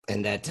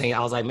And that thing, I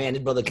was like, man,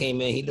 this brother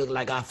came in. He looked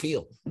like I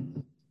feel.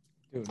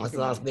 Dude, That's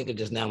what I was thinking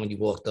just now when you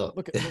walked up.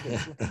 Look at me.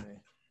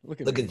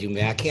 Look at you,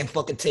 man. I can't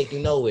fucking take you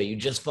nowhere. You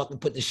just fucking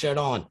put the shirt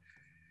on.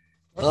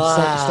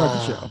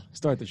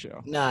 Start the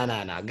show. Nah.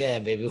 Go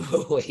ahead, baby.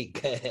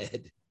 Wait, go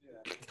ahead.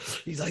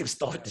 He's like,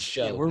 start the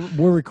show. Yeah,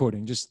 we're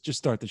recording. Just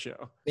start the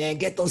show. Man,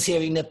 get those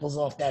hairy nipples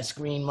off that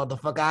screen,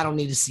 motherfucker. I don't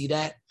need to see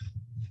that.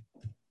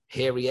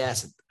 Hairy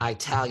ass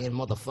Italian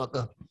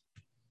motherfucker.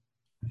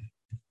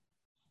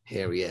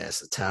 Hairy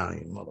ass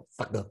Italian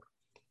motherfucker.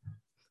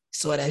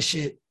 Saw that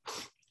shit?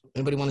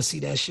 Anybody want to see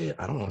that shit?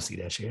 I don't want to see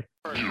that shit.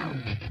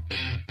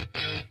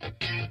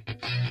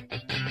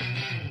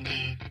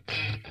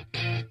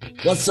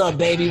 What's up,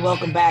 baby?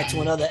 Welcome back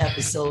to another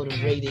episode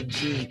of Rated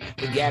G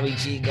with Gary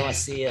G.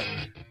 Garcia.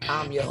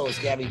 I'm your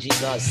host, Gary G.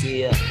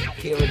 Garcia,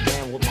 here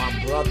again with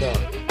my brother,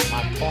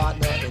 my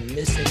partner in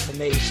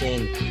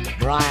misinformation,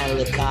 Brian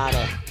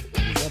Licata.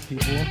 What's up,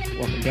 people?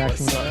 Welcome back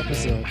to another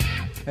episode.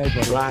 Hey,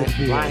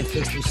 buddy. Brian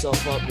fixed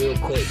himself up real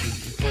quick. He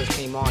first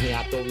came on here,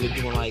 I thought we were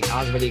doing I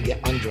was ready to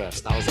get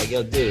undressed. I was like,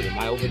 yo, dude, am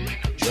I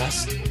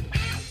overdressed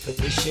for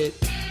this shit?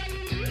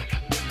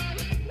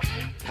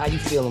 How you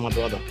feeling, my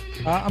brother?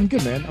 I'm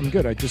good, man. I'm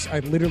good. I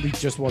literally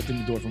just walked in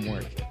the door from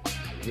work.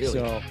 Really?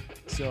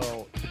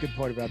 So the good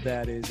part about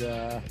that is,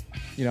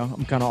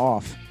 I'm kind of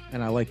off,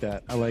 and I like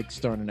that. I like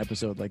starting an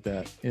episode like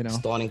that.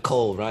 Starting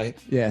cold, right?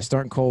 Yeah,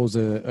 starting cold is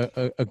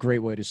a great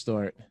way to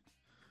start.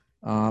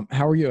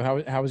 How are you?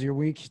 How was your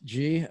week,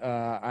 G?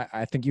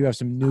 I think you have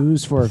some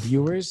news for our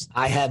viewers.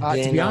 I have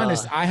been. To be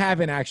honest, I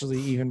haven't actually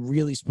even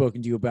really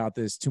spoken to you about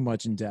this too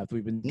much in depth.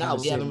 We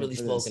haven't really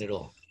spoken at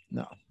all.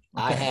 No.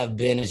 Okay. I have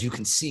been, as you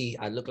can see,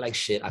 I look like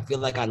shit. I feel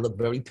like I look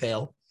very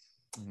pale.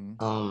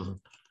 Mm-hmm.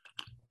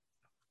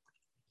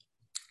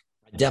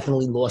 I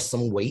definitely lost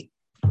some weight.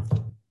 I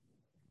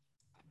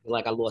feel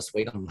like I lost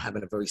weight. I'm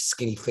having a very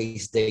skinny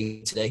face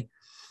day today.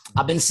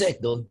 I've been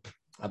sick, dude.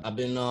 I've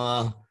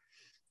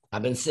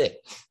been sick.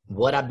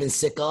 What I've been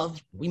sick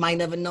of, we might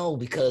never know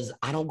because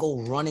I don't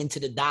go running to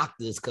the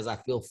doctors because I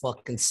feel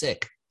fucking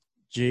sick.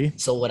 Gee.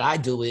 So what I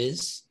do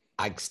is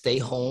I stay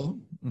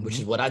home, which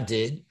is what I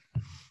did.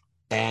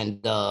 And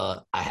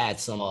I had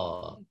some,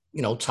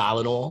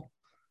 Tylenol,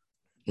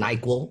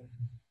 NyQuil,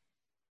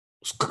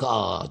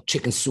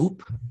 chicken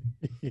soup,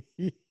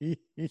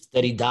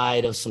 steady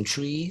diet of some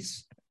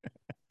trees.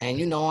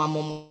 And, I'm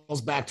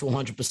almost back to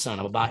 100%.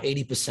 I'm about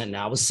 80%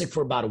 now. I was sick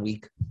for about a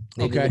week,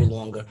 maybe a little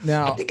longer.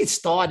 Now, I think it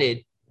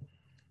started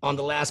on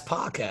the last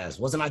podcast.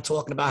 Wasn't I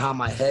talking about how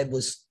my head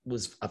was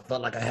I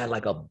felt like I had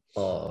like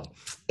a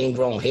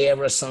ingrown hair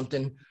or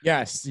something?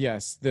 Yes.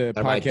 The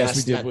podcast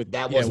we did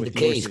that wasn't the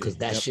case because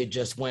that shit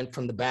just went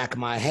from the back of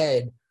my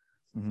head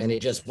and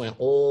it just went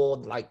all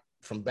like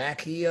from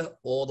back here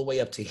all the way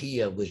up to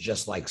here was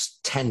just like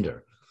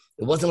tender.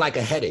 It wasn't like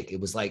a headache. It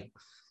was like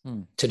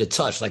to the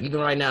touch. Like even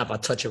right now, if I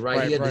touch it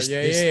right here.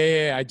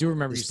 Yeah. I do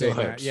remember you saying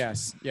that.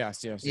 Yes. Yeah.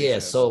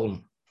 So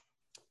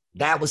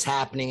that was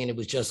happening and it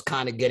was just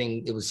kind of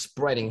it was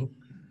spreading,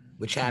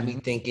 which had me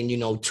thinking,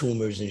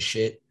 tumors and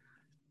shit,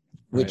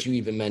 which you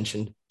even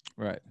mentioned.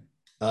 Right.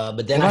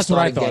 But then that's what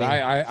I thought.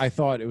 I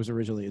thought it was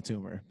originally a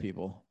tumor,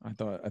 people. I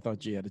thought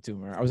G had a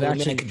tumor. I was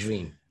actually a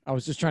dream. I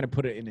was just trying to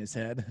put it in his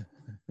head.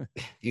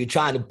 You're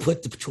trying to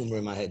put the tumor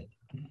in my head.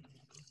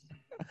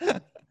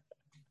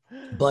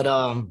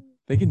 But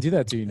they can do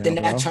that to you now. Then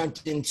that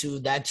turned into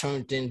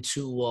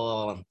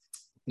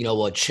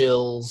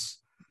chills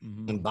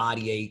and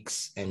body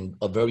aches and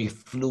a very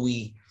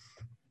fluey.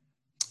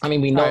 I mean,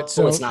 we know it's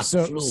not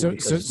flu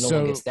because no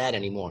one gets that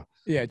anymore.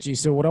 Yeah, G.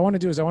 So what I want to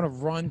do is I want to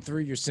run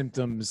through your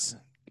symptoms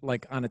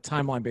like on a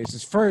timeline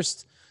basis.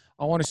 First,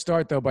 I want to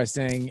start though by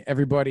saying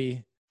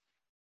everybody,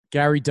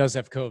 Gary does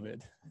have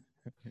COVID.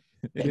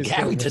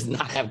 Gary does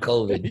not have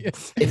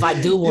COVID. If I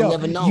do, we'll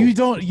never know. You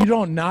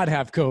don't not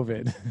have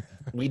COVID.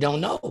 We don't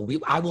know. We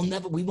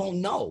won't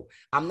know.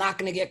 I'm not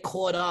going to get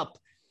caught up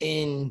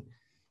in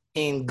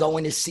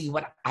going to see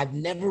what I've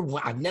never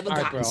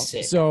gotten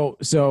sick. So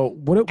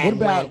what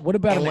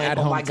about an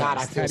at-home test? God,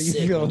 I feel How do you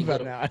sick. feel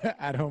about an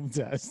at-home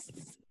test?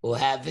 We'll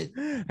have it.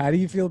 How do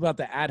you feel about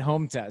the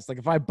at-home test? Like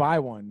if I buy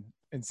one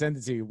and send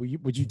it to you,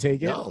 would you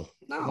take it? No,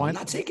 I'm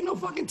not taking no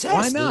fucking test.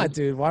 Why not,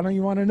 dude? Why don't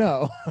you want to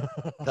know?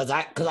 Because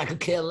I could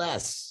care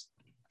less.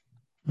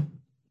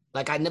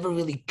 Like I never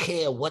really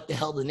care what the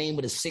hell the name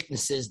of the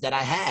sickness is that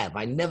I have.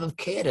 I never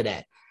cared of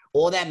that.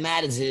 All that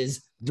matters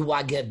is, do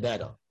I get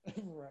better?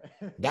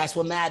 Right. That's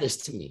what matters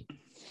to me.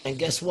 And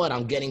guess what?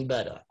 I'm getting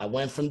better. I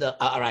went from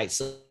all right,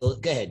 so go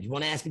ahead. You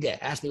want to ask me?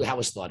 Ask me how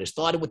it started. It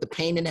started with the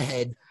pain in the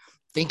head,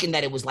 thinking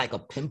that it was like a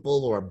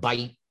pimple or a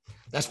bite.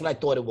 That's what I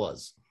thought it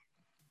was.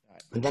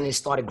 And then it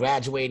started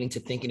graduating to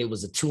thinking it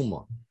was a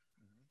tumor.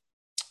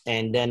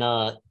 And then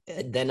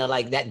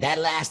like that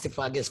lasted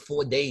for, I guess,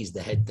 4 days,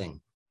 the head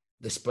thing,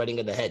 the spreading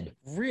of the head.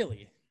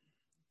 Really?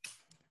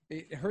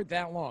 It hurt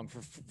that long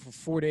for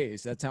 4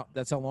 days. That's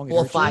how long it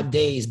hurt. 4 or 5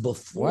 days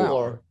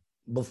before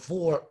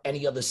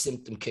any other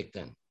symptom kicked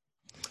in.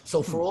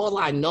 So for all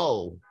I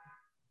know,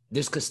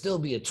 this could still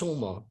be a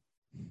tumor,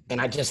 and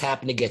I just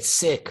happen to get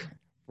sick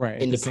Right.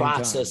 At in the the same time.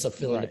 process of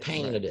feeling the Right.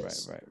 pain Right. of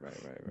this. Right.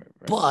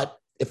 But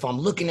if I'm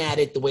looking at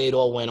it the way it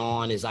all went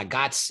on is I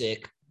got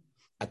sick.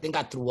 I think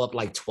I threw up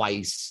like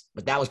twice,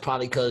 but that was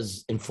probably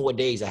because in 4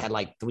 days I had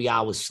like 3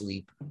 hours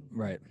sleep.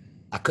 Right.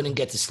 I couldn't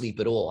get to sleep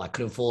at all. I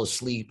couldn't fall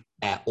asleep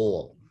at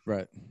all.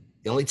 Right.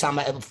 The only time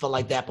I ever felt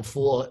like that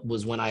before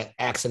was when I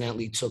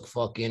accidentally took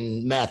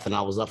fucking meth and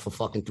I was up for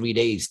fucking 3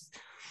 days.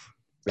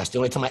 That's the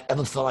only time I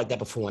ever felt like that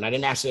before. And I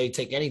didn't actually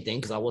take anything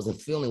because I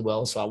wasn't feeling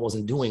well, so I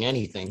wasn't doing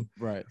anything.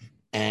 Right.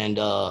 And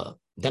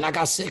then I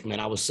got sick, man.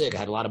 I was sick. I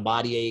had a lot of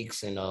body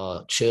aches and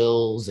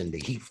chills and the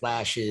heat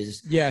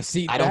flashes. Yeah.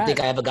 See, I don't think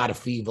I ever got a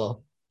fever.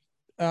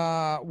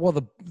 Well,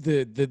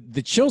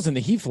 the chills and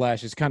the heat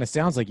flashes kind of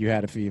sounds like you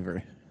had a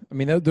fever. I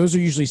mean, those are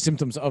usually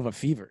symptoms of a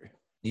fever.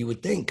 You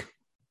would think.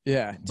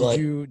 Yeah. But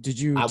Did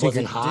you? I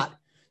wasn't hot.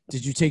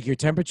 Did you take your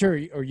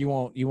temperature, or you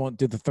won't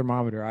do the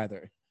thermometer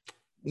either?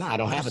 No, I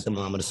don't have a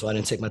thermometer, so I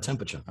didn't take my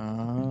temperature.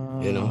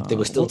 You know, they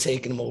were still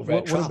taking them over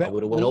at Trump. I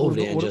would have went over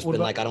there and just been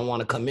like, I don't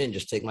want to come in,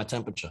 just take my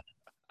temperature.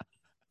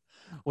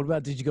 What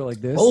about, did you go like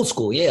this? Old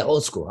school, yeah,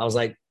 old school. I was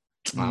like,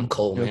 I'm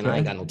cold, man. I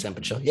ain't got no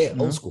temperature. Yeah,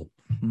 old school.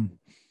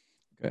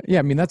 Yeah,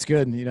 I mean, that's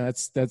good. You know,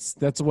 that's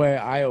the way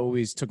I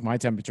always took my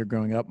temperature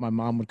growing up. My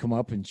mom would come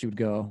up and she would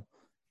go,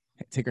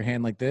 take her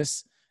hand like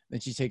this. Then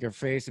she'd take her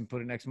face and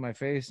put it next to my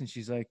face. And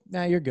she's like,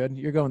 nah, you're good.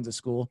 You're going to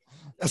school.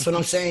 That's what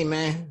I'm saying,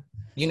 man.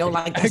 You know,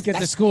 like I get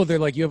to school, they're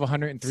like, you have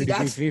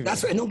 103-degree fever.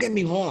 That's right. And don't get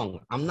me wrong.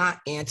 I'm not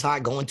anti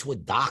going to a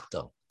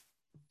doctor.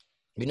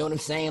 You know what I'm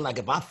saying? Like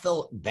if I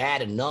felt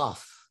bad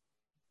enough,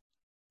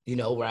 you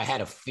know, where I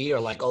had a fear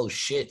like, oh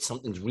shit,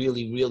 something's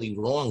really, really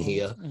wrong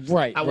here.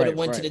 Right. I would have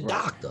went to the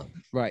doctor.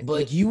 Right. But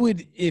like you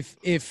would,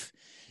 if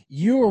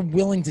you were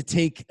willing to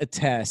take a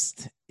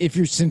test, if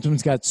your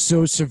symptoms got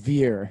so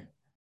severe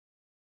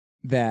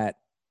that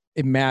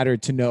it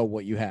mattered to know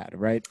what you had,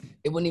 right?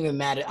 It wouldn't even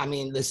matter. I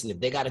mean, listen, if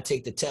they got to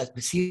take the test,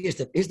 but see,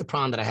 here's the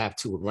problem that I have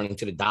too with running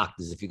to the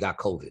doctors if you got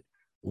COVID.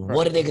 Right.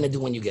 What are they going to do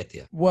when you get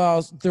there?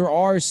 Well, there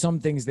are some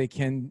things they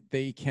can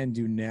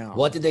do now.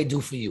 What did they do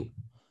for you?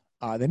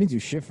 They didn't do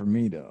shit for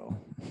me though.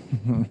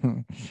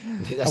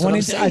 That's what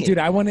I'm saying. Dude,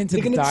 I went into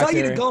the doctor. They're going to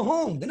tell you to go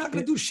home. They're not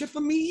going to do shit for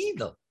me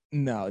either.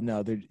 No,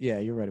 yeah,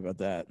 you're right about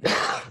that.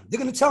 They're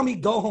going to tell me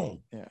go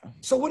home. Yeah.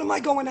 So what am I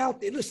going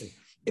out there? Listen,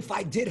 if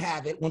I did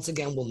have it, once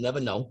again, we'll never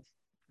know.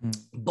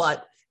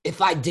 But if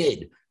I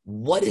did,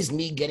 what is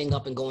me getting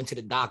up and going to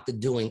the doctor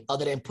doing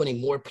other than putting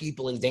more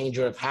people in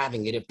danger of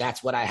having it if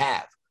that's what I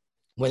have?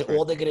 When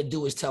all they're going to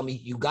do is tell me,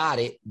 you got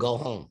it, go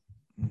home.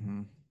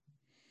 Mm-hmm.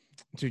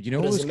 Dude, you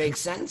know, does it make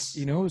sense?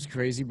 You know what was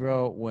crazy,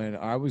 bro? When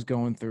I was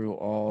going through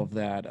all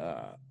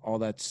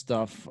that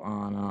stuff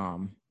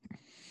on,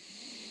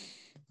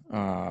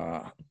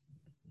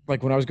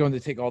 like when I was going to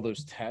take all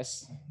those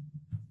tests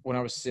when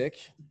I was sick,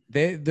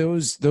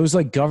 those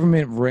like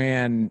government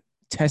ran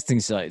testing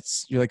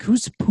sites. You're like,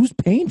 who's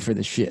paying for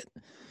this shit?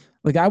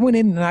 Like I went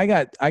in and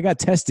I got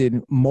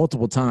tested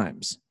multiple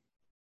times.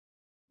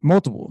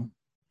 Multiple.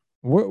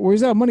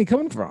 Where's that money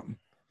coming from?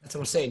 That's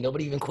what I'm saying.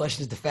 Nobody even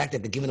questions the fact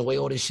that they're giving away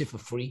all this shit for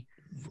free.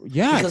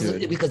 Yeah,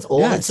 because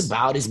all it's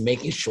about is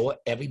making sure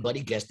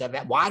everybody gets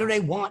that. Why do they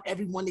want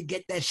everyone to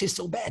get that shit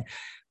so bad?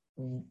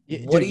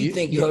 What do you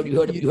think? You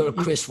heard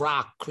Chris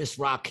Rock. Chris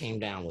Rock came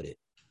down with it,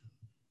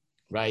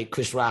 right?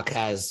 Chris Rock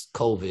has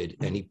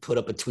COVID, and he put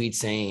up a tweet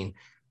saying,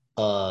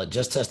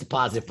 just tested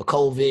positive for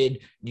COVID.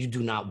 You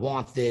do not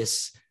want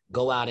this.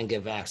 Go out and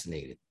get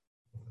vaccinated.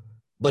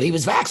 But he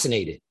was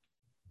vaccinated.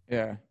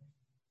 Yeah.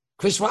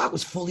 Chris Rock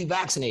was fully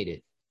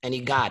vaccinated and he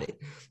got it.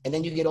 And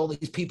then you get all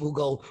these people who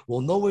go,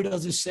 well, nowhere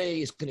does it say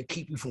it's going to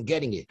keep you from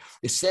getting it.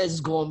 It says it's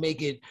going to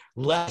make it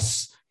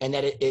less and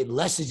that it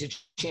lessens your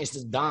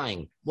chances of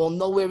dying. Well,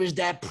 nowhere is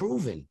that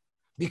proven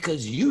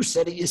because you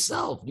said it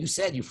yourself. You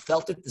said you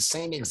felt it the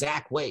same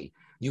exact way.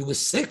 You were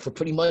sick for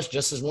pretty much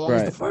just as long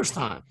as the first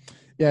time.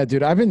 Yeah,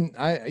 dude,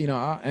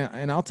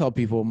 I'll tell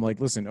people, I'm like,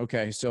 listen,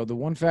 okay, so the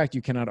one fact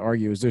you cannot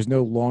argue is there's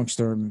no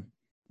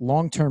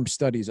long-term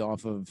studies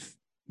off of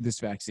this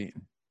vaccine.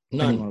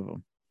 None. Any one of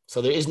them.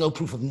 So there is no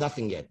proof of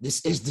nothing yet.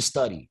 This is the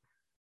study.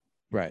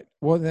 Right.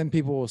 Well, then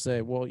people will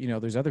say, well, you know,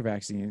 there's other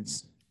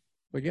vaccines.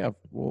 But yeah,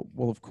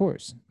 well, of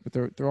course, but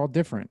they're all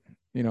different.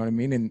 You know what I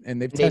mean?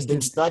 And they've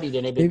been studied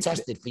and they've been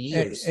tested for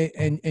years.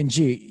 And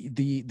gee,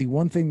 the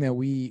one thing that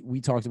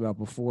we talked about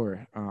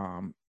before,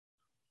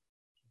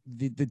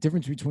 the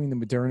difference between the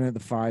Moderna, the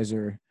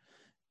Pfizer,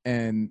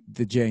 and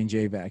the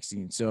J&J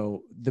vaccine.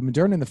 So the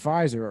Moderna and the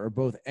Pfizer are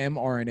both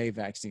mRNA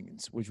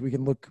vaccines, which we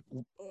can look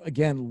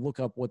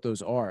up what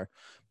those are.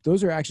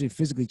 Those are actually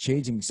physically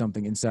changing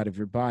something inside of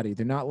your body.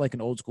 They're not like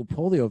an old school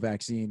polio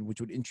vaccine,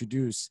 which would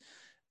introduce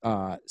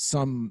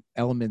some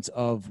elements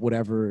of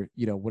whatever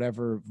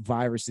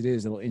virus it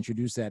is that'll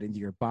introduce that into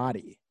your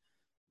body.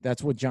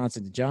 That's what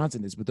Johnson &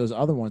 Johnson is. But those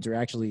other ones are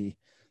actually,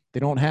 they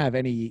don't have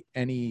any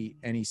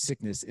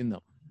sickness in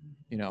them.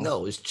 You know?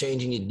 No, it's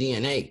changing your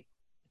DNA.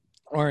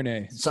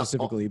 RNA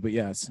specifically, but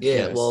yes. Yeah,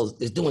 yes. Well,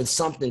 it's doing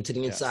something to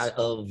the inside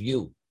of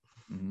you.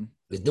 Mm-hmm.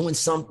 It's doing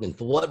something.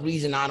 For what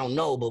reason, I don't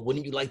know, but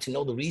wouldn't you like to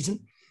know the reason?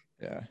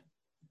 Yeah.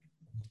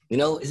 You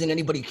know, isn't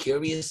anybody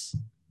curious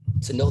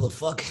to know the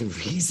fucking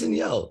reason?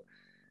 Yo,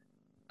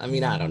 I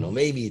mean, I don't know.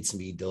 Maybe it's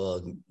me,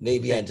 dog.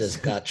 Maybe I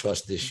just got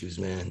trust issues,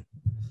 man.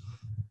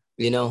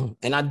 You know,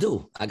 and I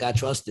do. I got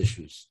trust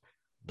issues.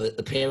 But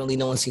apparently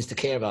no one seems to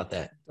care about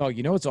that. Oh,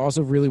 you know what's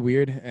also really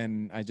weird,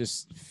 and I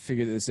just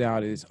figured this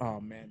out is, oh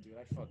man, dude,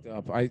 I fucked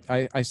up. I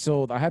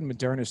had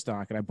Moderna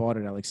stock and I bought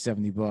it at like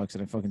 $70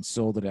 and I fucking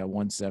sold it at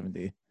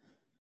 170,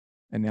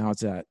 and now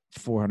it's at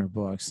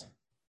 $400.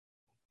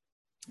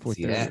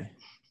 See that?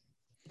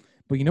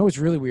 But you know what's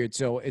really weird?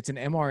 So it's an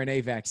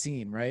mRNA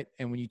vaccine, right?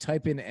 And when you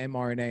type in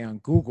mRNA on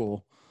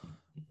Google,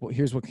 well,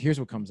 here's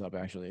what comes up.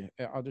 Actually,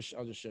 I'll just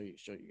show you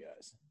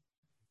guys.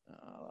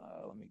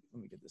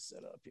 Let me get this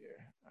set up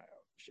here. All right,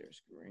 share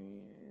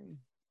screen.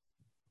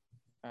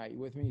 All right, you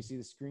with me? You see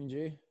the screen,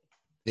 G?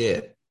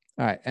 Yeah.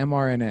 All right,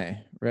 mRNA,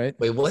 right?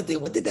 Wait, what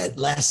did that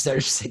last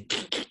search say?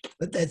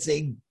 What did that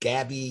say?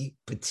 Gabby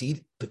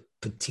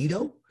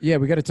Petito? Yeah,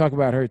 we got to talk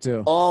about her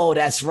too. Oh,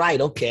 that's right.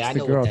 Okay, It's I the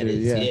know girl, what that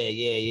dude, is.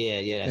 yeah.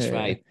 Yeah. That's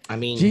right. I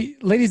mean, G,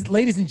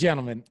 ladies and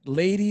gentlemen,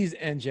 let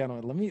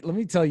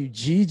me tell you,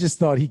 G just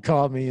thought he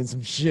called me in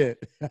some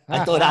shit.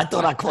 I thought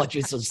I caught you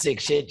in some sick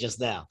shit just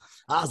now.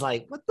 I was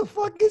like, what the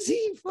fuck is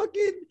he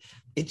fucking?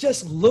 It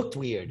just looked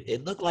weird.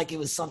 It looked like it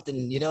was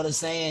something, you know what I'm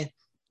saying?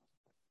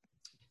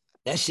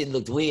 That shit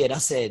looked weird. I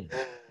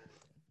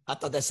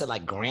thought that said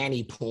like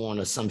granny porn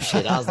or some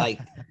shit. I was like,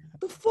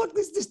 the fuck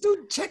is this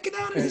dude checking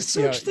out of his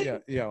search thing?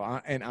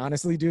 And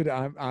honestly, dude,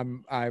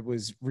 I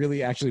was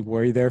really actually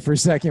worried there for a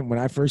second when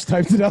I first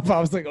typed it up. I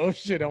was like, oh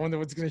shit, I wonder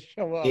what's gonna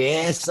show up.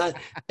 Yeah, son,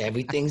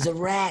 everything's a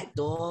rat,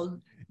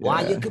 dog.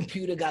 Why your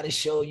computer got to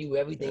show you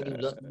everything you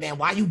look? Man,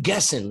 why you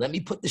guessing? Let me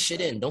put the shit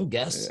in. Don't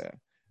guess. Yeah.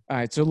 All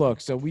right, so look,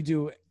 so we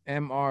do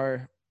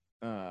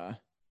mRNA,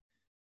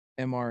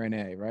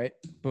 right?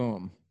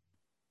 Boom.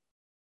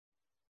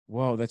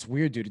 Whoa, that's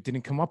weird, dude. It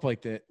didn't come up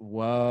like that.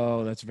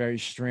 Whoa, that's very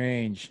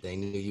strange. They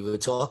knew you were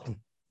talking.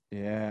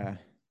 Yeah.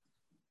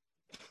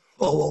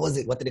 Oh, what was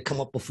it? What did it come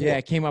up before? Yeah,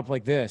 it came up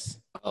like this.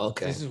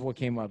 Okay. This is what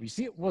came up. You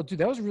see, well, dude,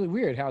 that was really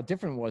weird how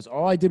different it was.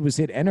 All I did was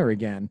hit enter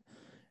again.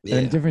 Yeah.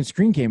 And a different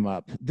screen came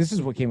up. This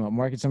is what came up.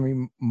 Market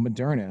summary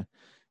Moderna,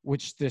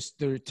 which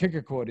their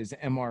ticker code is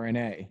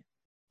mRNA,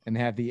 and they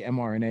have the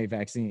mRNA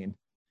vaccine.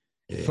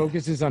 It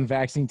focuses on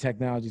vaccine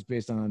technologies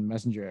based on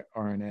messenger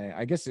RNA.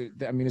 I guess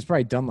it's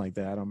probably done like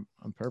that on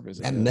purpose.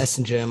 That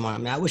messenger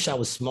mRNA. I wish I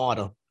was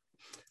smarter.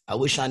 I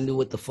wish I knew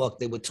what the fuck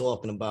they were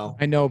talking about.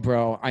 I know,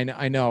 bro. I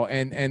know.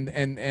 And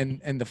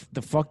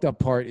the fucked up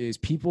part is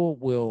people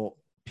will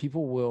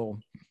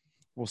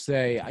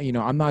say, you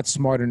know, I'm not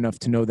smart enough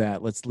to know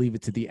that. Let's leave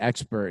it to the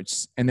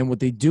experts. And then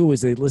what they do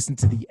is they listen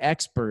to the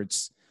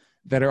experts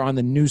that are on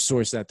the news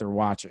source that they're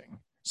watching.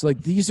 So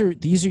like these are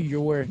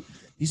your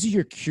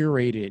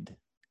curated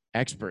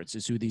experts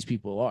is who these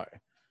people are.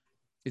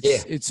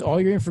 It's all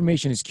your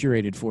information is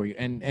curated for you.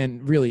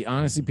 And really,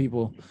 honestly,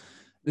 people,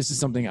 this is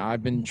something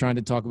I've been trying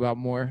to talk about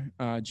more.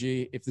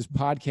 G, if this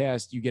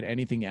podcast you get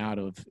anything out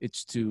of,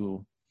 it's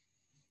to,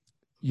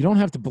 you don't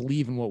have to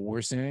believe in what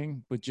we're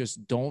saying, but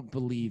just don't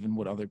believe in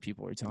what other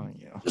people are telling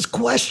you. Just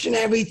question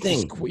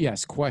everything.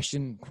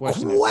 Question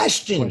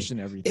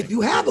everything. If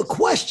you have a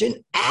question,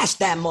 ask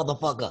that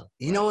motherfucker.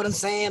 You know what I'm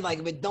saying? Like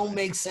if it don't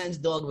make sense,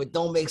 dog, if it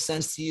don't make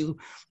sense to you,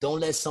 don't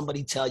let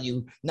somebody tell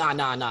you, nah,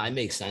 it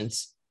makes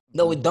sense.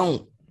 No, it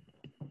don't.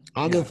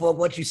 I don't give a fuck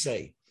what you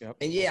say. Yep.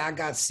 And yeah, I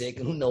got sick,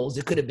 and who knows?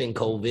 It could have been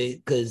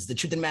COVID, because the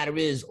truth of the matter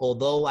is,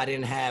 although I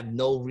didn't have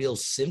no real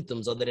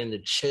symptoms other than the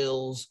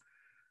chills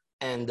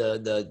and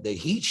the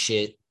heat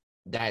shit,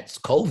 that's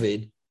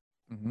COVID,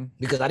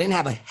 because I didn't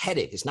have a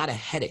headache. It's not a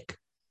headache.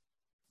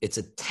 It's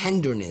a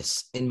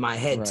tenderness in my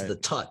head to the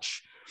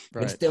touch.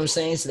 Right. You understand what I'm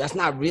saying? So that's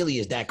not really,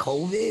 is that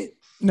COVID?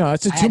 No,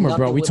 it's a tumor,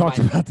 bro. We talked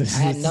about this.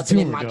 I had nothing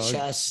in my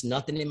chest,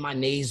 nothing in my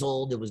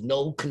nasal. There was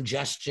no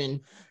congestion,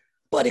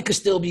 but it could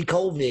still be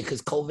COVID,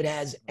 because COVID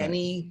has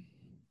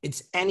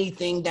it's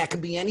anything that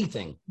could be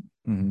anything.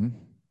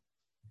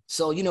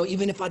 So, you know,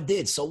 even if I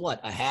did, so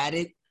what? I had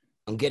it.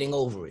 I'm getting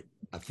over it.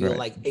 I feel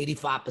like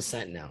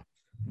 85% now.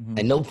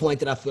 At no point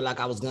did I feel like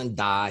I was going to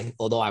die,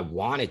 although I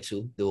wanted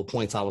to. There were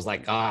points I was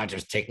like,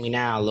 just take me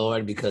now,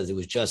 Lord, because it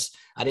was just,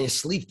 I didn't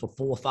sleep for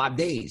 4 or 5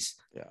 days.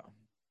 Yeah.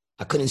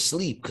 I couldn't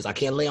sleep because I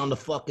can't lay on the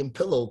fucking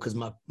pillow because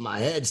my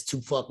head's too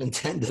fucking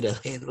tender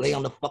to lay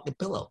on the fucking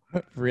pillow.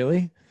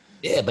 Really?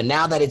 Yeah, but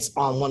now that it's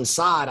on one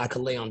side, I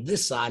could lay on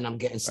this side and I'm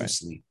getting some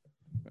sleep.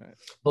 Right.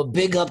 But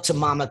big up to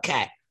Mama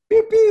Cat.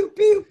 Pew, pew,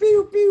 pew,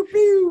 pew, pew,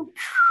 pew.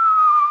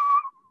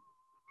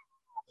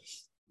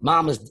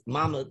 Mama,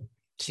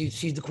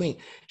 she's the queen.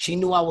 She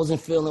knew I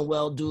wasn't feeling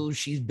well, dude.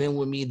 She's been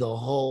with me the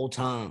whole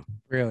time.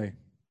 Really?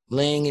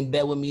 Laying in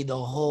bed with me the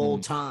whole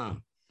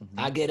time.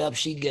 I get up,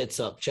 she gets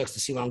up, checks to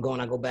see where I'm going.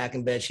 I go back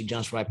in bed, she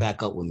jumps right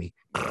back up with me.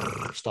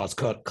 Starts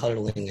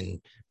cuddling and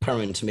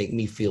purring to make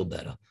me feel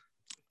better.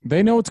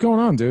 They know what's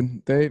going on,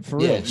 dude.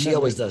 Yeah, she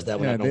always does that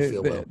when I don't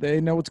feel well. They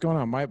know what's going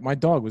on. My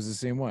dog was the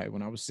same way.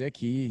 When I was sick,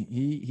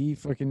 he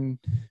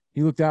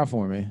looked out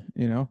for me,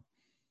 you know?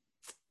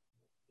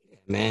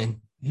 Man.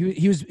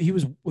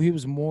 he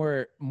was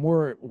more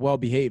well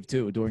behaved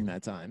too during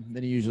that time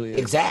than he usually is.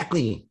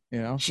 Exactly.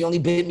 You know, She only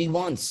bit me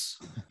once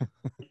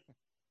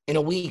in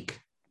a week.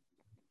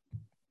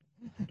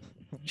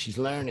 She's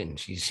learning.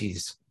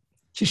 She's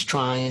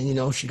trying. You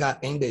know, she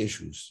got anger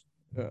issues.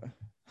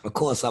 Of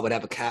course, I would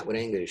have a cat with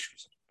anger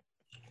issues.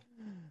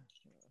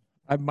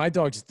 My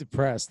dog's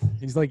depressed.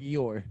 He's like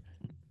Eeyore.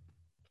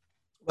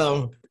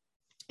 Well,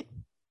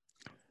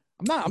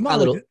 I'm not.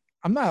 Like,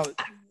 I'm not. Do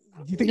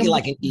you think you're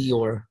like an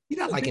Eeyore? You're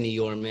not like an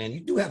Eeyore, man. You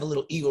do have a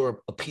little Eeyore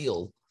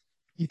appeal.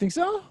 You think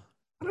so?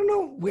 I don't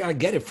know where I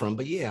get it from,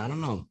 but yeah, I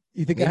don't know.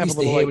 You think maybe I have it's a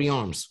little the hairy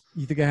arms?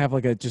 You think I have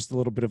like just a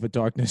little bit of a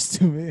darkness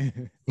to me?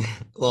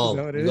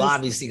 Well, you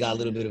obviously got a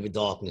little bit of a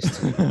darkness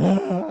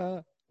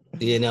to you.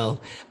 You know,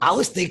 I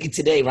was thinking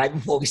today, right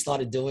before we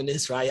started doing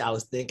this, right? I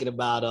was thinking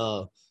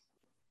about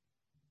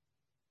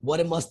what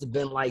it must have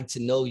been like to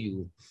know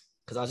you,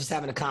 because I was just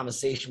having a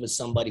conversation with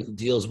somebody who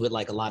deals with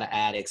like a lot of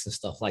addicts and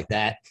stuff like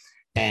that,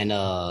 and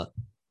a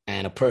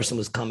person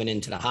was coming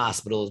into the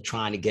hospital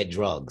trying to get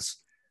drugs.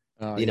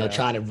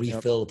 Trying to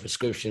refill a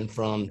prescription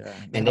from,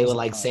 and they were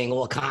like saying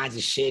all kinds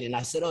of shit. And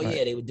I said, oh,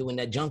 yeah, they were doing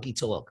that junkie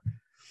talk.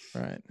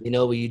 Right. You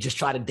know, where you just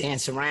try to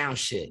dance around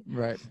shit.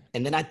 Right.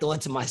 And then I thought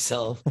to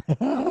myself,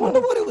 I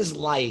wonder what it was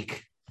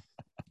like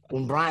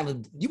when Brian was,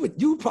 you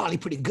were probably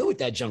pretty good with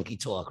that junkie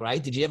talk,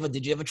 right? Did you ever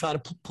try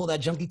to pull that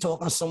junkie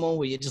talk on someone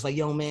where you're just like,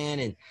 yo, man,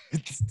 and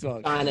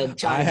trying to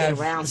get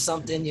around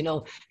something, you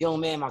know, yo,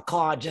 man, my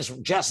car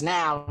just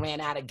now ran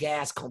out of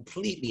gas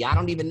completely. I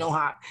don't even know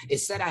how. It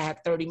said I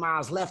had 30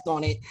 miles left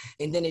on it,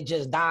 and then it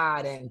just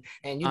died.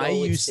 And you know, I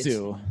used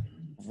to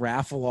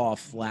raffle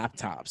off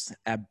laptops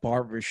at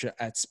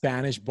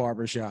Spanish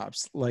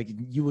barbershops. Like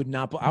you would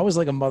not. I was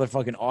like a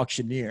motherfucking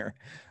auctioneer.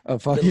 The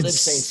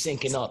lips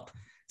ain't syncing up.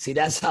 See,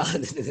 that's how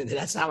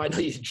I know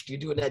you're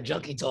doing that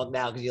junkie talk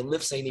now, because your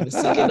lips ain't even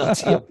syncing up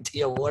to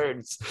your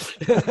words.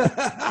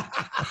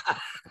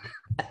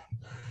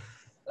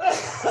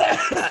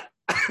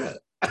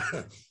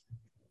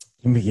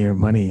 Give me your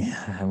money.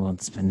 I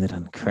won't spend it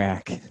on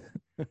crack.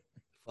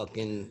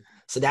 Fucking.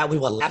 So that was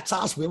what,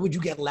 laptops? Where would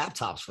you get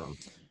laptops from?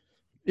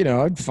 You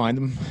know, I'd find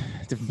them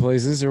different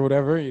places or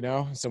whatever, you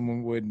know,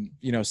 someone would,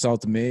 sell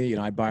it to me,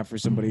 I'd buy it for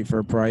somebody for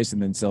a price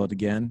and then sell it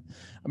again.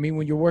 I mean,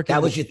 when you're working.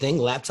 That was your thing,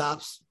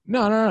 laptops?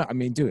 No. I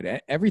mean,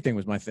 dude, everything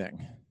was my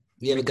thing.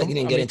 Yeah, you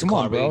didn't get into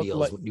car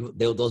radios. Like,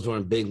 those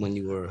weren't big when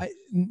you were.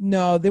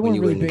 No, they weren't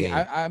really big.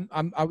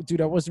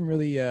 Dude, I wasn't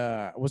really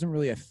a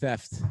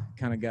theft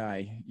kind of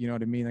guy. You know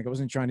what I mean? Like, I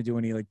wasn't trying to do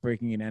any like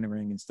breaking and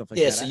entering and stuff like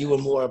that. Yeah, so you were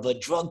more of a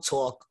drug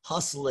talk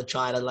hustler,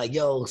 trying to like,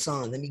 yo,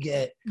 son, let me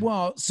get.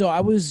 Well, so I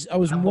was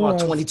more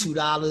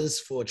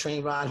 $22 for a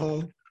train ride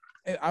home.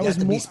 I was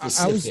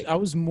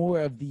more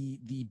of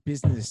the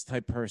business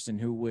type person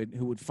who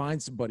would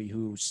find somebody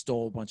who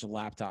stole a bunch of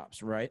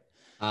laptops, right?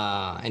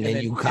 And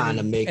then you kind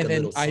of make a little.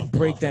 And then I'd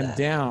break them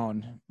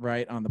down,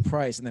 right, on the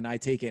price, and then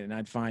I'd take it and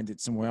I'd find it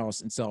somewhere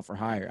else and sell for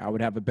higher. I would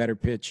have a better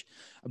pitch,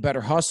 a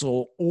better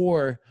hustle,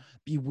 or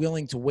be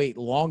willing to wait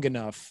long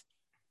enough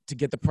to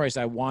get the price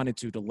I wanted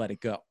to let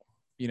it go.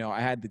 You know, I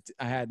had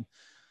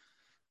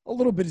a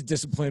little bit of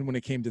discipline when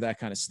it came to that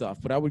kind of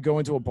stuff, but I would go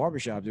into a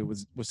barbershop, dude,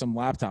 with some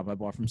laptop I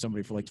bought from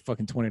somebody for like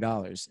fucking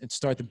 $20 and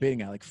start the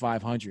bidding at like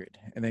 $500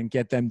 and then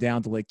get them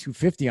down to like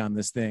 $250 on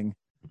this thing.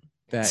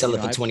 Sell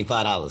it for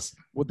 $25.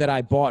 That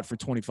I bought for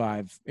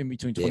 $25, in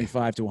between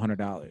 $25 to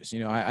 $100. You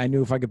know, I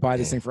knew if I could buy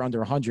this thing for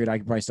under $100, I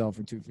could probably sell it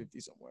for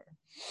 $250 somewhere.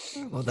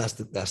 Well, that's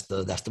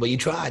the way you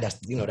try. That's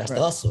the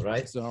hustle,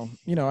 right? So,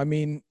 I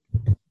mean,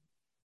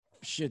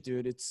 shit,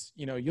 dude, it's,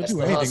 you'll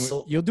do anything.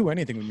 Hustle. You'll do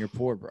anything when you're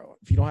poor, bro.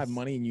 If you don't have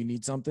money and you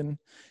need something,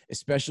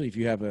 especially if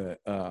you have a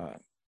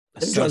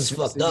drugs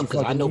fucked up,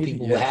 because I know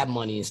people who have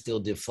money and still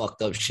did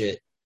fucked up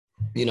shit.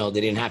 You know,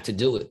 they didn't have to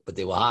do it, but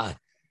they were high.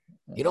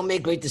 You don't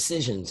make great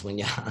decisions when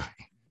you're high.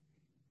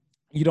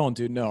 You don't,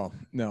 dude. No,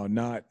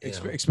 not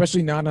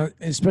especially not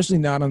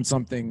on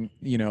something.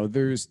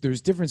 There's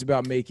difference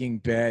about making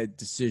bad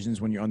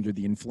decisions when you're under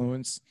the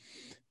influence,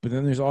 but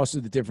then there's also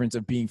the difference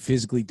of being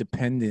physically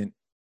dependent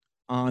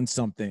on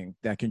something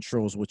that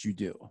controls what you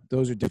do.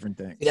 Those are different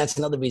things. That's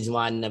another reason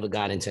why I never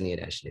got into any of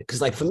that shit. Because,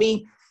 like, for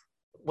me,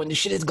 when the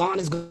shit is gone,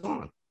 it's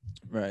gone.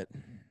 Right.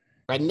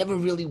 I never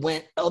really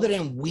went, other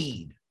than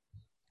weed.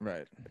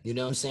 Right. You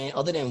know what I'm saying?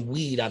 Other than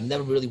weed, I've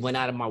never really went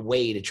out of my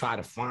way to try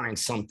to find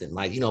something.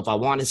 Like, if I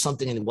wanted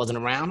something and it wasn't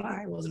around,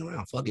 it wasn't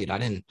around. Fuck it. I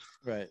didn't.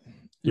 Right.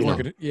 You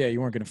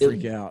weren't gonna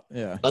freak out.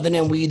 Yeah. Other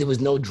than weed, there was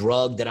no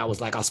drug that I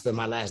was like, I'll spend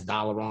my last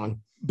dollar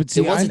on. But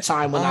see, there was a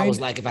time when I was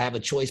like, if I have a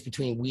choice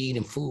between weed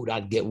and food,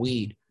 I'd get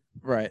weed.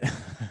 Right.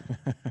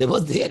 there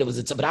was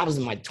a time, but I was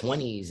in my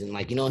 20s and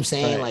like, you know what I'm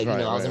saying? Right,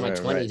 like, I was in my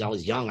 20s. I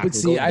was young. I could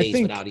go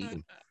days without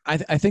eating. I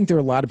think there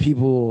are a lot of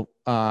people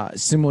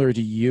similar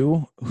to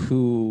you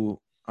who,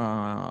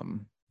 other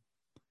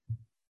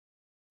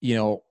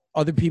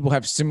people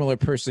have similar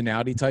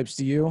personality types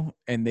to you,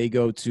 and they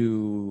go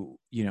to,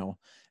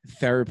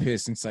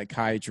 therapists and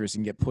psychiatrists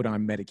and get put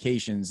on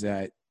medications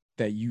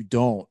that you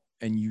don't,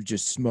 and you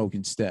just smoke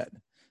instead,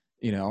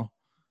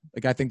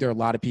 Like, I think there are a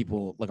lot of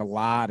people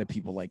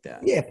like that.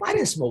 Yeah, if I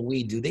didn't smoke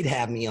weed, dude, they'd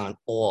have me on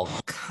all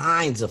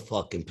kinds of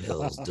fucking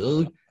pills,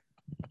 dude.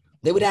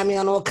 They would have me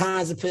on all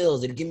kinds of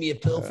pills. They'd give me a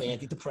pill for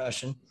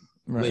antidepressant,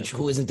 Right. which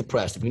who isn't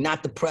depressed? If you're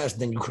not depressed,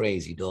 then you're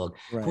crazy, dog.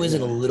 Right, Who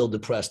isn't yeah. a little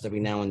depressed every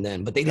now and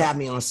then? But they'd have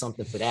me on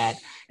something for that.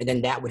 And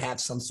then that would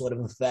have some sort of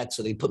effect.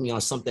 So they put me on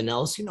something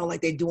else,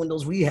 like they do in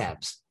those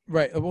rehabs.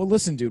 Right. Well,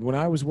 listen, dude, when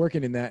I was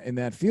working in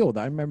that field,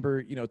 I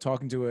remember,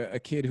 talking to a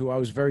kid who I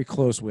was very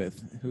close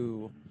with,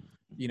 who,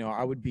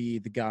 I would be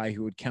the guy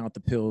who would count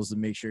the pills to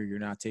make sure you're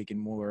not taking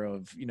more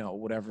of,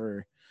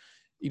 whatever,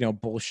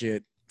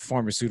 bullshit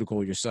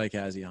pharmaceutical your psych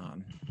has you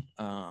on.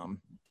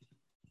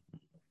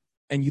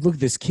 And you look at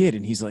this kid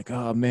and he's like,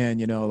 oh man,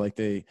 like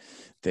they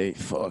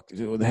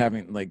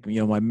haven't like,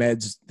 my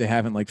meds, they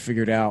haven't like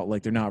figured out,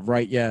 like they're not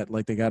right yet.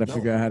 Like they got to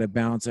figure out how to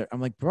balance it. I'm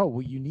like, bro,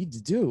 what you need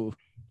to do,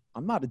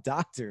 I'm not a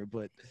doctor,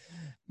 but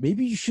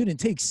maybe you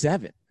shouldn't take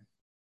 7.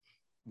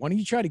 Why don't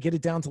you try to get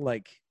it down to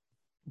like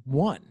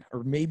 1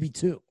 or maybe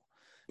 2?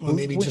 Or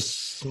maybe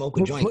just smoke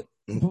a joint.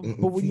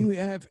 But when you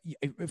have,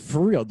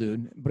 for real,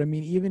 dude, but I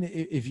mean, even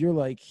if you're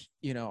like,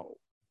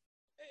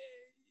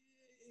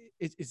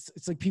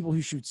 it's like people who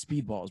shoot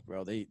speedballs,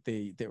 bro. They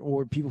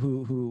or people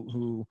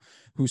who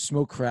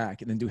smoke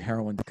crack and then do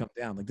heroin to come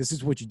down. Like, this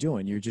is what you're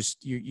doing.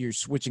 You're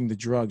switching the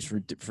drugs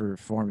for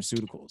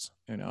pharmaceuticals,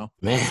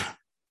 Man.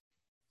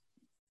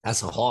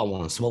 That's a hard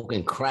one.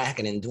 Smoking crack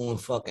and then doing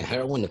fucking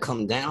heroin to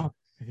come down.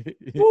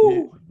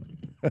 Woo!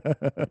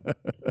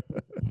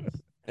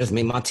 That's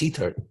made my teeth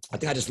hurt. I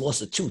think I just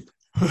lost a tooth.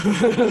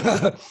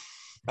 I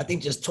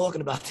think just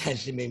talking about that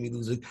shit made me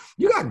lose it.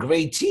 You got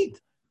great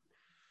teeth.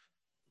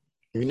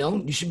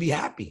 You should be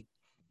happy.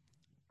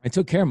 I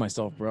took care of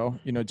myself, bro.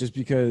 Just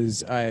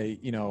because I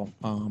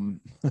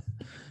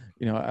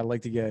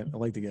like to get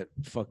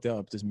fucked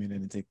up doesn't mean I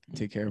didn't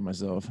take care of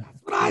myself.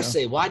 What I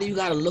say, why do you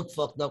gotta look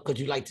fucked up? Because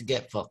you like to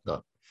get fucked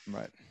up.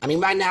 Right. I mean,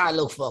 right now I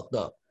look fucked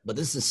up, but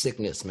this is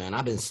sickness, man.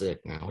 I've been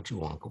sick, man. What you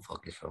want? Go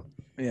fuck yourself.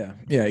 Yeah.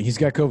 He's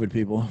got COVID,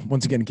 people.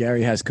 Once again,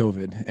 Gary has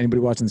COVID. Anybody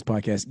watching this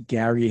podcast,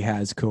 Gary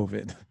has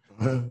COVID.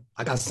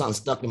 I got something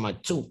stuck in my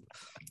tooth.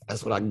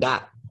 That's what I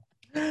got.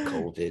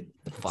 COVID.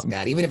 The fuck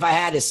out. Even if I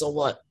had it, so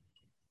what?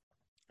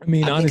 I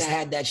mean, I think I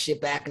had that shit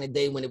back in the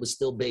day when it was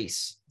still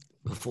base,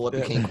 before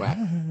it became crack.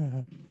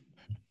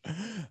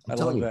 I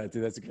love that,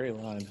 dude. That's a great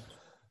line.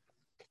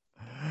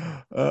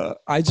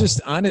 I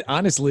just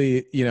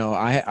honestly,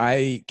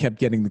 I kept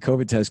getting the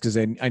COVID test because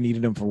I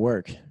needed them for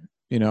work.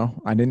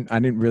 I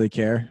didn't really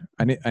care.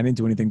 I didn't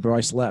do anything, bro.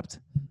 I slept.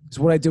 It's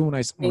what I do when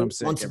I'm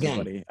sick. Once again,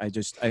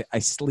 everybody. I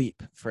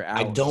sleep for hours.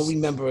 I don't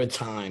remember a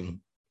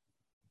time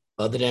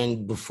other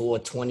than before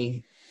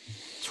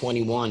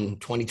 2021,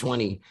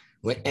 2020,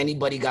 when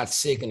anybody got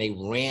sick and they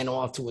ran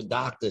off to a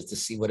doctor to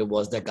see what it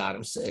was that got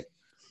them sick.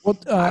 Well,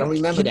 I don't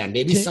remember that.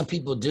 Maybe some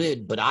people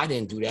did, but I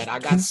didn't do that. I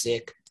got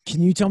sick.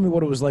 Can you tell me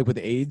what it was like with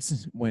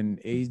AIDS when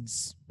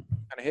AIDS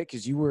kind of hit?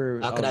 Because you were.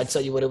 How could I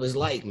tell you what it was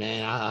like,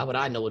 man? How would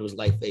I know what it was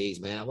like for AIDS,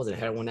 man? I wasn't a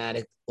heroin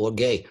addict or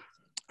gay.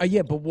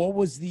 Yeah, but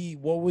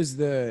wasn't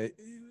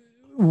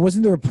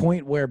there a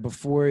point where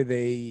before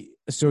they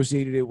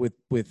associated it with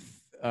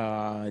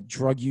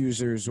drug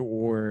users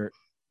or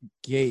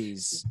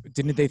gays,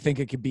 didn't they think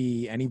it could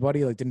be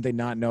anybody? Like, didn't they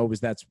not know it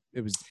was? Yeah,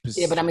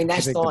 but I mean,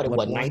 that started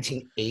what,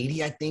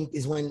 1980? I think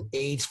is when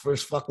AIDS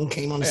first fucking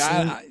came on the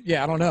scene.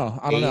 I don't know.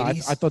 I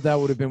thought that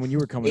would have been when you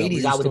were coming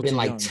 80s, up. I would have been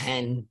like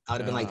 10. I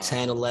would have been like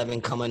 10,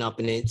 11 coming up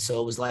in it.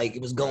 So it was like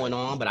it was going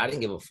on, but I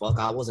didn't give a fuck.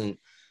 I wasn't,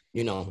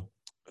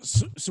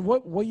 So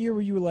what year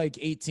were you like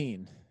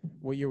 18?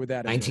 What year would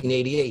that have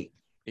 1988.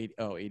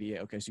 88.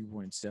 Okay, so you were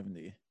born in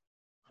 70.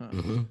 Huh.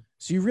 Mm-hmm.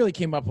 So you really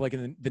came up like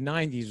in the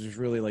 90s was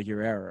really like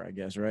your era, I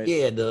guess, right?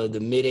 Yeah, the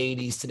mid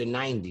 80s to the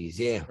 90s.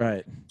 Yeah.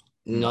 Right.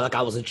 Like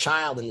I was a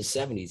child in the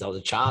 70s. I was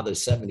a child in the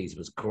 70s. It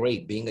was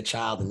great. Being a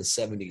child in the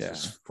 70s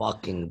was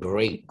fucking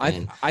great.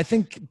 Man. I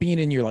think being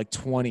in your like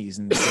 20s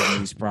in the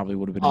 70s probably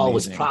would have been amazing. It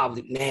was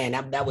probably, man,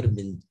 that would have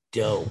been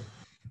dope.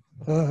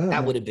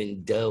 That would have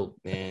been dope,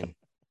 man.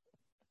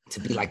 To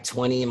be like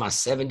 20 in my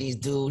 70s,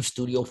 dude,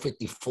 Studio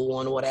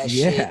 54 and all that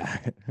shit.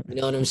 You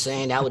know what I'm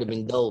saying? That would have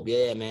been dope.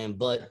 Yeah, man.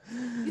 But,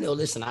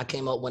 listen, I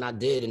came up when I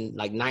did, and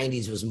like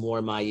 90s was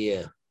more my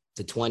year.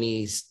 The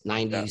 20s,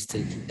 90s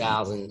to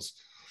 2000s.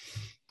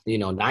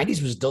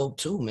 90s was dope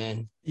too,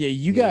 man. Yeah,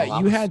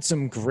 you had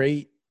some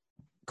great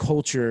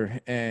culture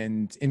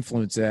and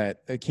influence that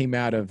came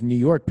out of New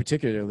York,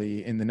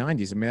 particularly in the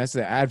 90s. I mean, that's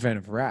the advent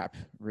of rap,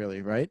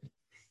 really, right?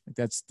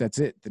 That's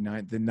it. The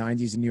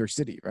 90s in New York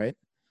City, right?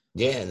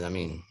 Yeah, I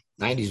mean,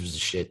 90s was the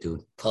shit,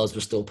 dude. Clubs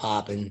were still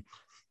popping.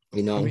 I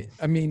mean,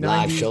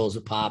 live 90s, shows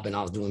were popping.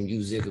 I was doing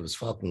music. It was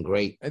fucking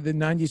great. The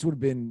 90s would have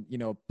been,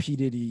 P.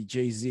 Diddy,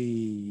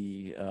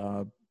 Jay-Z,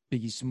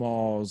 Biggie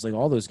Smalls, like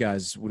all those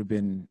guys would have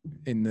been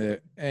in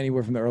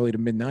anywhere from the early to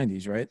mid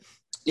 90s, right?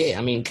 Yeah,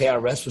 I mean,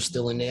 KRS was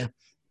still in there.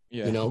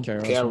 Yeah,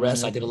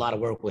 KRS, I did a lot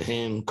of work with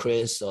him.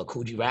 Chris,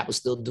 Kool G Rap was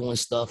still doing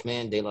stuff,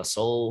 man. De La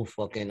Soul,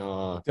 fucking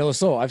De La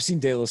Soul. I've seen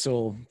De La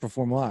Soul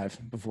perform live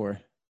before.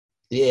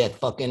 Yeah,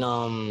 fucking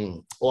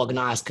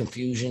Organized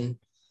Confusion.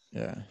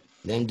 Yeah.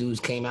 Them dudes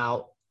came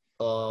out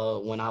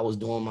when I was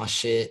doing my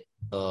shit.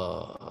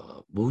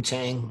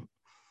 Wu-Tang,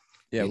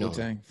 Yeah, you Wu know,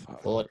 Tang.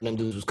 all them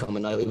dudes was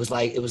coming up. It was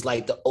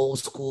like the old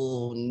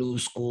school, new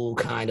school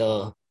kind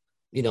of,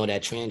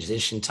 that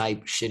transition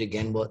type shit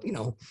again, but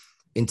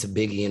into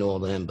Biggie and all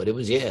of them. But it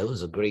was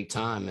a great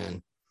time,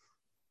 man.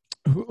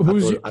 I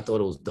Who's thought your, I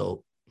thought it was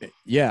dope.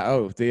 yeah?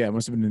 Oh, yeah, it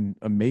must have been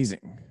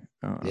amazing.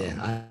 Yeah,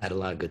 I had a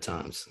lot of good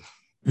times.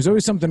 There's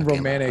always something I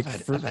can't lie.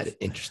 romantic I've had an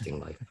interesting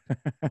life.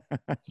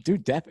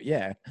 dude.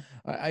 Yeah,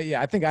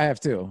 I think I have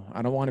too.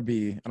 I don't want to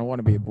be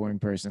a boring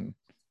person.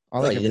 I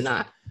No, like you're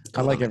not. I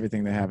Come like on, man.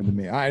 everything that happened to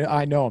me.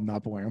 I know I'm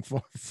not boring.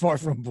 I'm far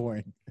from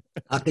boring.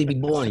 How could you be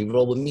boring? You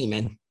roll with me,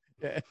 man.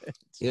 Yeah,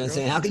 You know what I'm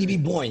saying? How could you be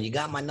boring? You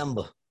got my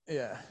number.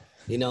 Yeah.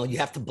 You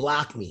have to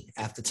block me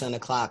after 10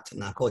 o'clock to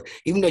not call.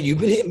 Even though you've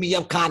been hitting me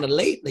up kind of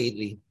late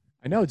lately.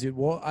 I know, dude.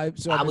 Well, I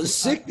was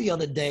sick the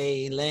other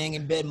day, laying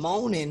in bed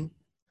moaning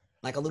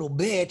like a little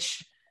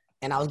bitch,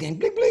 and I was getting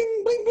bling,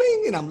 bling, bling,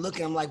 bling, and I'm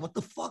like, what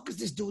the fuck is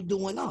this dude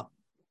doing up?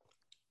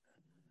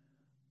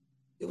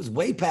 It was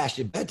way past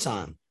your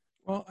bedtime.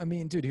 Well, I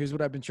mean, dude, here's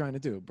what I've been trying to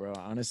do, bro.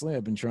 Honestly,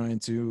 I've been trying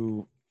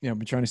to,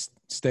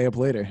 stay up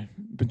later.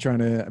 I've been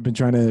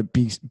trying to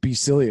be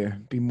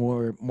sillier, be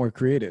more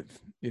creative.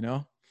 You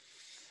know.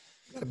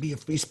 You gotta be a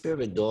free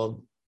spirit,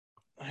 dog.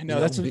 I know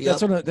Be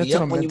that's up what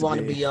I'm when meant you to want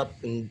to be. be up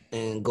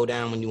and go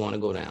down when you want to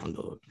go down,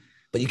 dog.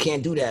 But you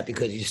can't do that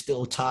because you're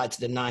still tied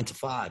to the 9 to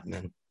 5,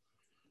 man.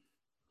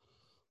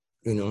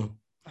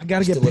 I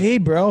gotta get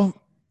paid, bro.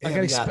 Yeah,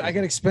 I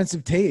got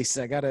expensive tastes.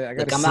 I gotta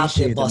Look, I'm out there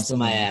satiate them busting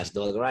my somehow. ass,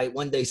 dog. Right?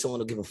 One day someone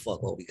will give a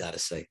fuck what we gotta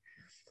say.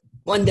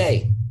 One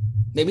day,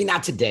 maybe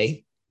not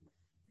today,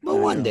 but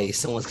one day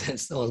someone's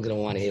gonna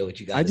want to hear what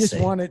you got I to just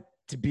say. want it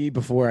to be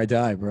before I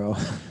die, bro.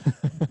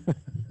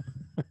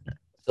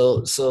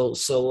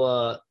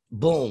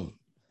 Boom,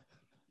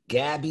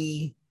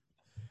 Gabby.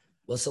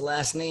 What's the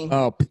last name?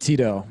 Oh,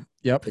 Petito.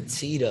 Yep.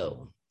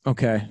 Petito.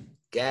 Okay.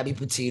 Gabby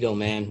Petito,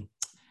 man.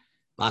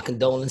 My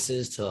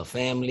condolences to her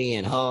family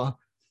and her.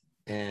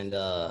 And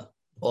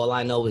all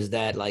I know is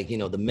that, like,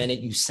 the minute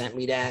you sent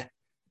me that,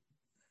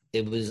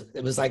 it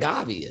was like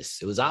obvious.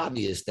 It was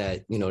obvious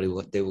that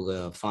they were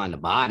gonna find the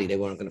body. They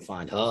weren't gonna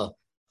find her.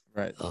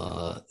 Right.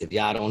 If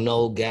y'all don't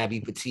know,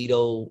 Gabby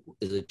Petito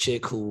is a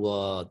chick who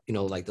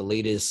like the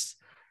latest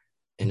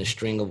in a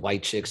string of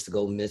white chicks to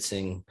go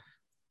missing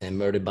and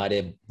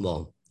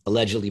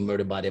allegedly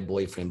murdered by their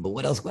boyfriend. But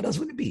what else would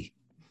it be?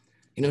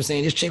 You know what I'm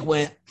saying? This chick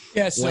went.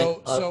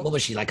 What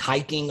was she, like,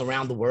 hiking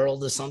around the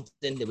world or something?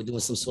 They were doing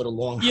some sort of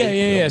long hike.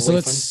 Yeah.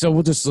 So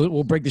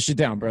we'll break this shit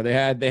down, bro. They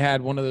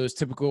had one of those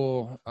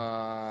typical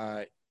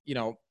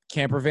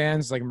camper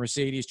vans, like a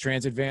Mercedes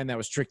Transit van that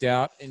was tricked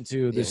out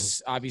into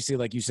this, obviously,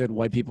 like you said,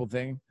 white people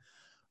thing.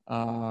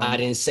 I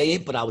didn't say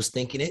it, but I was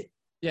thinking it.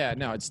 Yeah,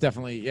 no, it's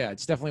definitely a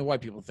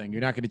white people thing.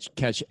 You're not going to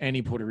catch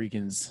any Puerto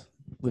Ricans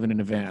living in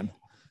a van.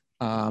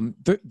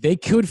 They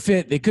could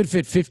fit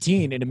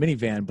 15 in a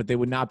minivan, but they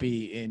would not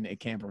be in a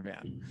camper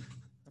van.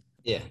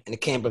 Yeah, in a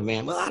camper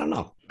van. Well, I don't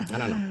know. You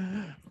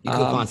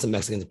could find some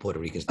Mexicans and Puerto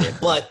Ricans there,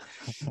 but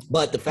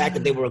the fact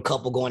that they were a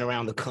couple going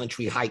around the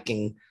country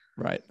hiking,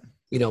 right?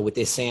 With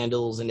their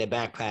sandals and their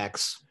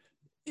backpacks.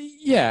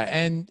 Yeah,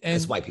 and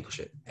that's white people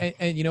shit.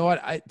 And you know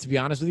what? To be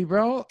honest with you,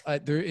 bro,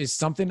 there is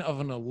something of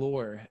an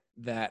allure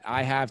that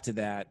I have to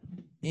that,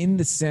 in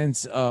the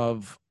sense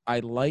of, I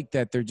like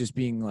that they're just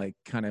being like,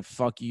 kind of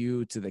fuck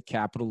you to the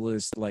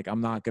capitalist, like,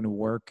 I'm not going to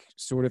work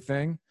sort of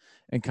thing,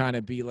 and kind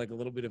of be like a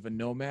little bit of a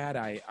nomad.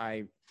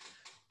 I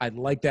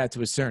like that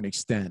to a certain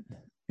extent,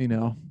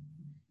 Yeah,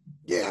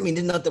 I mean,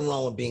 there's nothing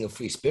wrong with being a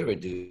free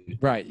spirit, dude.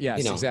 Right.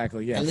 Yes,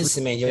 exactly. Yeah. And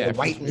listen, man, the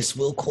whiteness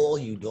will call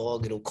you,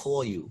 dog. It'll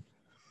call you.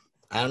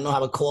 I don't know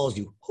how it calls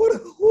you.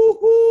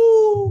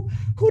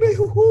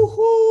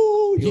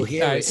 You'll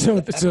hear it. So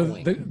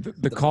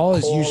the call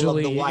is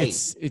usually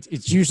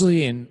it's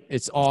usually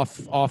it's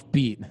off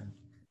beat,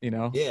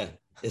 Yeah,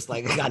 it's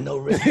like it got no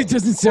rhythm. It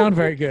doesn't sound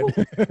very good.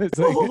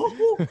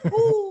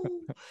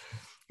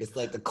 It's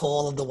like the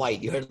call of the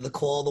white. You heard of the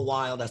call of the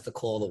wild? That's the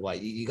call of the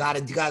white. You gotta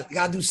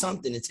do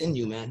something. It's in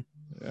you, man.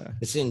 Yeah,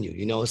 it's in you.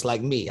 It's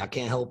like me. I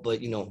can't help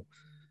but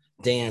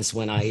dance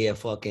when I hear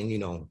fucking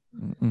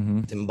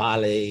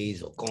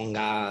timbales or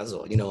congas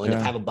or and if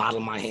I have a bottle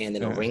in my hand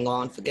and a ring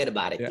on, forget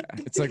about it. Yeah,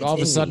 it's like all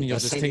of a sudden you'll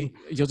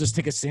just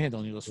take a sandal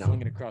and you'll just swing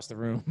it across the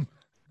room.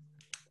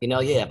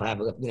 If I have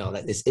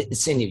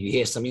it's in you. You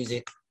hear some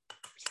music.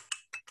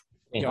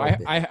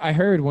 I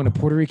heard when a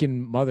Puerto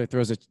Rican mother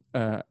throws a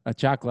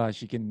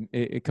chacla,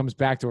 it comes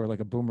back to her like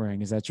a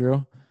boomerang. Is that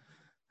true?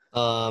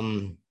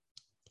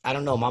 I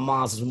don't know. My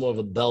mom's is more of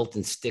a belt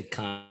and stick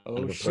kind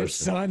of a person.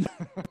 Son.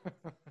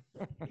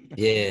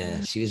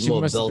 Yeah, she was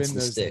more belts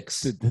and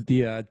sticks.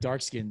 The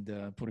dark-skinned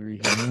Puerto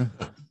Rican.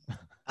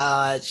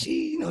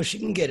 She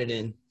can get it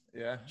in.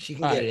 Yeah, she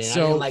can get it in. I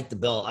didn't like the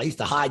belt. I used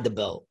to hide the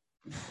belt,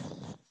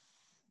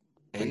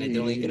 and it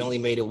only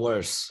made it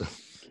worse.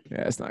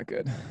 Yeah, it's not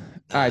good.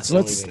 All right, so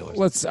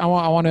let's. I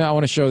want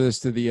to show this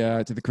to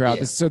the crowd.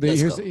 Yeah,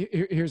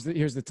 here's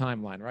the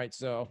timeline, right?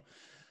 So,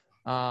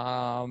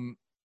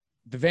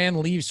 the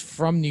van leaves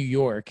from New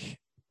York,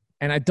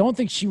 and I don't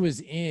think she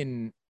was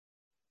in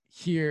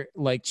here,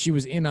 like she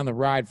was in on the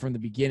ride from the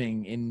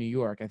beginning in New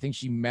York. I think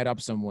she met up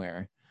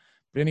somewhere.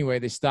 But anyway,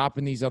 they stop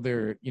in these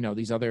other,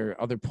 these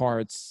other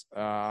parts.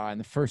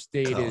 And the first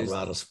date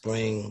Colorado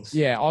Springs.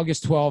 Yeah,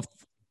 August 12th,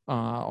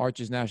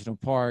 Arches National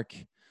Park.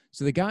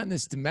 So they got in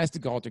this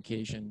domestic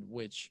altercation,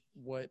 which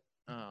what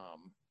the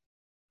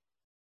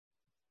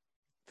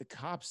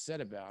cops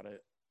said about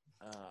it.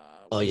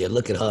 Oh yeah,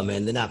 look at her,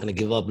 man. They're not gonna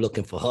give up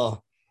looking for her.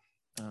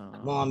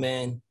 Come on,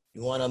 man.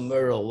 You want to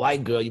murder a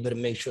white girl, you better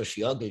make sure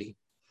she ugly.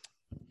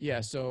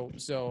 Yeah, so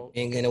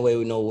ain't getting away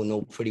with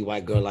no pretty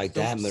white girl like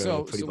that,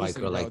 murdering a pretty white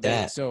girl like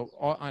that. So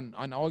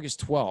on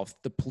August 12th,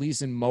 the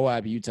police in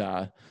Moab,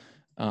 Utah,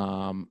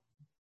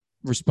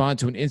 respond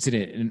to an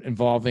incident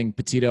involving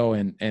Petito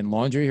and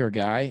Laundrie, her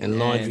guy. And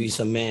Laundrie's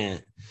a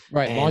man.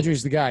 Right,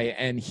 Laundrie's the guy,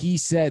 and he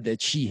said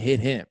that she hit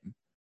him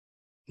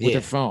with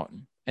her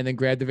phone, and then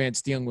grabbed the van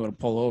steering wheel to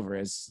pull over,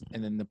 and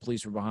then the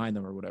police were behind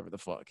them or whatever the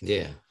fuck.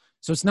 Yeah.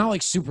 So it's not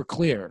like super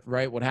clear,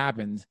 right, what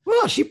happened.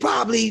 Well, she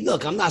probably,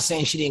 look, I'm not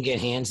saying she didn't get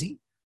handsy.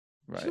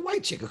 Right. She's a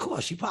white chick, of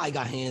course. She probably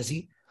got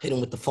handsy, hit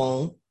him with the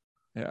phone.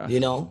 Yeah.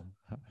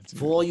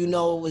 For all you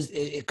know,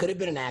 it could have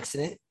been an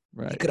accident.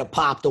 Right. He could have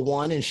popped the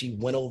one and she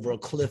went over a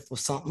cliff or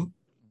something.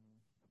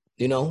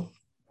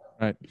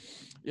 Right.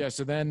 Yeah.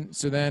 So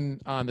then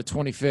on the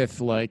 25th,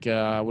 like,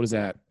 what is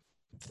that?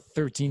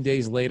 13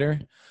 days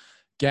later,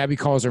 Gabby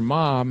calls her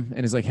mom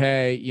and is like,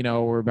 hey,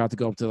 we're about to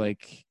go up to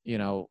like,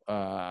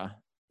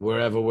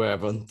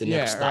 wherever the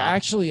next stop.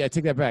 Actually, I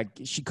take that back.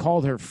 She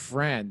called her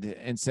friend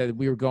and said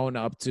we were going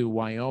up to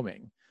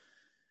Wyoming.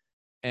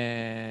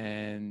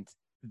 And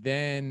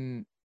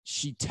then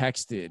she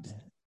texted,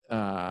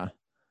 or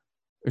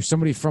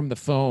somebody from the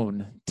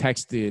phone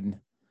texted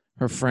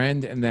her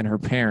friend and then her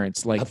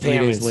parents, like 3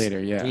 days later.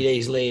 Yeah. 3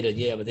 days later.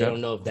 Yeah. But they don't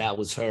know if that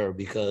was her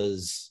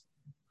because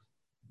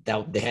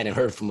they hadn't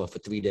heard from her for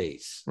 3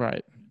 days.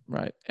 Right.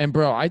 Right. And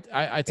bro, I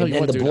tell you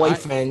what, the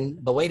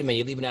boyfriend, but wait a minute,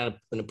 you're leaving out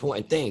an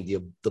important thing.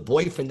 The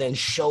boyfriend then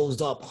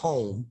shows up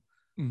home.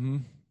 Mm-hmm.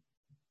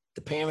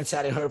 The parents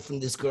hadn't heard from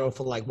this girl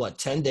for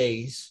 10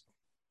 days.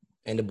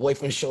 And the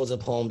boyfriend shows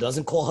up home,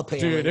 doesn't call her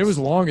parents. Dude, it was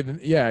longer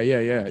than,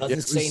 yeah.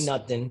 Doesn't say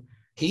nothing.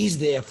 He's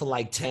there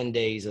for 10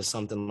 days or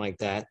something like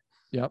that.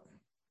 Yep.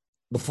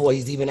 Before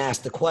he's even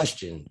asked the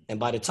question. And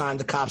by the time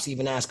the cops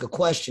even ask a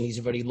question,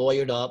 he's already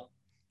lawyered up.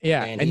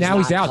 Yeah. And now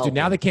he's out, dude.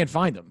 Now they can't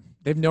find him.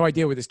 They have no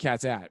idea where this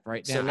cat's at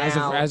right now,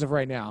 as of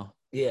right now.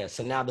 Yeah.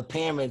 So now the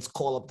parents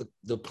call up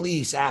the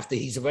police after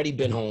he's already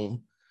been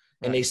home,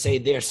 and they say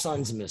their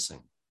son's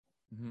missing.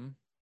 Mm-hmm.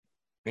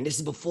 And this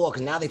is before,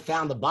 because now they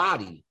found the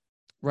body.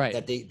 Right.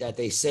 That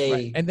they say.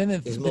 Right. And then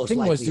the thing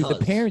was, dude,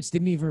 the parents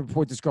didn't even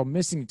report this girl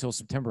missing until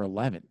September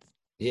 11th.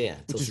 Yeah.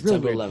 Which is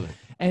September really weird. 11th.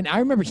 And I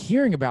remember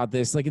hearing about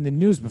this in the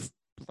news before.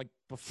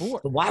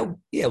 But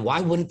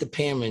why wouldn't the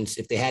parents,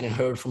 if they hadn't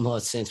heard from her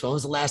since, when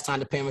was the last time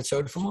the parents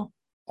heard from her?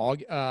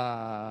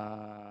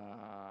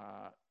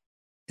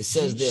 It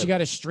says she got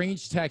a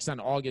strange text on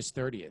August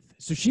 30th.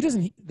 So she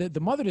doesn't,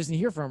 the mother doesn't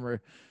hear from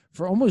her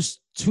for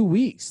almost 2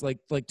 weeks, like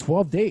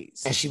 12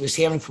 days. And she was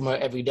hearing from her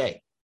every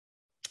day.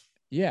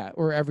 Yeah,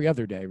 or every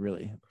other day,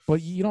 really.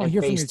 But you don't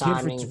hear from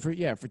your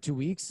kid for 2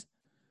 weeks.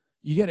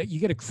 You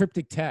get a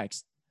cryptic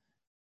text,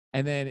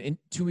 and then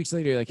 2 weeks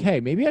later, you're like,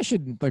 hey, maybe I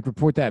should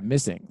report that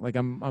missing.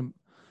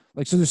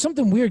 So there's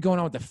something weird going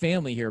on with the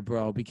family here,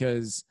 bro,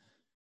 because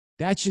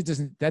that shit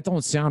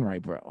don't sound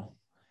right, bro.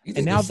 You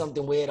think there's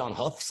something weird on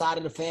her side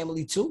of the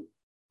family too?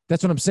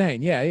 That's what I'm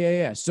saying.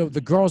 Yeah. So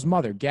the girl's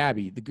mother,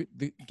 Gabby,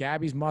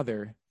 Gabby's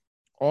mother,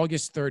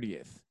 August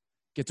 30th,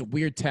 gets a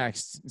weird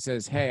text and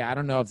says, hey, I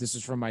don't know if this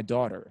is from my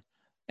daughter,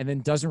 and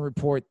then doesn't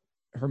report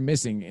her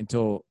missing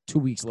until 2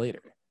 weeks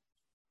later.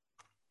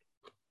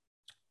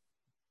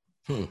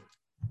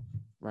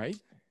 Right?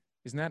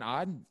 Isn't that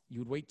odd? You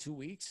would wait 2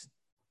 weeks?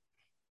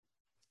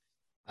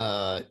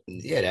 Yeah,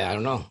 I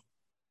don't know.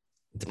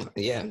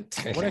 Yeah.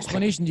 What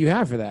explanation do you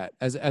have for that?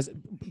 As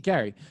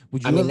Gary,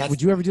 would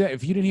you ever do that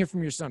if you didn't hear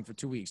from your son for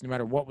 2 weeks, no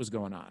matter what was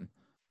going on?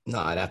 No,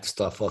 I'd have to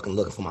start fucking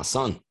looking for my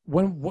son.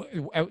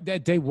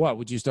 That day, what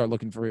would you start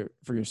looking for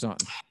your son?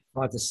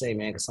 Hard to say,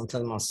 man, because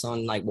sometimes my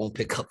son won't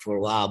pick up for a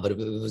while. But if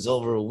it was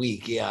over a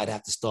week, yeah, I'd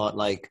have to start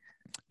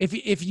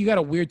If you got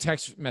a weird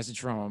text message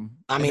from him,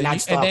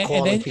 I'd start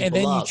calling people and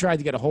then up. You tried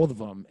to get a hold of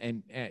him,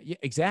 and yeah,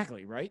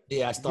 exactly, right?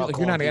 Yeah, I start.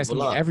 You're not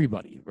asking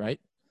everybody, right?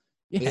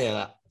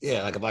 Yeah.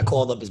 Like if I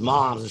called up his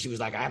mom's and she was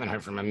like, I haven't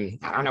heard from him.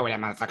 I don't know where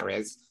that motherfucker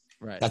is.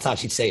 Right. That's how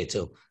she'd say it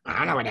too. I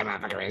don't know where that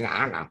motherfucker is. I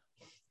don't know.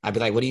 I'd be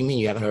like, what do you mean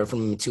you haven't heard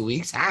from him in 2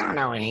 weeks? I don't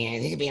know where he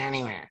is. He could be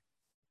anywhere.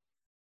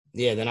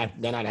 Yeah, then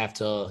I'd have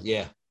to,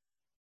 yeah.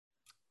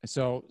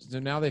 So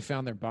now they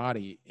found their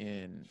body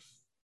in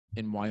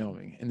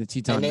Wyoming, in the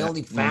Teton. And they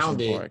only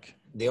found it. Park.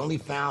 They only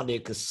found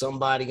it because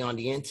somebody on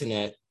the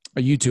internet,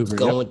 a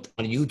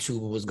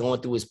YouTuber, was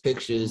going through his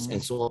pictures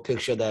and saw a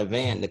picture of that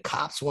van. The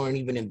cops weren't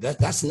even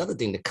that's another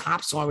thing. The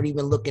cops aren't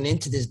even looking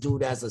into this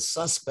dude as a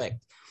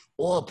suspect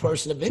or a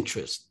person of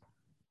interest.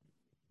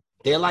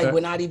 They're like, we're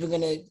not even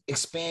going to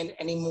expand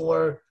any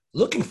more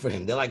looking for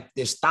him.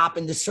 They're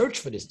stopping the search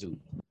for this dude.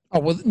 Oh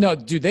well, no,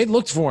 dude, they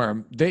looked for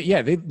him.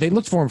 They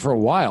looked for him for a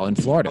while in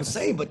Florida. I'm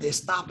saying, but they're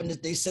stopping.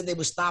 They said they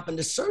were stopping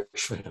the search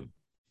for him.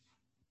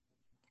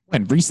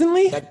 And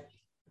recently,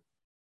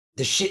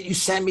 the shit you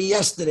sent me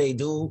yesterday,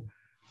 dude.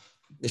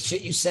 The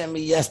shit you sent me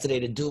yesterday.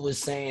 The dude was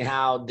saying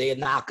how they're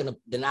not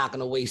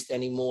gonna waste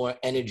any more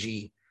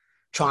energy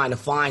trying to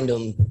find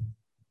him.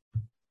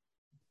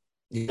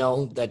 You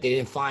know, that they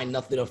didn't find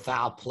nothing of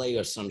foul play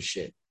or some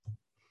shit.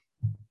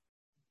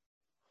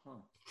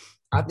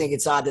 I think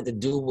it's odd that the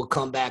dude would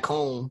come back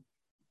home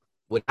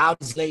without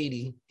his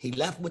lady. He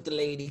left with the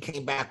lady,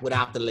 came back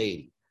without the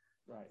lady.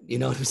 Right. You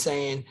know what I'm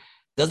saying?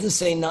 Doesn't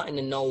say nothing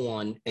to no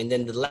one. And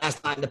then the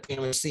last time the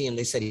parents see him,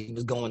 they said he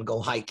was going to go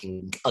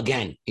hiking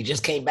again. He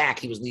just came back.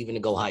 He was leaving to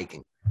go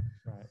hiking.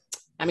 Right.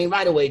 I mean,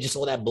 right away, just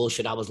all that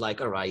bullshit. I was like,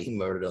 all right, he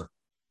murdered her.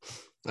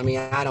 I mean,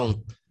 I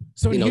don't.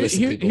 So here's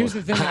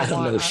the thing. I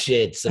don't know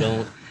shit. So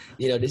don't.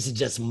 You know, this is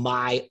just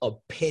my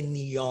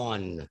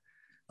opinion.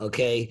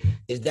 Okay,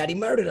 is that he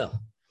murdered her.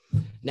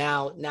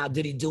 Now,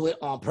 did he do it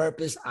on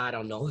purpose? I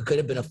don't know. It could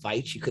have been a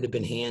fight. She could have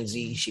been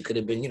handsy. She could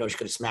have been, she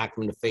could have smacked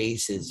him in the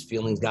face. His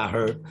feelings got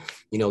hurt.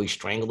 He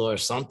strangled her or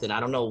something. I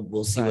don't know.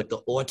 We'll see what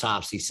the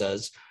autopsy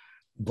says.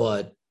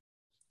 But,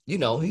 he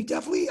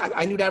definitely,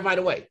 I knew that right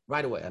away.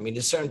 Right away. I mean,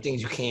 there's certain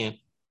things you can't,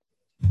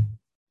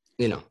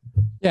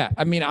 Yeah,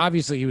 I mean,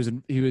 obviously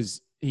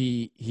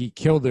he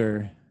killed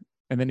her.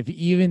 And then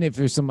even if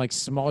there's some like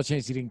small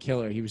chance he didn't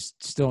kill her, he was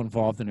still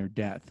involved in her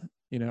death,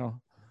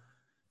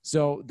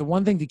 So the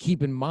one thing to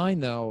keep in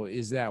mind, though,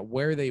 is that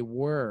where they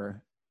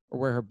were, or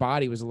where her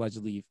body was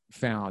allegedly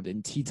found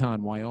in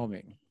Teton,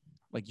 Wyoming,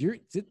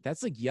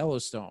 that's like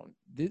Yellowstone.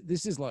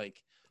 This is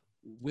like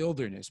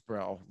wilderness,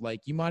 bro.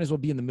 Like, you might as well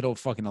be in the middle of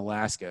fucking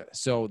Alaska.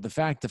 So the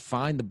fact to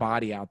find the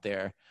body out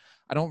there,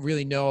 I don't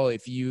really know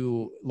if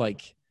you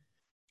like.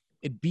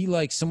 It'd be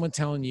like someone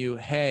telling you,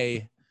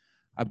 "Hey,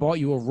 I bought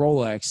you a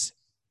Rolex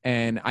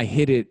and I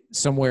hid it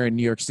somewhere in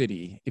New York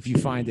City. If you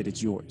find it,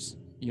 it's yours."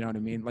 You know what I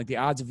mean? Like, the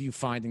odds of you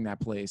finding that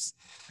place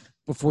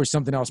before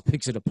something else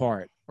picks it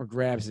apart or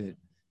grabs it.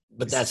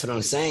 But that's what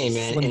I'm saying,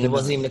 man. And it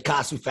wasn't even the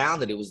cops who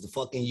found it. It was the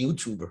fucking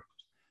YouTuber.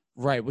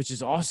 Right, which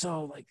is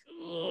also like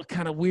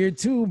kind of weird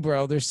too,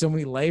 bro. There's so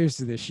many layers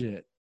to this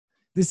shit.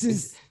 This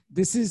is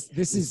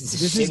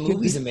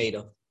movies are made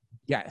of.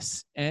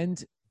 Yes.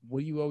 And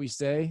what do you always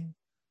say?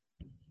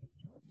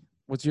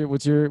 What's your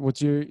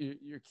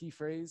key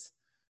phrase?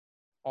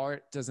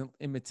 Art doesn't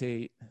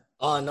imitate.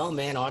 Oh no,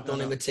 man! Art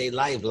don't imitate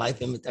life.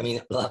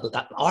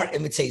 Art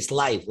imitates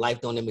life.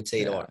 Life don't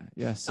imitate art.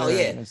 Yes, sir. Oh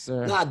yeah. Yes,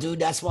 sir. Nah, dude.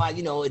 That's why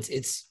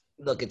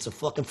it's a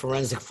fucking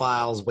Forensic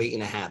Files waiting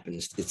to happen.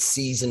 It's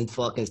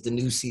the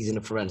new season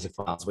of Forensic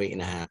Files waiting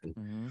to happen.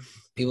 Mm-hmm.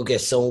 People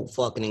get so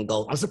fucking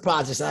engulfed. I'm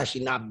surprised it's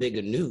actually not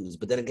bigger news,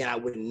 but then again, I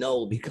wouldn't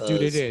know because.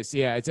 Dude, it is.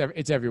 Yeah,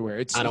 it's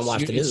everywhere. I don't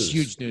watch the news. It's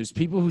huge news.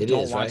 People who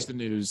don't watch the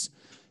news,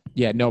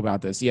 know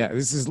about this. Yeah,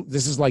 this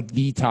is like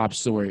the top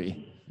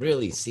story.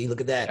 Really? See,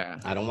 look at that. Yeah.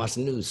 I don't watch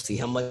the news. See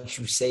how much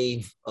you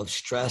save of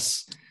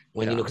stress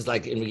when because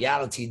like in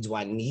reality, do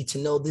I need to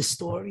know this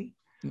story?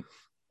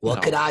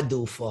 What could I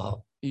do for her?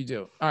 You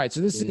do. All right.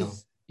 So this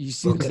is you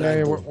see this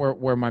area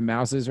where my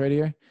mouse is right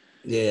here?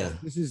 Yeah.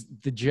 This is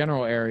the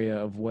general area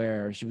of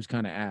where she was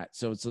kind of at.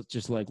 So it's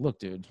just like, look,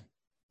 dude.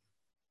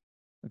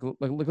 Look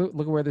at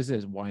where this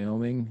is.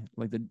 Wyoming,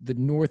 like the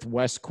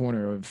northwest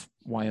corner of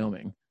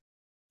Wyoming,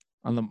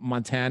 on the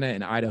Montana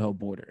and Idaho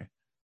border.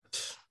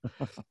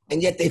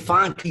 And yet they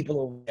find people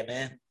over there,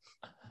 man.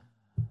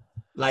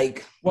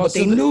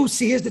 They knew.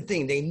 See, here's the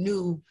thing: they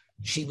knew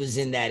she was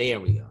in that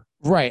area,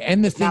 right?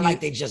 And it's not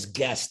like they just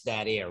guessed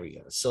that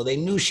area, so they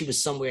knew she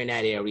was somewhere in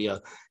that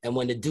area. And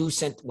when the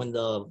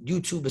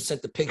YouTuber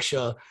sent the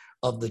picture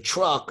of the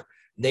truck,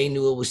 they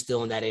knew it was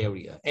still in that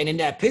area. And in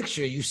that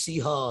picture, you see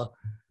her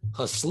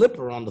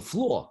slipper on the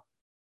floor.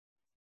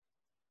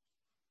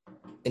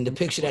 In the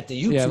picture that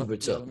the YouTuber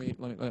took.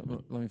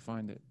 Let me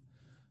find it.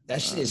 That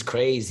shit is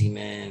crazy,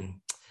 man.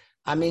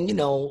 I mean,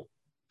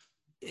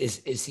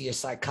 is he a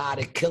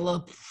psychotic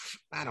killer?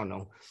 I don't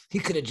know.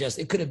 It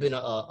could have been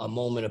a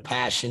moment of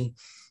passion,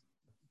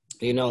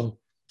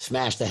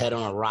 smashed the head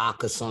on a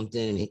rock or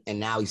something, and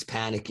now he's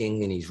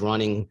panicking and he's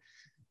running.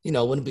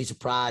 Wouldn't be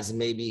surprised if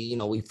maybe,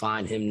 we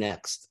find him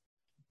next.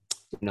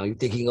 You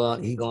think he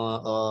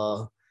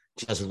gonna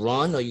just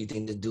run, or you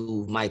think the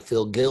dude might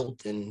feel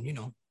guilt and,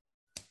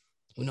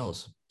 who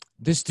knows?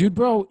 This dude,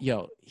 bro,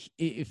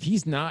 if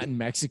he's not in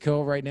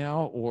Mexico right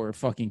now or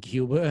fucking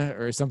Cuba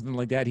or something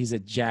like that, he's a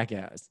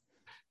jackass.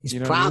 He's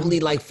probably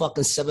like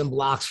fucking 7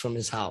 blocks from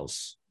his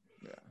house.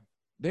 Yeah,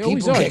 they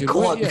always are. Get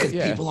caught because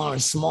people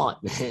aren't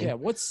smart, man.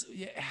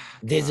 Yeah,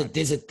 there's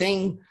a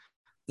thing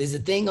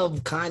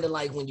of kind of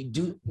like when you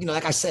do,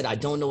 like I said, I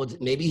don't know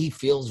maybe he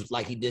feels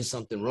like he did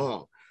something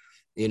wrong,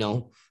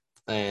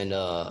 and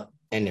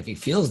if he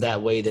feels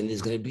that way, then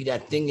there's gonna be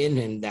that thing in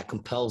him that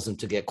compels him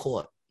to get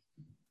caught.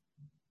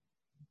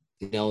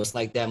 It's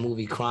like that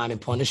movie Crime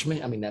and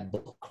Punishment. I mean, that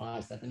book, Crime,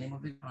 is that the name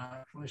of it? Crime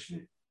and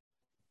Punishment?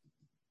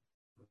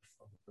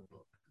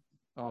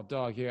 Oh,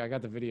 dog, here, I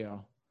got the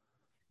video.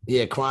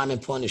 Yeah, Crime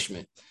and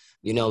Punishment.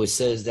 You know, it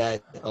says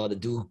that the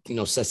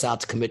dude, sets out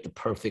to commit the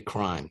perfect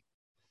crime.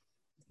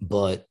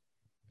 But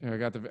here, I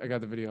got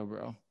the video,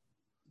 bro.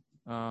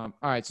 All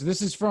right, so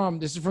this is from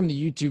the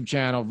YouTube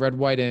channel Red,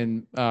 White,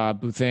 and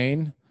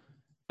Butane.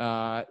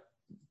 Here,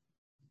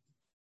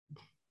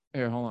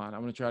 hold on. I'm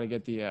gonna try to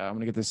get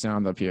the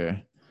sound up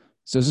here.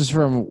 So this is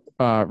from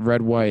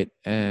Red, White,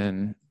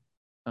 and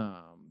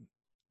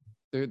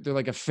they're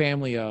like a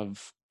family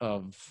of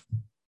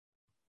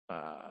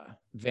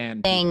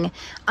van thing.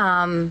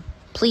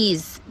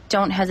 Please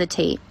don't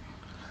hesitate.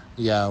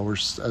 Yeah,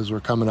 as we're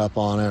coming up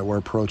on it, we're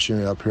approaching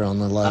it up here on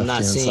the left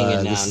hand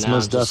side. This is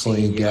most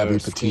definitely Gabby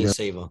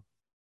Petito.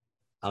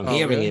 I'm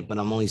hearing it, but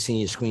I'm only seeing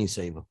your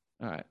screensaver.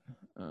 All right.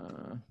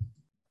 I'm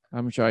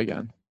gonna try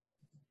again.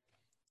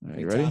 All right,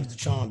 you ready? Time's the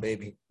charm,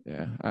 baby.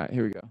 Yeah. All right,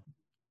 here we go.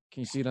 Can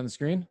you see it on the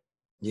screen?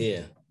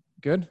 Yeah.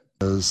 Good.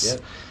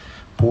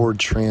 Ford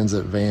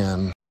Transit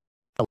van.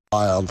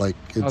 Wild, like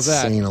it's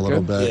seen a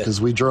little bit because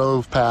we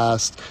drove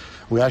past.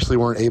 We actually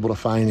weren't able to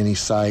find any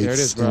sites. There it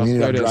is, bro. And we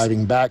ended up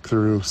driving back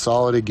through,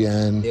 saw it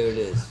again. There it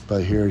is.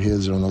 But here it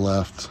is on the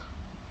left.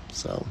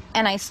 So.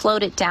 And I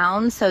slowed it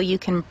down so you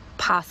can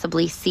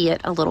possibly see it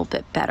a little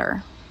bit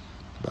better.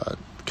 But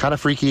kind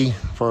of freaky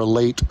for a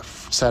late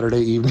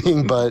Saturday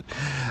evening, but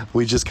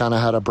we just kind of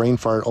had a brain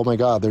fart. Oh my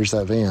God, there's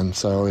that van.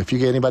 So if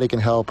anybody can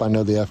help, I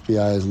know the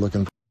FBI is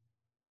looking.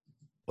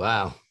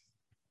 Wow.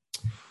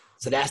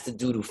 So that's the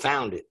dude who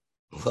found it,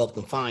 who helped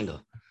him find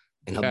her.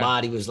 And her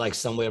body was like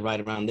somewhere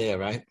right around there,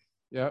 right?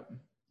 Yep.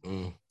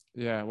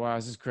 Yeah, wow,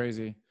 this is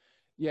crazy.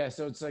 Yeah,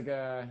 so it's like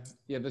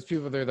those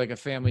people, they're like a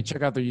family.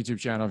 Check out their YouTube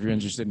channel if you're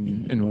interested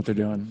in what they're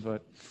doing.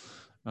 But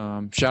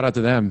shout out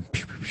to them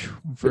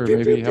for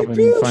maybe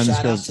helping find this girl.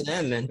 Shout out to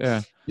them, man.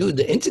 Yeah. Dude,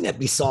 the internet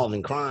be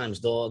solving crimes,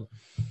 dog.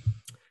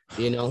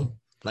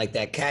 Like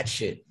that cat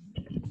shit.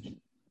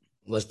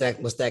 What's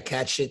that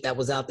cat shit that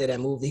was out there, that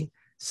movie?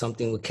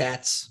 Something with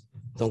cats.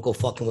 Don't go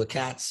fucking with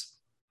cats.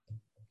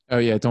 Oh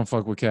yeah, don't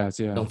fuck with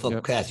cats. Yeah, don't fuck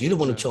with cats. You're the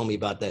one who told me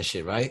about that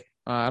shit, right?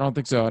 I don't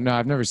think so. No,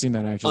 I've never seen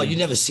that actually. Oh, you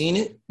never seen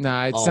it?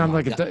 Nah, it sounded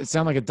like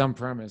a dumb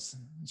premise.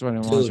 That's why I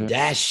didn't watch it. Dude,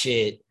 that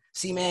shit.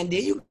 See, man,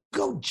 there you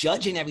go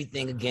judging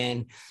everything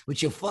again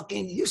with your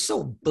fucking. You're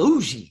so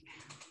bougie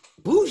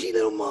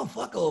little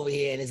motherfucker over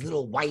here in his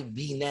little white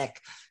V-neck,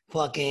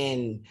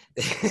 fucking.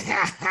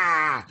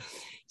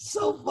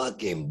 So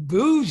fucking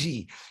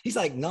bougie. He's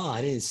like, no,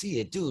 I didn't see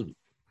it, dude.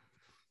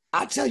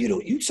 I tell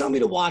you, you tell me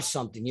to watch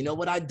something. You know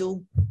what I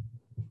do?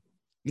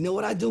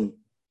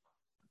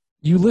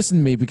 You listen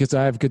to me because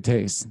I have good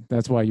taste.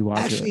 That's why you watch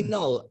it. Actually,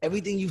 no.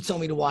 Everything you've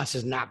told me to watch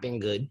has not been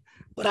good,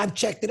 but I've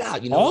checked it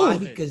out. You know why?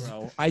 Because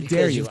I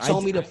dare you. You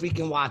told me to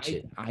freaking watch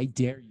it. I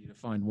dare you to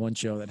find one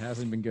show that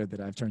hasn't been good that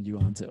I've turned you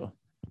on to.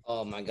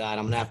 Oh my God,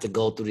 I'm gonna have to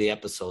go through the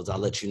episodes. I'll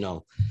let you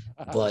know.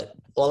 But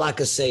all I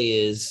could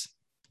say is,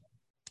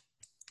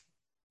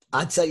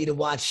 I tell you to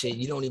watch it.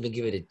 You don't even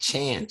give it a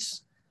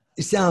chance.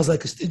 It sounds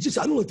like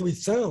I don't like the way it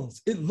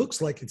sounds. It looks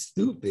like it's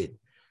stupid.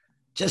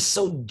 Just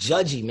so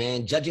judgy,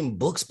 man. Judging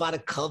books by the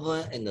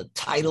cover and the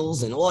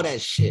titles and all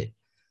that shit.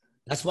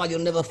 That's why you'll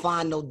never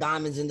find no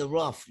diamonds in the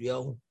rough,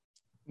 yo.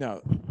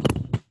 No.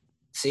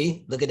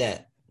 See? Look at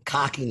that.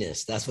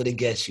 Cockiness. That's what it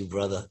gets you,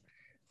 brother.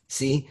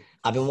 See?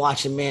 I've been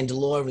watching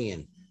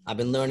Mandalorian. I've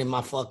been learning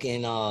my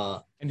fucking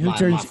my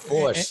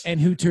force. And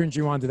who turned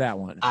you on to that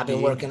one? I've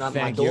been working on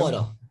my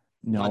daughter.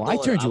 No, I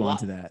turned you on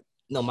to that.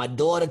 No, my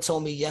daughter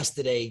told me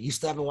yesterday, you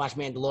still haven't watched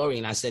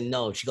Mandalorian. I said,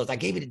 no. She goes, I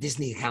gave you the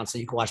Disney account so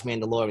you can watch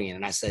Mandalorian.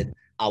 And I said,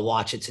 I'll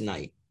watch it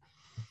tonight.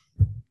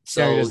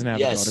 So, Gary doesn't have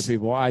a daughter,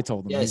 people. I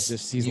told him. Yes,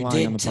 he's you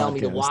lying on the did tell podcast. me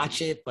to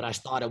watch it, but I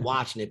started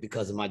watching it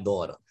because of my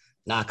daughter,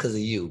 not because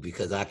of you,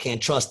 because I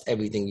can't trust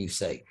everything you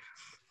say.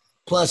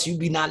 Plus, you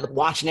be not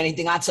watching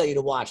anything I tell you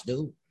to watch,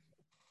 dude.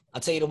 I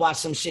tell you to watch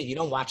some shit. You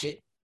don't watch it.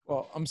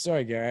 Well, I'm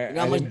sorry, Gary. You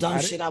know how much dumb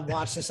shit I've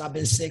watched since I've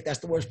been sick? That's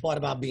the worst part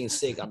about being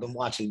sick. I've been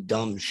watching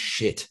dumb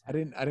shit. I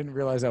didn't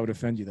realize I would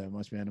offend you that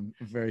much, man. I'm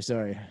very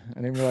sorry. I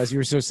didn't realize you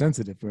were so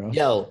sensitive, bro.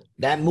 Yo,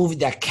 that movie,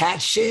 that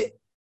cat shit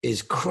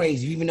is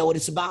crazy. You even know what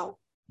it's about?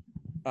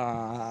 Do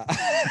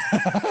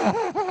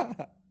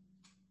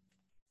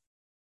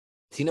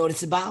you know what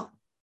it's about?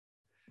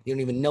 You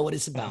don't even know what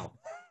it's about.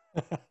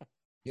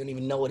 You don't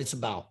even know what it's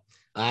about.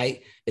 All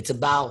right? It's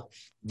about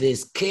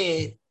this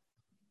kid.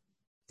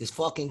 This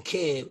fucking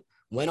kid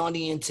went on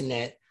the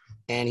internet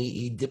and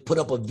he put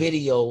up a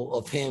video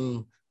of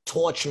him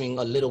torturing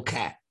a little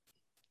cat.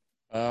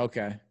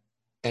 Okay.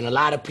 And a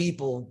lot of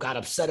people got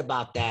upset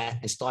about that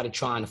and started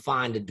trying to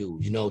find the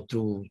dude,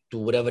 through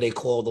whatever they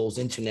call those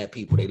internet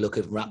people. They look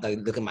at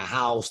my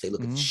house, they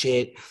look at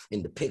shit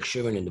in the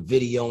picture and in the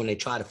video, and they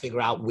try to figure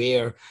out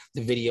where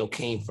the video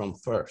came from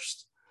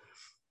first.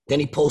 Then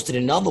he posted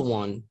another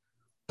one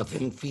of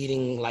him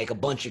feeding like a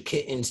bunch of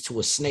kittens to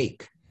a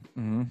snake.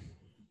 Mm-hmm.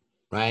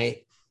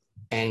 Right?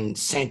 And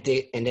sent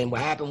it. And then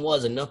what happened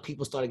was enough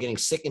people started getting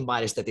sickened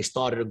by this that they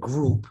started a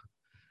group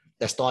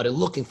that started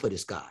looking for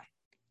this guy.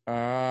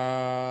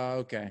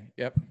 Okay.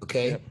 Yep.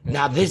 Okay. Yep.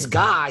 Now this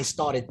guy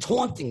started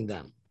taunting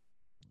them.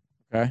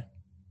 Okay.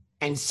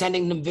 and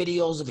sending them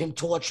videos of him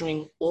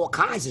torturing all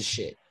kinds of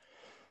shit.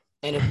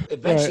 And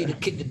eventually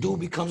the dude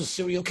becomes a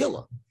serial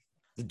killer.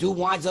 The dude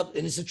winds up,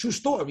 and it's a true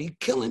story,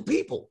 killing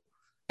people.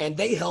 And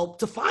they help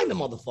to find the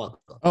motherfucker.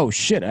 Oh,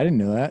 shit. I didn't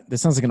know that. That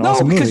sounds like an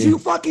awesome movie. No, because movie. you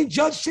fucking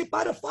judge shit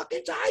by the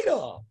fucking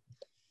title.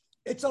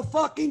 It's a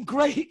fucking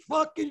great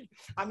fucking,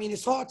 I mean,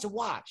 it's hard to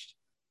watch.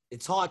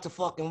 It's hard to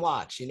fucking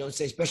watch, you know what I'm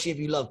saying? Especially if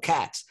you love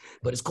cats.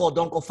 But it's called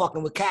Don't Go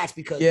Fucking With Cats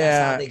because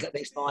that's how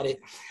they started.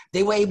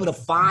 They were able to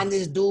find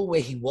this dude where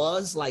he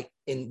was, like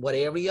in what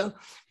area,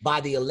 by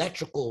the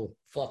electrical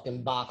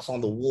fucking box on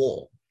the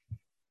wall.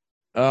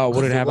 Oh,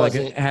 would it have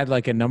it had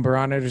like a number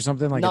on it or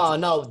something? Like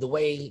no, the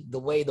way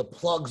the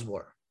plugs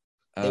were.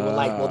 They were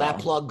like, well, that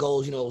plug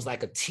goes, you know, it was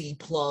like a T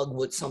plug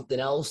with something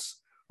else.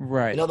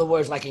 Right. In other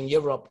words, like in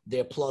Europe,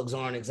 their plugs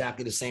aren't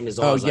exactly the same as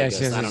ours. Oh, yes,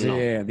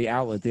 yeah. The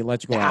outlet, the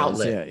electrical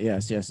outlet. Yeah,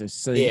 yes.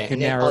 So you can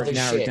narrow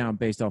it down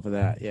based off of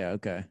that. Yeah,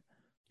 okay.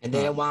 And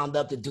then it wound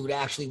up, the dude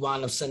actually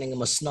wound up sending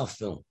him a snuff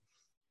film.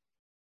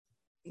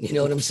 You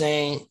know what I'm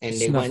saying? And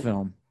they snuff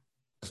film.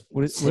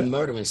 What is him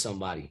murdering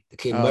somebody? The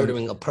kid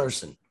murdering a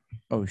person.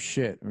 Oh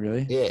shit!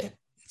 Really? Yeah,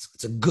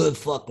 it's a good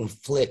fucking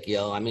flick,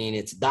 yo. I mean,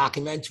 it's a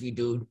documentary,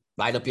 dude,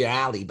 right up your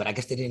alley. But I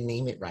guess they didn't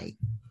name it right.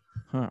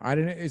 Huh? I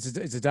didn't. It's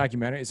a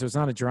documentary, so it's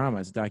not a drama.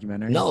 It's a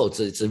documentary. No,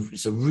 it's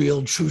a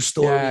real true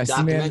story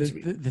documentary.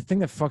 See, man, the thing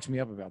that fucks me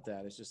up about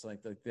that is just like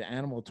the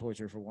animal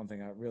torture for one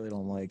thing. I really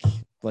don't like.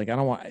 Like I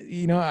don't want,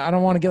 I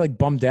don't want to get like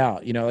bummed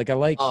out. Like I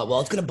like. Oh well,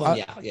 it's gonna bum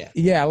you out. Yeah.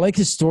 Yeah, I like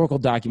historical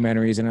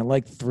documentaries and I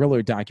like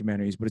thriller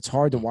documentaries, but it's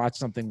hard to watch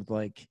something with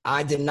like.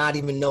 I did not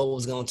even know it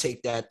was gonna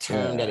take that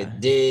turn that it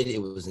did.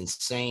 It was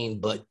insane.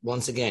 But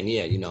once again,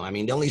 I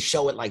mean, they only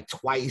show it like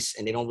twice,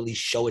 and they don't really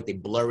show it. They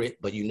blur it,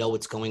 but you know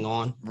what's going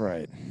on.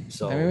 Right.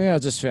 So maybe I'll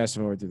just fast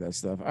forward through that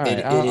stuff. All right,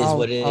 it is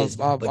what it is.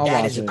 But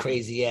that is a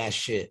crazy ass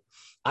shit.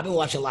 I've been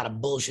watching a lot of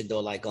bullshit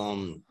though, like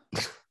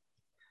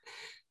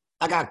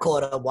I got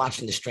caught up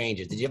watching The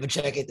Strangers. Did you ever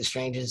check it, The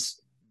Strangers?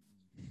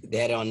 They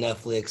had it on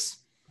Netflix.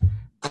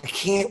 I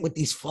can't with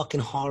these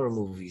fucking horror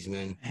movies,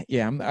 man.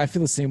 Yeah, I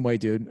feel the same way,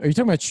 dude. Are you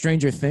talking about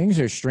Stranger Things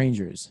or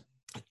Strangers?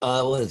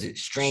 What is it?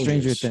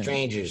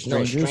 Strangers.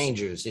 No,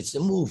 Strangers. It's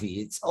a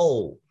movie. It's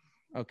old.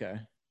 Okay.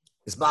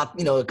 It's about,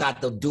 it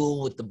got the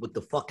dude with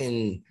the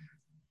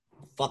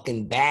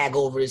fucking bag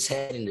over his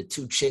head and the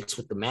two chicks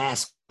with the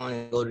mask on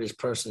and go to this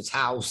person's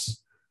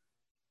house.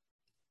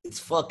 It's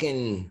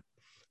fucking.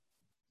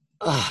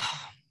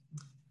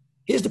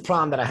 Here's the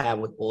problem that I have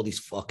with all these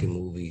fucking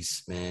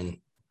movies, man.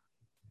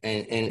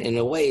 And in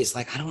a way, it's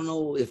like, I don't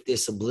know if they're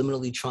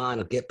subliminally trying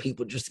to get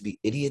people just to be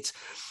idiots.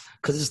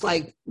 Because it's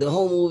like the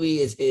whole movie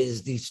is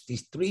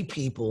these three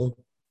people,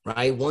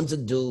 right? One's a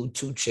dude,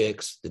 two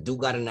chicks. The dude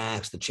got an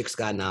axe, the chicks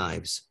got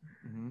knives.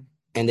 Mm-hmm.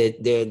 And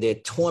they're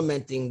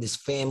tormenting this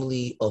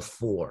family of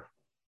four.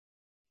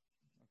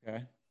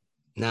 Okay.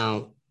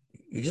 Now,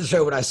 you just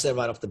heard what I said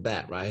right off the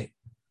bat, right?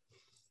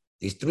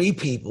 These three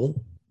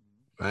people,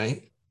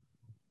 right?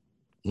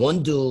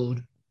 One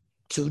dude,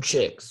 two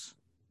chicks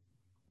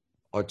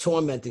are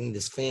tormenting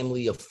this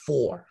family of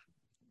four.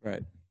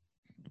 Right.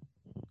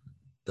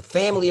 The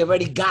family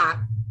already got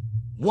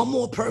one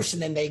more person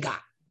than they got.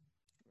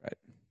 Right.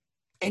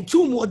 And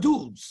two more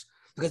dudes.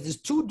 Because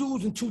there's two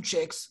dudes and two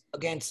chicks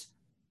against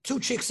two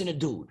chicks and a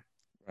dude.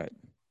 Right.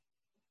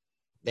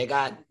 They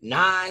got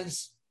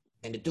knives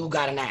and the dude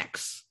got an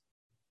axe.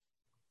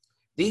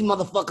 These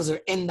motherfuckers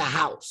are in the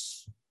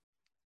house.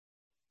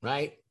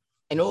 Right?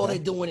 And all they're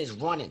doing is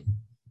running.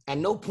 At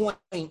no point,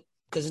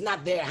 because it's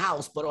not their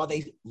house, but are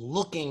they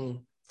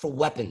looking for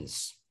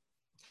weapons?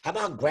 How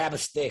about grab a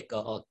stick,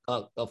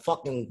 a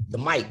fucking, the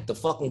mic, the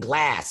fucking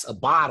glass, a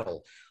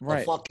bottle,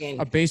 right.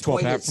 A baseball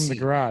bat from the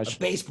garage. A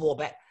baseball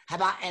bat. How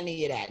about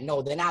any of that?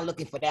 No, they're not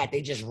looking for that.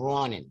 They're just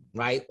running,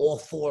 right? All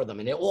four of them.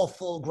 And they're all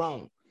full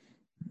grown.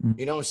 Mm-hmm.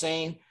 You know what I'm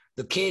saying?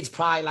 The kid's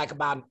probably like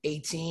about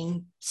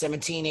 17,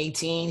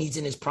 18. He's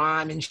in his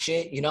prime and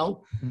shit,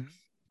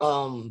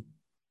 Mm-hmm.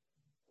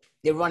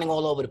 They're running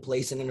all over the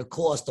place. And then, of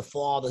course, the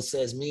father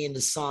says, me and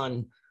the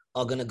son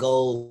are going to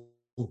go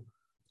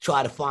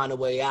try to find a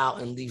way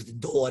out, and leaves the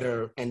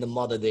daughter and the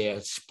mother there.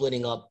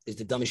 Splitting up is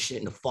the dumbest shit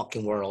in the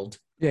fucking world.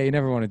 Yeah, you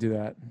never want to do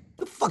that.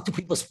 The fuck do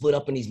people split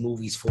up in these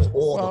movies for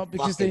all the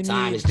fucking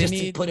time? It's just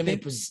to put them in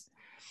position.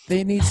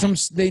 They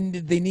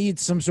need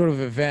some sort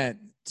of event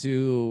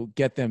to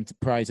get them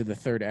probably to the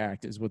third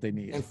act is what they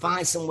need. And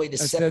find some way to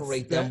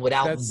separate them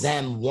without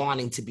them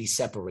wanting to be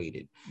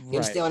separated. You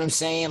understand what I'm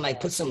saying?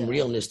 Like, put some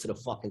realness to the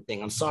fucking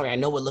thing. I'm sorry. I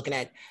know we're looking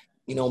at,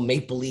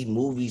 make-believe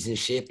movies and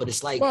shit, but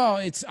it's like... Well,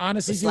 it's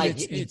honestly... It's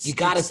like you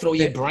got to throw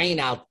your brain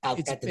out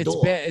at the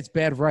door. It's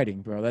bad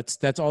writing, bro.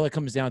 That's all it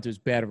comes down to is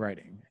bad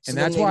writing. And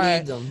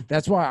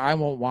that's why I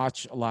won't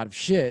watch a lot of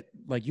shit,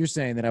 like you're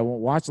saying, that I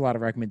won't watch a lot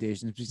of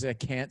recommendations because I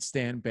can't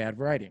stand bad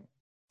writing.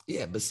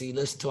 Yeah, but see,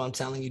 listen to what I'm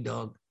telling you,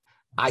 dog.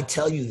 I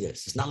tell you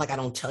this. It's not like I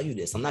don't tell you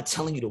this. I'm not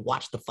telling you to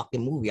watch the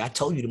fucking movie. I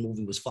told you the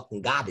movie was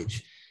fucking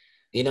garbage.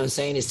 You know what I'm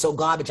saying? It's so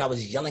garbage. I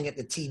was yelling at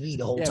the TV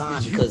the whole Yeah,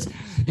 time but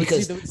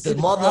because the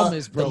the mother, problem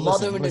is, bro, the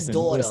mother listen, and listen, the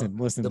daughter,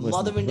 listen, the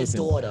mother and the listen.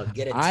 daughter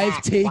get I've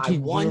attacked by taken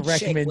your one chick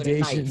with a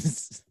knife.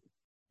 recommendations.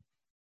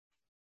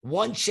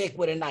 One chick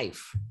with a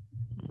knife.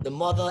 The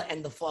mother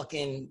and the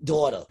fucking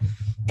daughter.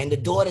 And the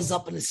daughter's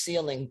up in the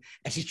ceiling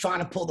and she's trying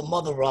to pull the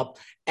mother up.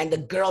 And the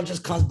girl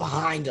just comes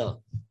behind her.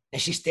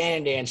 And she's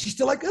standing there and she's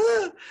still like,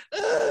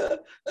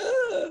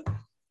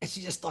 and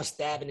she just starts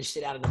stabbing the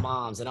shit out of the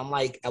moms. And I'm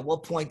like, at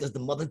what point does the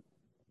mother,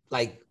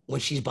 like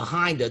when she's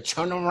behind her,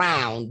 turn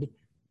around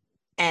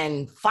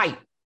and fight?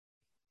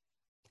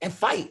 And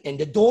fight. And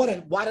the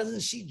daughter, why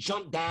doesn't she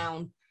jump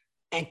down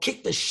and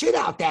kick the shit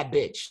out that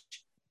bitch?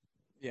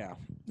 Yeah.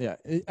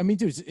 I mean,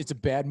 dude, it's a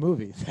bad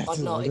movie. Oh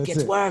no, it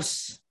gets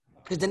worse.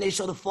 Because then they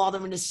show the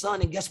father and the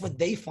son, and guess what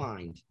they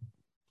find?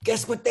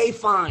 Guess what they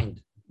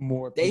find?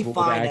 More. They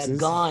find a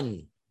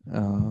gun.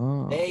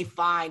 Oh. They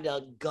find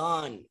a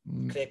gun.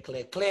 Click,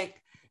 click,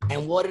 click.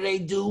 And what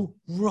do?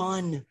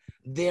 Run.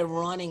 They're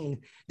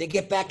running. They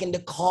get back in the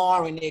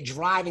car and they're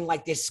driving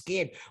like they're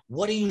scared.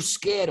 What are you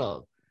scared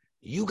of?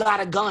 You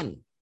got a gun.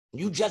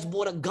 You just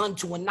bought a gun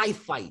to a knife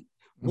fight.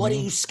 What are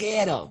you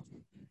scared of?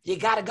 You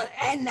got a gun,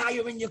 and now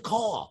you're in your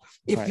car.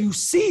 If you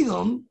see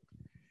them,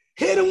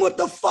 hit them with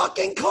the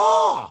fucking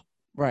car.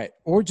 Right.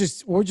 Or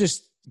just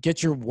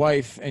get your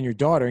wife and your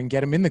daughter and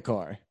get them in the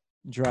car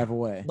and drive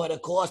away. But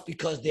of course,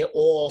 because they're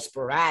all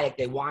sporadic,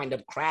 they wind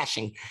up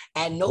crashing.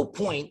 At no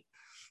point,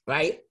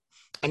 right?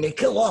 And they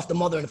kill off the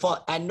mother and the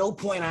father. At no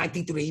point, I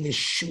think, do they even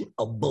shoot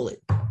a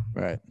bullet.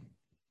 Right.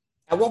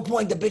 At one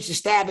point, the bitch is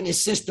stabbing his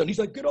sister. And he's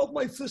like, get off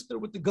my sister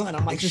with the gun.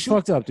 I'm like, it's just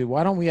fucked up, dude.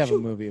 Why don't we have a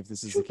movie if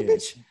this is the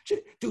case?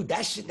 Dude,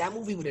 that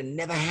movie would have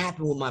never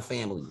happened with my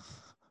family.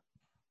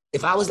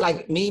 If I was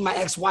like me, my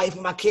ex-wife,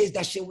 and my kids,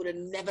 that shit would have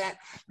never,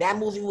 that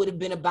movie would have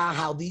been about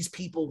how these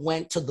people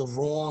went to the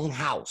wrong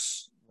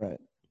house. Right.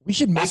 We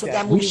should make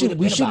that.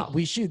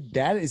 We should.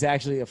 That is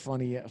actually a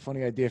funny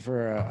idea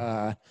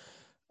for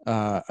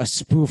a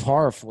spoof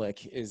horror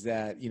flick. Is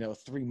that, you know,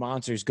 three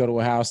monsters go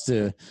to a house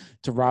to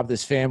rob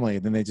this family,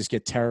 and then they just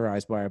get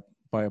terrorized by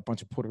a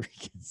bunch of Puerto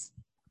Ricans.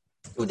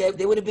 Dude,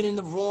 they would have been in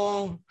the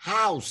wrong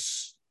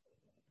house.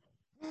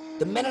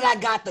 The minute I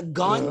got the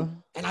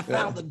gun and I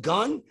found the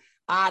gun,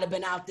 I'd have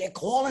been out there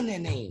calling their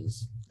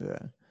names. Yeah.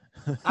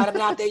 I'd have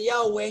been out there,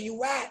 yo, where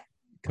you at?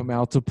 Come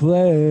out to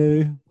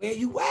play. Where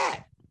you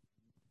at?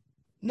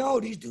 No,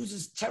 these dudes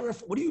is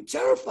terrified. What are you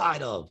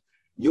terrified of?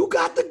 You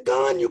got the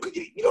gun. You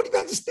don't even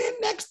have to stand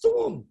next to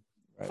them.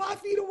 Right. 5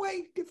 feet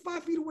away. Get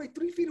 5 feet away.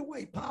 3 feet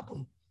away. Pop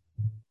them.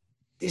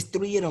 There's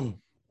 3 of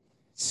them.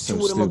 So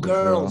 2 of them are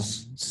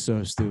girls. Bro.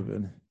 So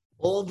stupid.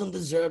 All of them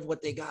deserve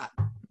what they got.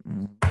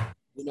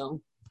 You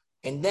know?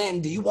 And then,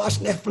 do you watch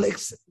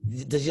Netflix?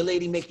 Does your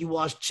lady make you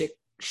watch chick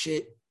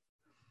shit?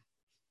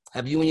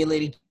 Have you and your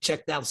lady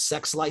checked out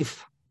Sex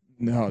Life?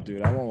 No,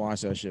 dude, I won't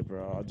watch that shit,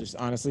 bro. I'll just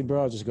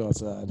go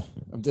outside.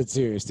 I'm dead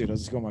serious, dude. I'll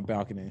just go on my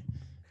balcony.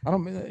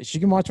 She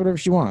can watch whatever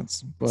she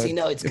wants. But see,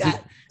 no, it's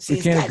got. We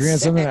can't agree on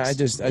something.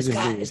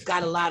 It's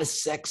got a lot of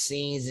sex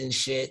scenes and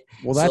shit.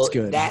 Well, that's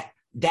good.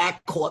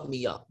 That caught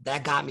me up.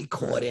 That got me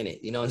caught in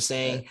it. You know what I'm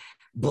saying? Right.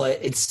 But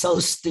it's so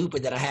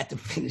stupid that I had to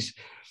finish.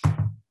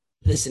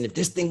 Listen, if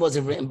this thing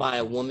wasn't written by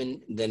a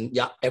woman, then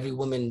every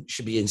woman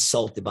should be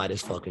insulted by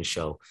this fucking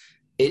show.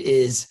 It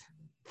is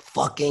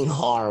fucking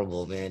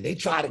horrible, man. They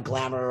try to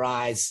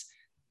glamorize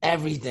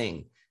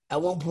everything.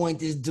 At one point,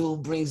 this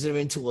dude brings her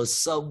into a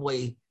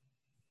subway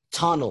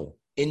tunnel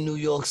in New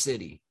York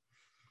City.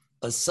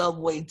 A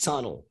subway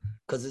tunnel,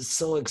 because it's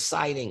so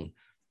exciting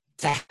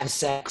to have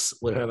sex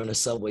with her in a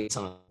subway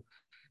tunnel.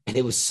 And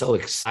it was so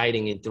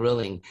exciting and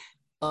thrilling.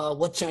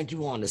 What turned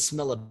you on? The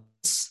smell of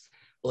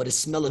or the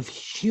smell of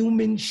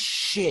human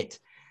shit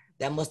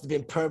that must have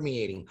been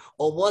permeating?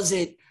 Or was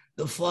it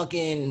the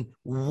fucking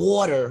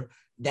water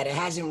that it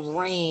hasn't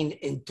rained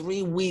in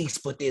 3 weeks,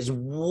 but there's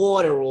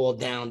water all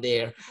down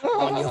there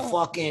on your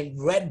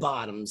fucking red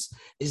bottoms?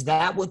 Is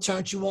that what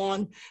turned you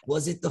on?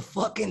 Was it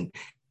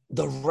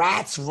the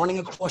rats running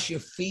across your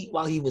feet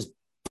while he was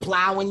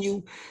plowing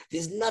you?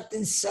 There's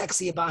nothing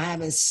sexy about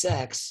having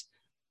sex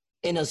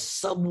in a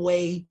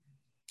subway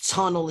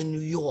tunnel in New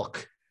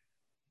York.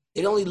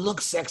 It only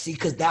looks sexy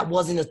because that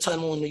wasn't a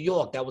tunnel in New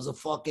York. That was a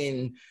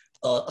fucking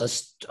a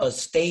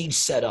stage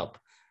setup.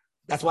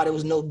 That's why there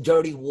was no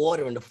dirty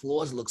water and the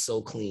floors look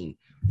so clean.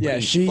 Yeah,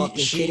 she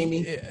kidding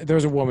me? There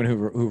was a woman who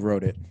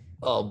wrote it.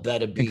 Oh,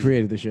 better be. And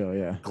created the show,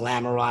 yeah.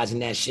 Glamorizing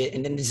that shit.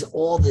 And then there's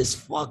all this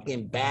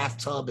fucking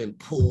bathtub and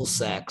pool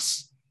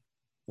sex,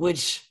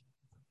 which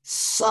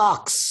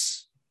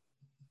sucks.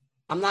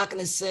 I'm not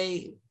going to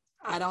say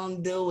I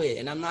don't do it.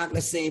 And I'm not going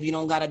to say if you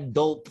don't got a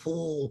dope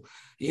pool,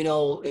 you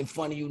know, in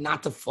front of you,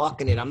 not to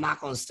fuck in it. I'm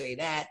not going to say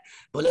that.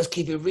 But let's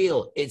keep it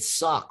real. It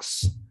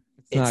sucks.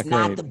 It's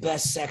not the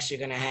best sex you're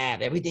going to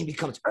have. Everything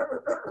becomes,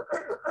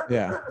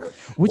 Yeah.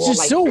 Which Or is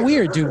like, so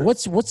weird, dude.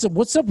 What's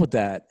up with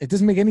that? It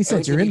doesn't make any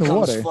sense. You're in the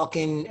water.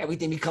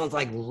 Everything becomes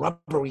like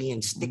rubbery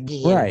and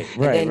sticky. Right.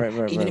 And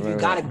then even if you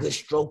got a good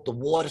stroke, the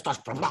water starts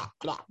plop,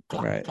 plop,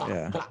 plop, Right, plop,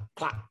 yeah. plop,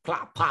 plop,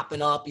 plop,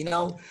 popping up, you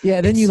know? Yeah,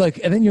 and then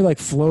you're like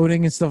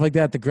floating and stuff like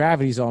that. The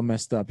gravity's all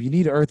messed up. You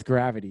need Earth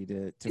gravity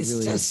to It's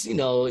really just, you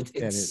know,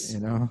 get it, you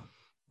know?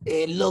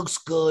 it looks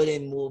good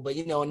and move, but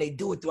you know, and they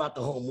do it throughout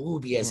the whole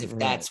movie as if Right.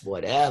 that's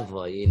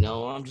whatever, you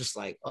know. I'm just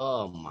like,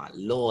 oh my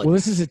Lord. Well,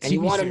 this is a And you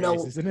TV wanna series,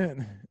 know- isn't it?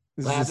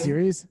 This What is a happened?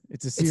 series?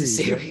 It's a series. It's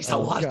a right? series. I Oh,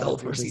 watched the God, whole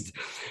dude, first this- season.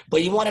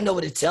 But you want to know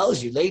what it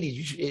tells you, ladies.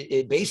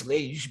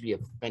 You should be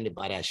offended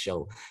by that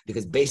show,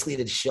 because basically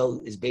the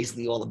show is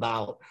basically all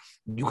about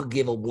you could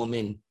give a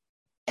woman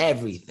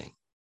everything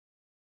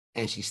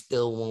and she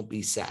still won't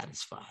be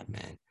satisfied,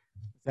 man.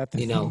 Is that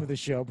the You theme know, of the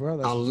show, bro?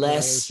 That's what you got out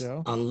of the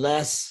show?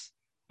 unless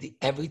the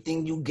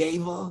everything you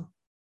gave her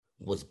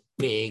was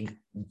big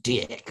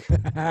dick,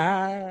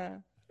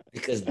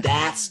 because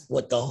that's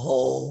what the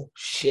whole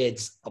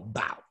shit's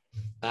about.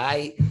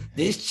 Right?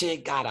 This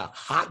chick got a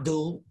hot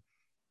dude,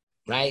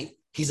 right?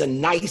 He's a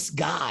nice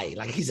guy.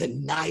 Like, he's a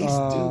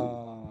nice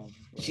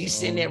dude. She's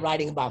sitting there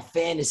writing about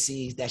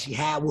fantasies that she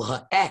had with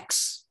her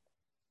ex.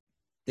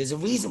 There's a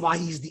reason why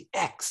he's the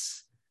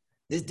ex.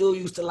 This dude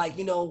used to, like,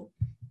 you know,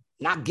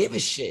 not give a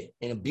shit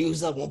and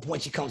abuse her. At one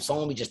point, she comes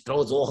home, he just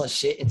throws all her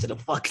shit into the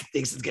fucking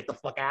things to get the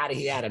fuck out of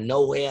here out of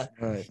nowhere.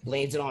 Right.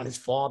 Blames it on his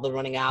father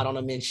running out on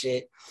him and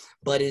shit.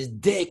 But his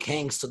dick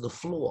hangs to the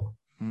floor.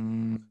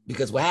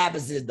 Because what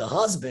happens is the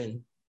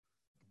husband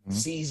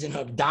sees in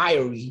her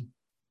diary,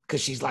 because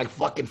she's like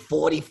fucking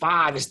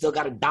 45 and still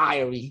got a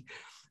diary,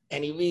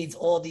 and he reads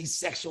all these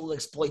sexual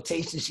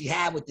exploitations she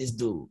had with this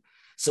dude.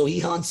 So he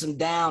hunts him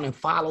down and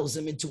follows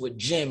him into a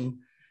gym,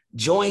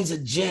 joins a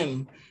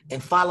gym,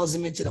 and follows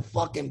him into the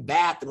fucking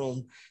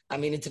bathroom,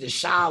 into the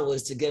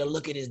showers, to get a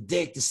look at his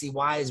dick to see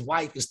why his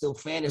wife is still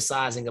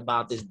fantasizing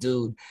about this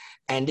dude.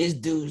 And this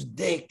dude's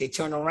dick, they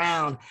turn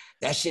around,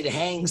 that shit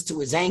hangs to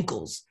his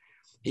ankles.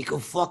 He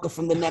could fuck her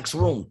from the next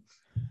room,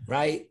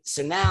 right?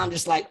 So now I'm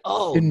just like,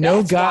 oh,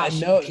 No that's why guy,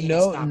 she no, can't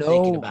no, stop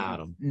thinking about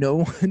no, him.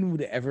 no one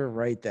would ever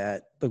write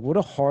that. Like, what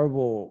a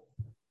horrible,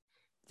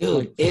 Dude,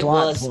 like, it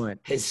plot was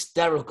point.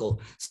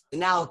 hysterical. So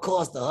now, of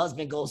course, the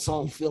husband goes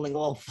home feeling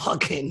all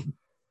fucking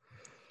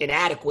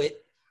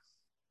inadequate.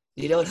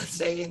 You know what I'm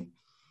saying?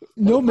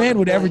 No man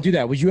would ever do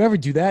that. Would you ever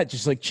do that?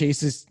 Just like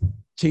chase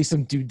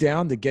some dude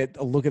down to get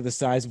a look at the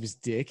size of his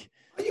dick?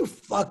 Are you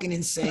fucking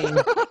insane?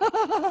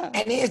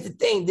 And here's the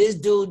thing, this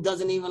dude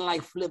doesn't even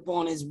like flip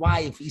on his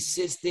wife. He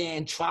sits there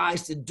and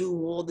tries to do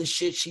all the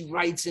shit she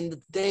writes in the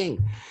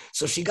thing.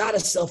 So she got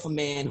herself a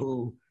man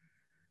who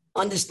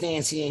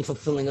understands he ain't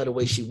fulfilling her the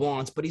way she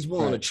wants, but he's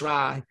willing to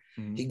try.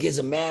 He gives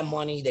her mad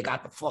money. They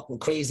got the fucking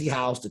crazy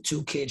house, the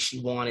 2 kids she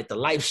wanted, the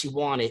life she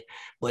wanted,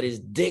 but his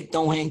dick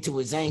don't hang to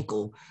his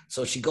ankle.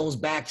 So she goes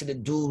back to the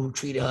dude who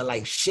treated her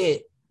like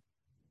shit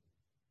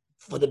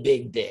for the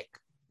big dick.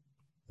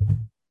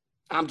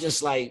 I'm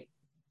just like,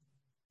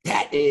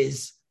 that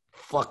is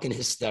fucking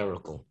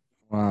hysterical.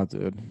 Wow,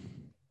 dude.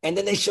 And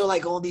then they show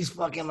like all these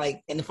fucking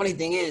like, and the funny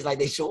thing is, like,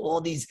 they show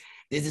all these,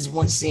 there's this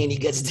one scene, he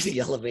gets into the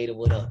elevator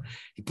with her.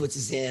 He puts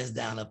his hands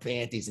down her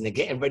panties and they're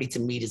getting ready to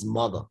meet his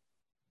mother.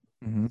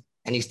 And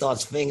he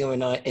starts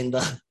fingering her in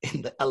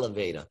the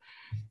elevator.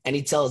 And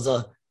he tells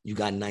her, you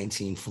got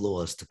 19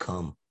 floors to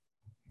come.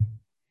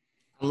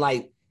 I'm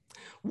like,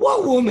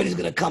 what woman is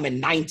gonna come in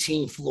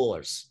 19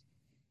 floors?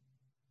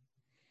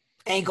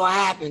 Ain't gonna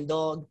happen,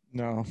 dog.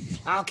 No.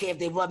 I don't care if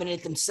they're rubbing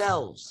it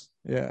themselves.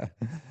 Yeah.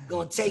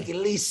 Gonna take at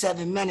least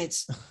 7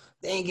 minutes.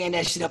 They ain't getting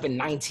that shit up in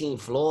 19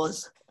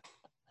 floors.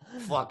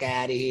 Fuck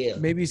out of here.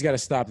 Maybe he's got to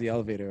stop the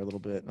elevator a little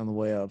bit on the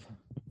way up.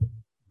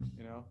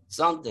 You know?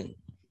 Something.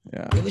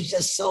 Yeah. It was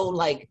just so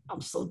like,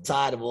 I'm so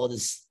tired of all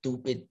this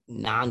stupid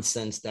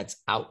nonsense that's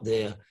out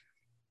there.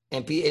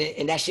 And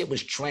that shit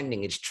was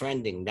trending. It's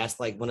trending. That's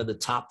like one of the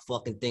top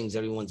fucking things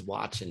everyone's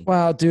watching.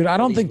 Wow, dude, I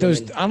don't think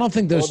those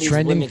all these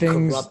trending women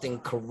things.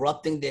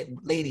 corrupting that.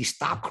 Ladies,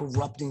 stop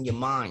corrupting your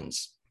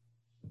minds.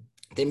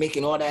 They're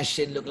making all that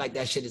shit look like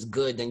that shit is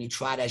good. Then you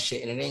try that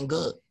shit and it ain't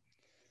good.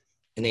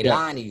 And they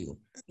lying to you.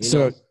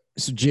 So,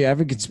 Jay, I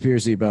have a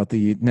conspiracy about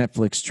the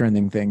Netflix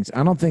trending things.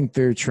 I don't think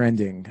they're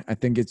trending. I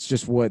think it's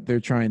just what they're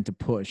trying to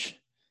push,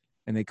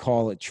 and they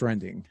call it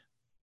trending.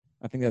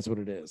 I think that's what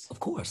it is. Of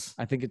course.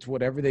 I think it's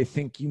whatever they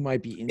think you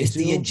might be into. It's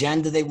the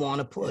agenda they want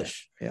to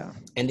push. Yeah.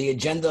 And the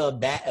agenda of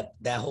that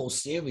whole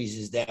series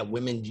is that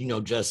women,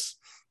 just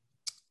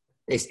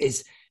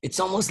it's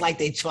almost like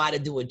they try to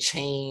do a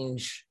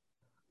change,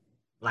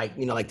 like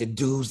the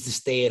dude's the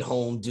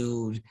stay-at-home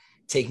dude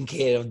taking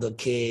care of the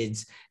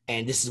kids,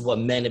 and this is what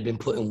men have been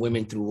putting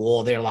women through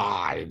all their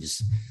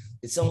lives.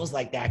 It's almost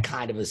like that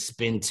kind of a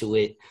spin to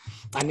it.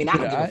 I don't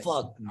give a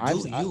fuck.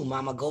 Do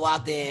mama. Go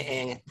out there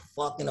and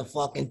fuck in a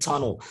fucking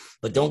tunnel.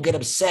 But don't get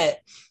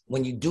upset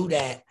when you do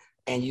that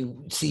and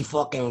you see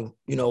fucking,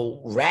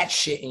 rat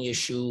shit in your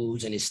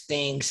shoes and it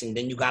stinks. And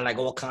then you got like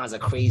all kinds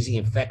of crazy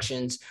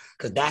infections,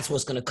 because that's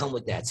what's going to come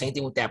with that. Same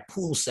thing with that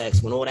pool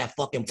sex, when all that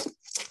fucking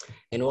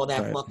and all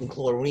that Right. fucking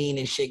chlorine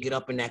and shit get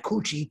up in that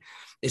coochie,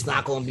 it's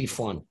not going to be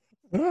fun.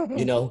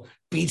 You know,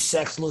 beach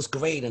sex looks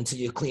great until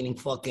you're cleaning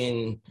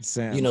fucking,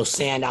 Sand.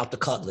 sand out the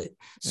cutlet.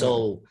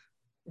 So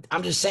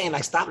I'm just saying,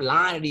 like, stop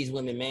lying to these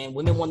women, man.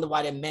 Women wonder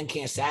why their men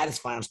can't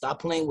satisfy them.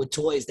 Stop playing with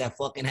toys that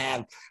fucking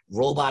have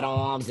robot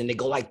arms and they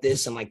go like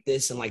this and like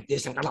this and like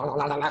this and blah, blah,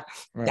 blah, blah, blah.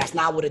 Right. That's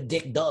not what a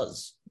dick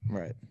does.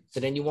 Right. So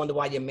then you wonder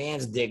why your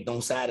man's dick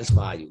don't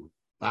satisfy you.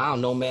 I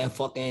don't know, man.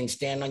 Fucking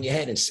stand on your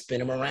head and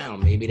spin him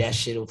around. Maybe that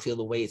shit will feel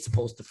the way it's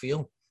supposed to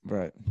feel.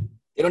 Right.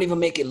 They don't even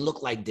make it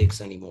look like dicks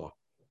anymore.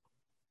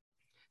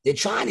 They're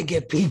trying to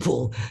get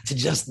people to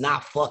just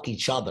not fuck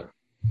each other.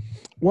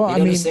 Well, You know I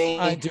what mean, I'm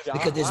saying? dude,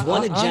 Because there's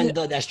one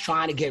agenda that's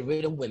trying to get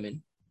rid of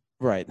women,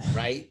 right.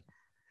 right?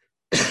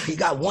 You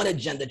got one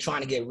agenda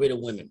trying to get rid of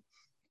women.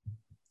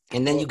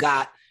 And then you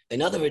got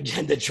another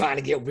agenda trying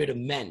to get rid of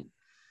men.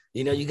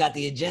 You know, you got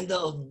the agenda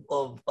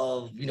of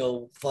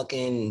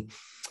fucking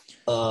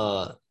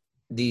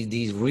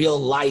these real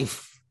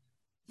life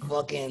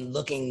fucking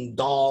looking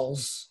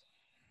dolls,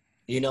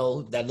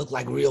 that look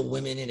like real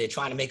women, and they're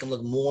trying to make them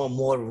look more and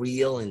more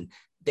real. And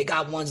they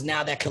got ones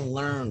now that can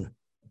learn.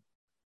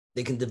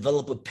 They can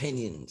develop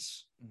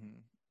opinions. Mm-hmm.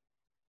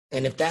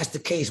 And if that's the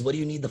case, what do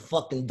you need the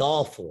fucking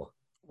doll for?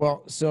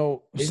 Well,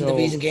 isn't the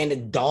reason getting the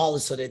doll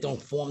is so they don't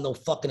form no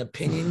fucking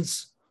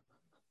opinions?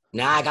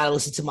 Now I gotta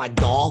listen to my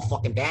doll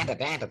fucking bam, bam,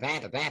 bam,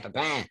 bam, bam,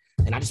 bam,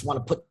 and I just want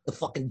to put the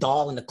fucking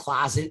doll in the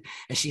closet.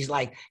 And she's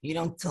like, "You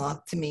don't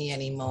talk to me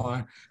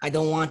anymore. I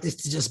don't want this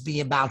to just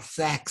be about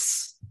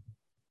sex."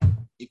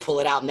 You pull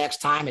it out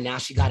next time, and now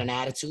she got an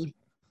attitude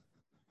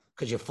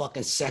because your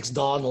fucking sex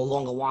doll no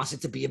longer wants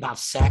it to be about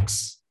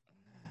sex.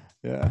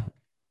 Yeah.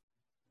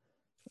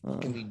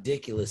 Fucking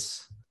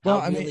ridiculous.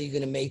 Well, How really are you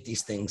gonna make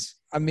these things?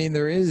 I mean,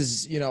 there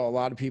is, a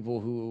lot of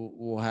people who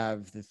will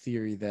have the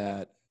theory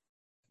that,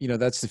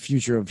 that's the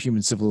future of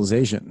human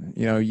civilization.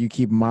 You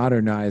keep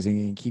modernizing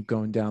and keep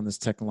going down this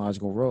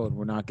technological road.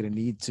 We're not going to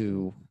need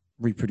to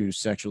reproduce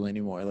sexually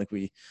anymore. Like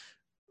we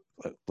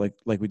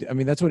do. I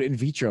mean, that's what in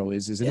vitro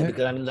is, isn't it?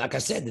 Because I mean, like I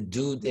said, the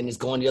dude, and it's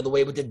going the other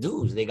way with the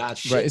dudes. They got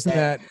shit. Right? Isn't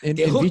that in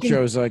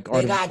vitro is like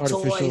they got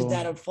artificial... toys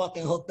that are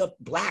fucking hooked up.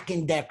 Black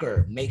 &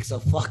 Decker makes a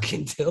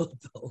fucking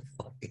dildo.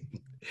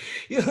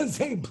 You know what I'm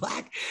saying?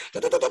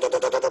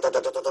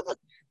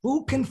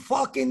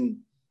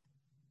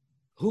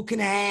 Who can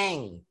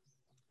hang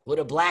with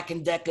a Black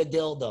 & Decker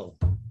dildo?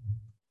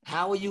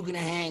 How are you going to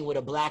hang with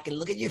a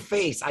look at your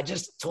face. I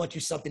just taught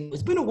you something.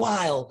 It's been a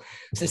while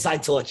since I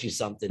taught you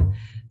something.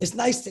 It's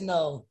nice to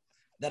know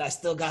that I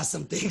still got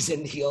some things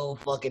in the old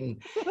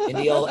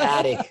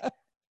attic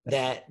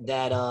that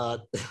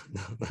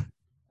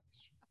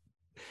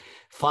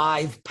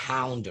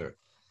 5-pounder.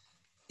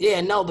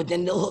 Yeah, no, but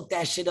then they'll hook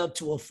that shit up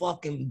to a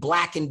fucking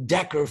Black &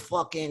 Decker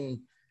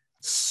fucking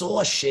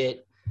saw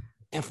shit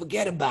and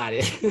forget about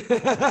it.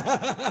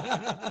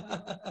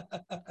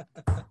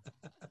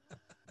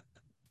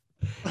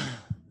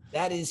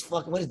 That is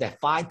fucking, what is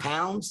that, 5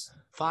 pounds?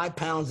 5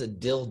 pounds of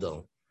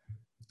dildo.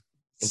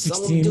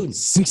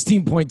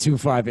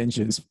 16.25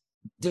 inches.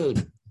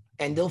 Dude,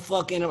 and they'll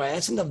fucking, right,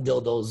 that's enough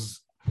dildos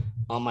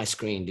on my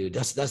screen, dude.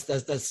 That's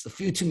a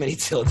few too many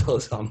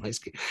dildos on my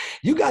screen.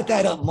 You got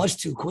that up much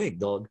too quick,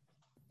 dog.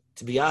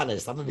 To be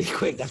honest, I'm gonna be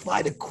quick. That's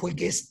probably the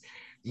quickest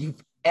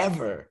you've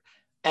ever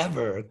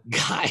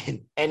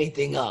gotten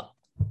anything up.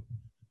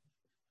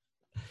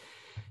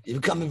 You're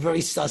becoming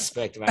very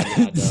suspect right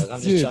now, dog.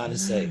 I'm just trying to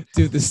say.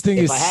 Dude, this thing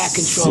is I had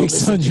control,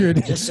 600.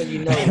 listen, just so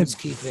you know, who's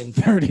keeping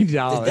 $30. Did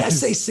that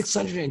say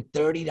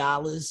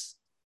 $630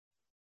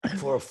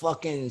 for a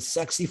fucking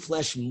sexy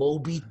flesh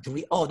Moby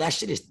 3? Oh, that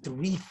shit is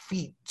 3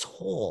 feet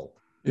tall.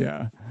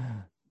 Yeah.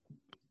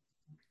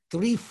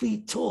 3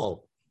 feet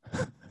tall.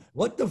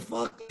 What the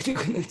fuck are you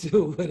gonna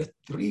do with a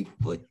 3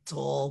 foot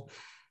tall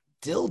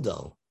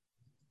dildo?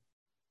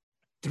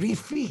 3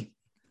 feet.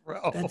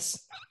 Bro.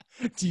 That's...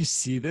 Do you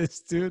see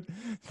this, dude?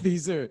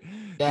 These are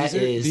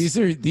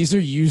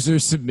user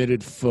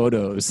submitted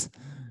photos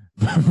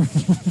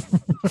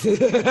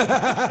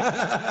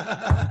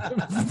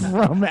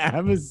from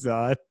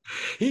Amazon.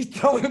 He's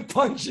throwing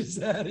punches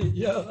at it,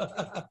 yo.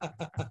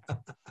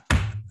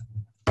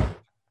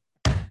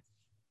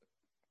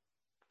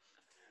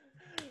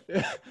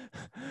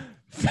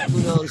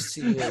 Kudos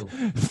to you.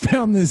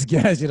 Found this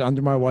gadget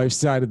under my wife's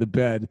side of the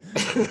bed.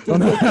 Don't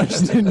know how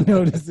she didn't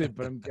notice it,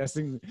 but I'm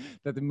guessing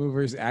that the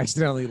movers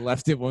accidentally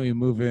left it when we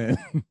move in.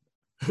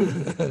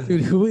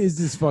 Dude, who is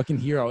this fucking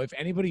hero? If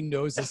anybody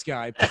knows this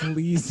guy,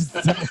 please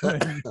tell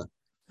him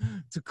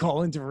to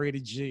call into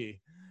Rated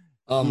G.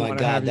 Oh my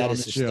God, that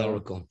is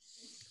hysterical.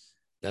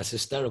 That's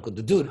hysterical.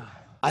 Dude,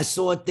 I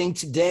saw a thing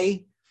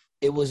today.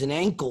 It was an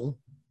ankle.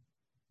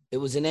 It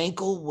was an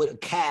ankle with a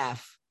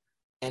calf.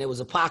 And it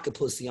was a pocket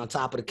pussy on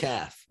top of the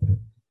calf.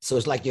 So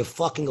it's like you're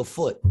fucking a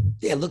foot.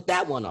 Yeah, look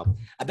that one up.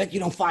 I bet you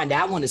don't find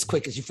that one as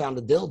quick as you found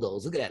the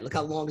dildos. Look at that. Look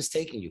how long it's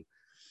taking you.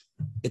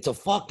 It's a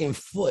fucking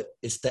foot.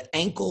 It's the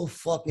ankle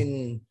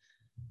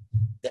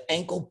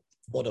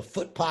or the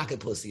foot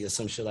pocket pussy or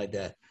some shit like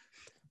that.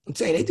 I'm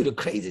saying they do the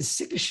craziest,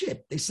 sickest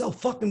shit. They sell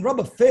fucking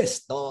rubber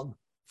fist, dog.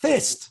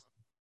 Fist.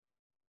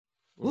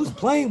 Who's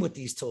playing with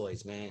these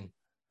toys, man?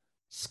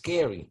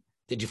 Scary.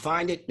 Did you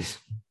find it?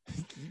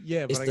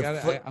 Yeah, but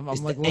I'm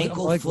like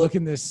foot,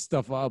 looking this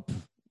stuff up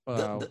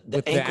with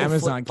the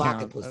Amazon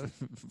count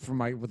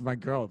with my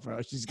girl,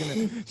 bro. She's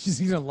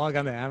gonna log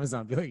on to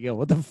Amazon and be like, yo,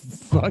 what the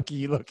fuck are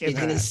you looking at?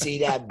 You're gonna see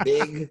that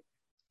big,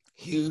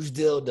 huge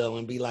dildo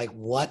and be like,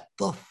 what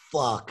the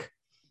fuck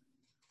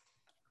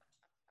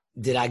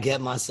did I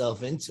get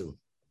myself into?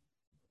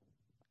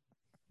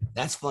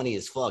 That's funny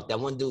as fuck. That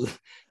one dude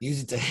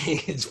used it to hang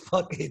his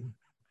fucking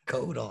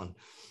coat on.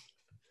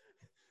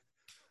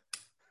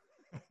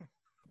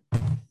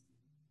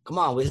 Come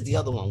on, where's the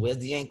other one? Where's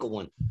the ankle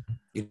one?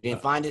 You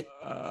didn't find it?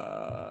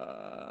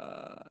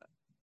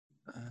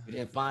 You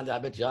didn't find it? I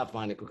bet you I'll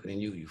find it quicker than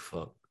you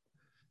fuck.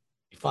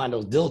 You find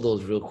those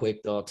dildos real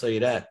quick, though, I'll tell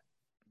you that.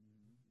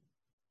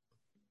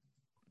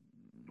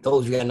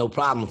 Those you got no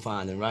problem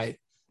finding, right?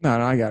 No,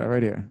 I got it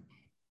right here.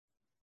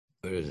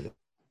 Where is it?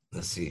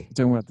 Let's see. You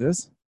talking about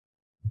this?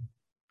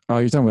 Oh,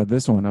 you're talking about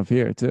this one up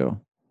here, too.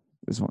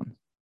 This one.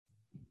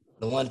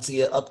 The one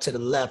up to the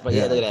left, right?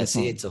 Yeah, look at that. See,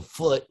 one. It's a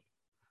foot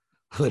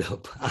with a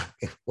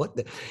pocket. What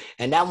the?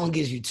 And that one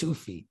gives you 2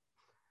 feet.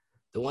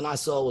 The one I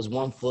saw was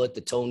 1 foot.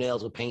 The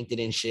toenails were painted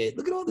and shit.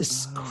 Look at all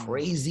this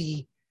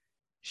crazy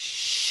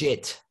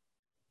shit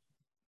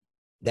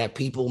that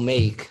people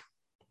make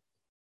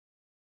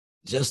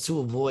just to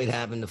avoid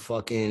having to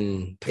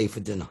fucking pay for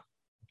dinner.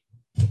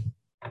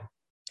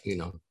 You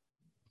know,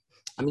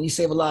 I mean, you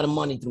save a lot of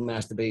money through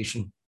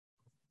masturbation.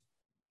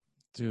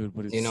 Dude,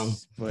 but it's, you know,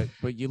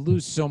 but you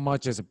lose so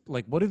much as a,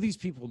 like, what are these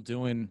people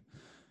doing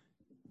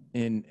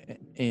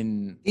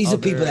in these are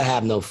people that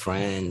have no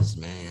friends,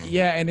 man.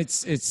 Yeah, and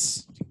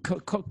it's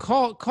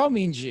call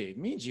Mean G.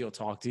 Mean G will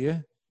talk to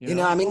you. You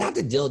know, I mean, not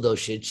the dildo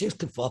shit. Chicks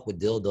can fuck with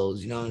dildos.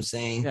 You know what I'm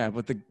saying? Yeah,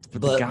 but the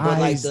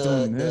guys like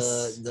doing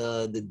this.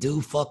 The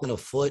dude fucking a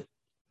foot.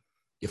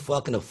 You're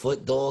fucking a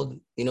foot, dog.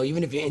 You know,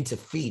 even if you're into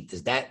feet,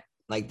 did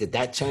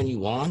that turn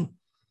you on?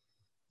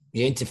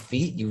 You're into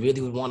feet. You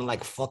really would want to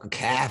like fuck a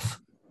calf.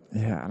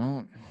 Yeah, I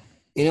don't.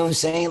 You know what I'm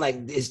saying?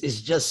 Like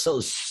it's just so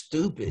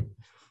stupid.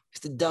 It's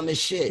the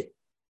dumbest shit.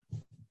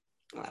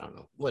 I don't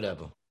know.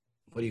 Whatever.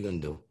 What are you gonna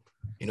do?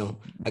 You know,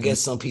 I guess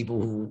some people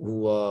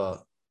who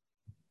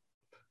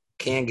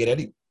can't get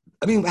any.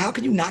 I mean, how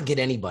can you not get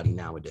anybody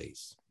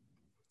nowadays?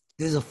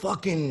 There's a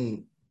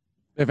fucking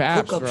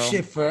hookup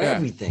shit for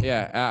everything.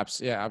 Yeah,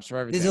 apps for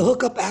everything. There's a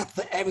hookup app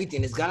for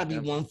everything. There's got to be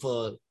one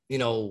for, you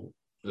know,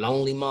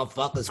 lonely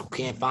motherfuckers who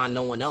can't find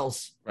no one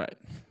else. Right.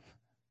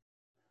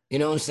 You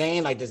know what I'm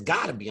saying? Like, there's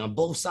got to be on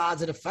both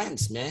sides of the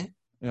fence, man.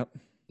 Yep.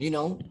 You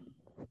know,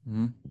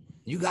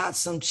 you got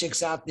some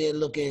chicks out there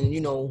looking,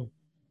 you know,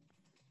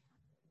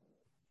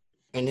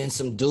 and then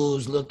some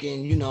dudes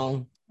looking, you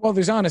know. Well,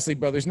 there's honestly,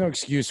 bro, there's no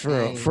excuse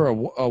for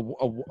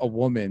a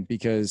woman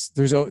because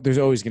there's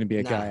always going to be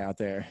a guy out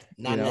there.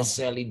 Not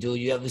necessarily, dude.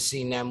 You ever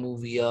seen that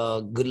movie,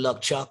 Good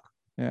Luck Chuck?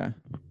 Yeah.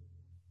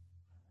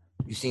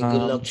 You seen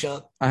Good Luck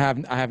Chuck? I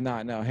have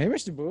not. No. Hey,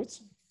 Mr.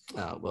 Boots.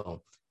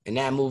 Well, in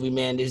that movie,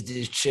 man, there's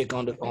this chick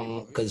on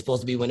because it's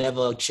supposed to be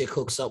whenever a chick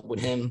hooks up with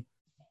him,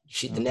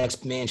 the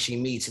next man she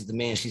meets is the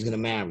man she's gonna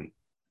marry.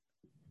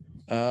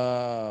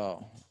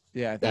 Oh,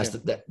 yeah.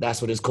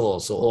 That's what it's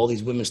called. So all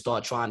these women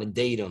start trying to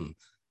date him.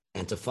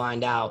 And to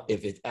find out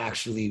if it's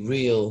actually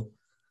real,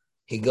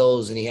 he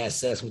goes and he has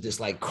sex with this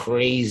like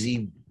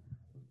crazy,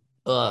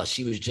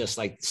 she was just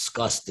like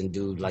disgusting,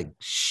 dude, like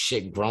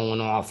shit growing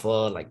off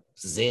her, like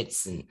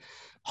zits and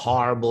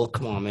horrible.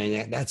 Come on,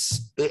 man,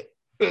 that's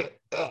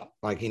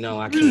like, you know,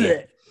 I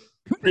can't.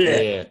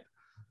 Yeah.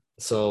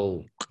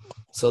 So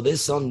there's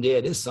some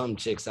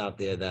chicks out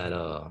there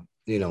that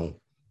you know,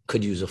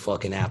 could use a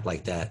fucking app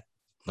like that.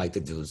 Like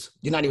the dudes.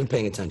 You're not even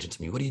paying attention to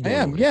me. What are you doing? I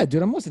am. Yeah,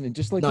 dude, I'm listening.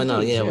 Just like What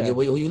are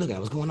you looking at?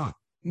 What's going on?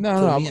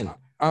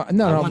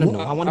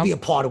 I want to be a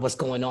part of what's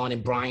going on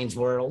in Brian's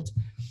world.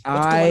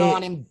 What's going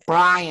on in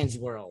Brian's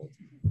world?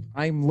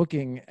 I'm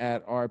looking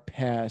at our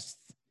past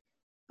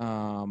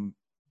Instagram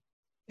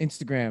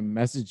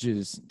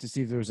messages to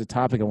see if there was a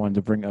topic I wanted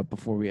to bring up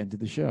before we ended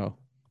the show.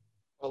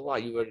 Oh, why?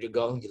 You ready to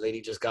go? Your lady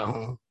just got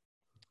home?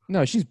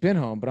 No, she's been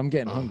home, but I'm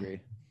getting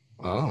hungry.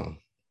 Oh.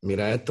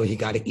 Mira, esto, he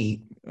got to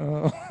eat.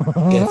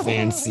 Get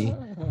fancy.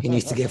 He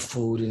needs to get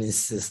food in his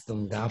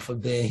system. God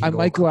forbid. I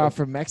might go out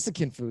for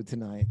Mexican food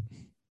tonight.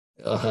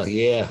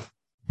 Yeah.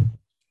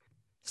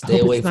 Stay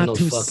away from those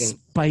fucking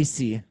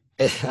spicy.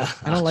 I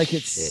don't like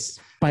it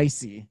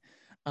spicy.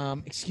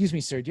 Excuse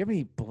me, sir. Do you have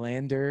any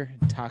blander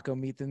taco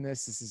meat than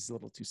this? This is a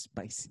little too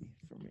spicy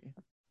for me.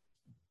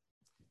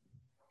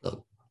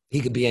 Look, he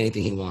could be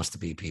anything he wants to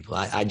be, people.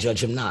 I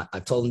judge him not.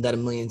 I've told him that a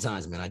million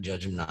times, man. I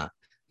judge him not.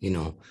 You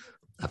know,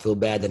 I feel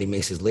bad that he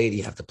makes his lady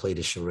have to play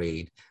the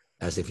charade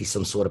as if he's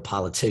some sort of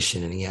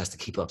politician and he has to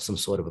keep up some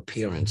sort of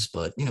appearance.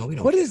 But, you know, we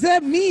don't. What does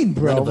that mean,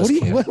 bro?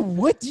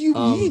 What do you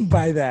mean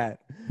by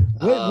that?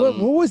 What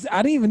was,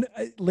 I didn't even,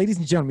 ladies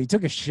and gentlemen, he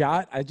took a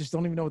shot. I just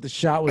don't even know what the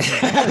shot was.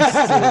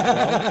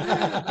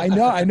 I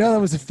know that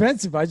was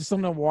offensive. I just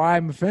don't know why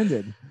I'm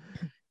offended.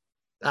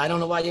 I don't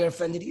know why you're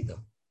offended either.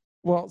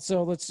 Well,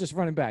 so let's just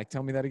run it back.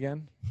 Tell me that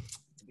again.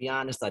 To be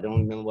honest, I don't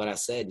remember what I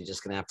said. You're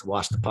just gonna have to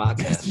watch the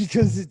That's podcast.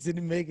 because it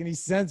didn't make any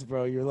sense,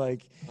 bro. You're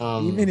like,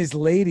 even his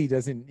lady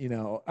doesn't,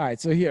 All right,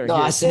 so here. No,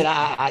 here. I said,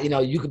 I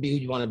you could be who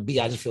you want to be.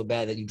 I just feel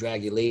bad that you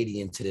drag your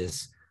lady into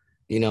this,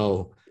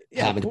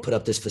 having to put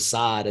up this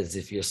facade as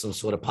if you're some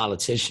sort of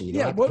politician. You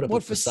don't have to put up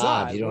a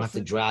facade. You don't have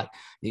to drop.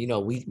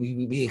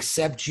 We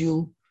accept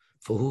you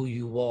for who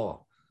you are,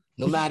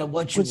 no matter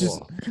what you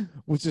are.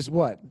 Which is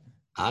what?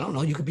 I don't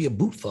know. You could be a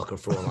boot fucker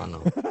for all I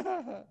know.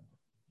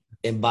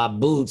 And by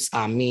boots,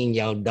 I mean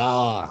your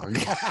dog.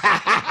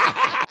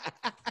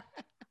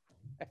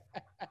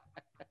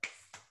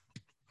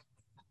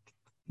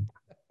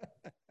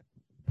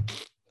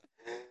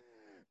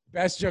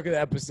 Best joke of the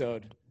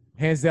episode.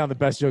 Hands down the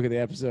best joke of the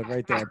episode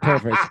right there.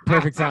 Perfect.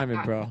 Perfect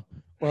timing, bro.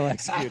 Well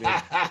executed.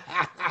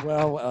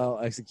 Well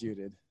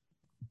executed.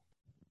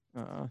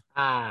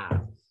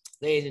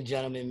 Ladies and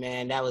gentlemen,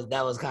 man, that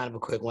was kind of a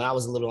quick one. I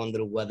was a little under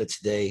the weather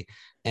today,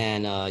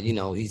 and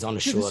he's on a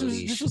short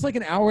leash. This was like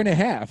an hour and a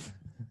half.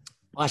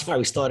 Oh, that's right.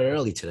 We started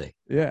early today.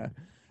 Yeah.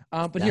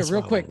 But that's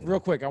here,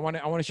 real quick. I want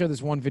to show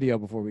this one video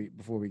before we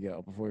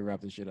wrap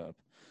this shit up.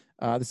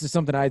 This is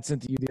something I had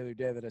sent to you the other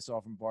day that I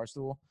saw from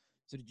Barstool.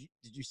 So did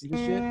you see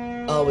this shit?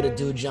 Oh, where the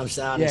dude jumps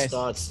out and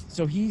starts.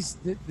 So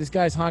this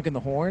guy's honking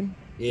the horn.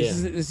 Yeah.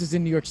 This is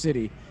in New York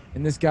City,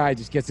 and this guy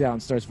just gets out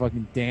and starts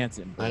fucking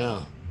dancing. I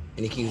know.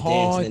 And he keeps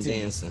dancing and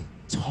dancing.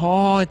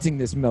 Taunting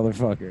this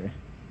motherfucker.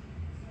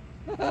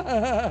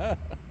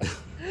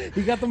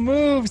 He got the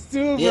moves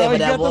too, bro. Yeah, but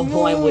at one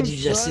point would you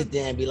just sit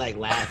there and be like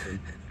laughing?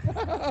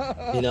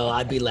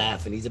 I'd be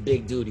laughing. He's a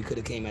big dude. He could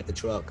have came at the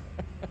truck.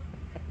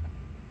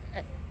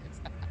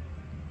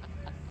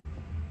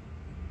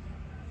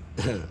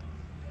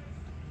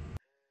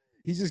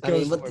 He just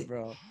goes for it,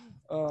 bro.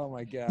 Oh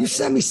my god. You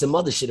sent me some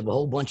other shit of a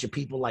whole bunch of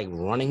people like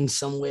running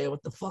somewhere.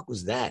 What the fuck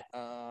was that?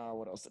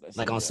 What else did I say?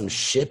 Like on some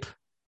ship?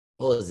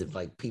 What was it?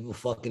 Like people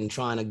fucking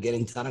trying to get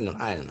into? I don't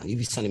know. You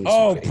be sending me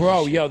some crazy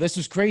bro, shit. Yo, this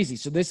was crazy.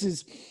 So this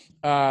is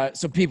I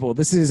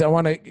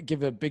want to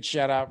give a big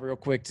shout out real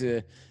quick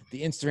to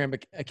the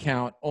Instagram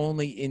account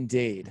Only in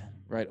Dade,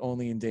 right?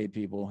 Only in Dade,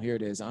 people. Here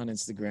it is on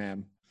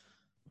Instagram.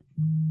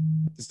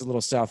 Just a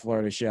little South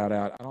Florida shout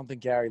out. I don't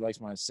think Gary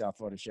likes my South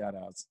Florida shout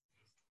outs.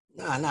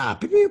 Nah.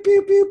 Pew, pew,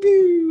 pew, pew,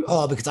 pew.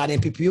 Oh, because I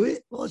didn't pew pew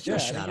it? Well, it's your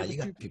shout out. You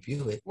got to pew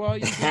pew it. Well,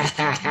 you can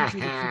pew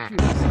pew. Yeah,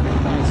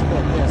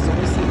 so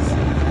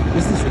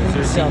this is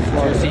in South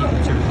Florida. Look at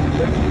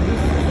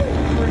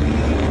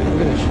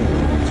this shit.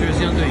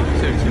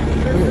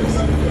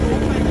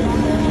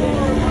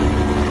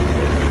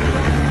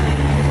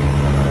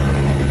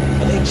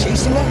 Are they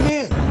chasing that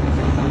man?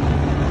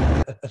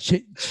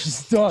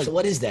 Dog. So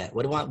what is that?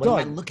 What am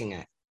I looking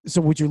at? So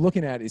what you're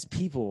looking at is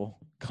people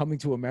coming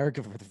to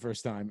America for the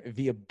first time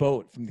via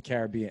boat from the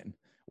Caribbean.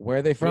 Where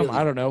are they from? Really?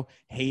 I don't know.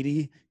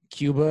 Haiti,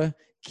 Cuba,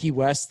 Key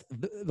West,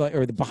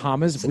 or the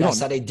Bahamas. So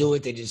that's how they do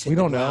it. They just hit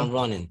the ground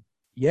running.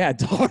 Yeah,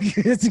 dog.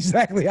 That's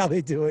exactly how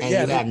they do it. And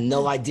you have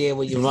no idea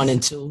what you're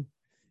running to.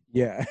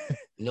 Yeah.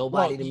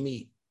 Nobody to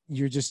meet.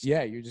 You're just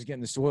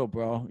getting the soil,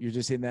 bro. You're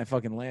just hitting that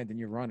fucking land and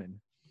you're running.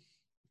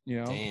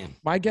 Damn.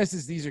 My guess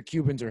is these are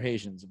Cubans or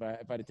Haitians, if I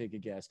had to take a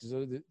guess, because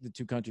those are the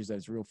two countries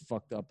that's real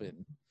fucked up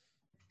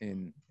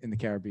in the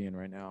Caribbean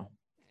right now.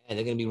 And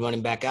they're gonna be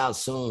running back out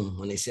soon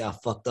when they see how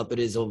fucked up it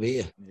is over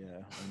here.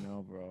 Yeah, I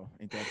know, bro.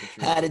 Ain't that the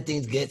truth? How did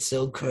things get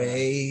so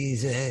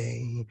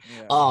crazy?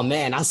 Yeah. Oh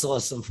man, I saw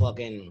some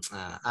fucking.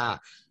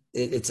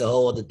 It's a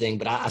whole other thing,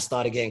 but I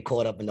started getting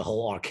caught up in the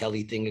whole R.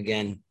 Kelly thing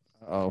again.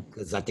 Oh,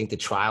 because I think the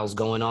trial's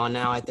going on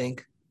now. I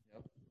think.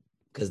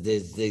 Because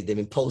they've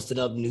been posting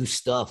up new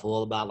stuff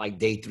all about like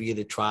day 3 of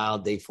the trial,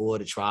 day 4 of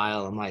the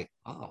trial. I'm like,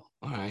 oh,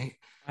 all right.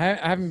 I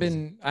haven't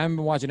been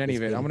watching any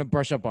of it. I'm gonna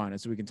brush up on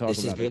it so we can talk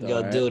about it.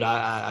 Yo, dude,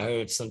 I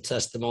heard some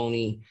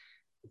testimony.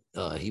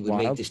 He would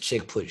make this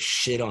chick put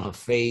shit on her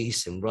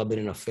face and rub it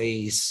in her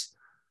face.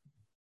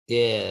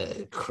 Yeah,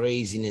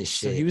 craziness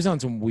shit. So he was on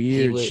some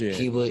weird shit.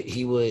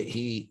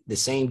 The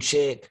same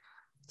chick,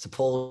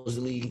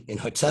 supposedly in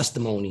her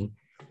testimony.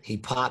 In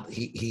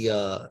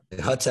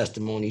her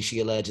testimony, she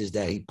alleges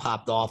that he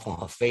popped off on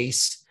her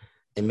face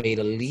and made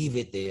her leave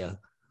it there,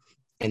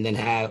 and then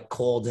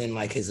called in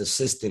like his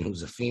assistant,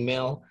 who's a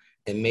female,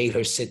 and made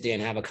her sit there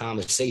and have a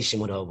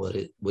conversation with her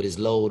with his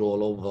load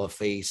all over her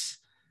face.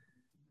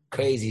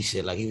 Crazy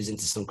shit. Like he was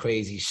into some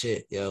crazy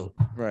shit, yo.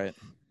 Right.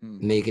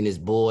 Making his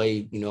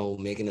boy,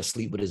 making her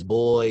sleep with his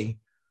boy.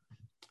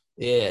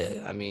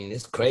 Yeah, I mean,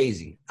 it's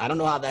crazy. I don't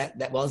know how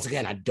that once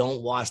again, I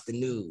don't watch the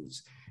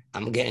news.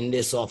 I'm getting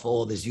this off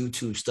all this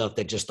YouTube stuff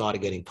that just started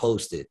getting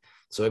posted.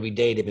 So every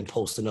day they've been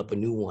posting up a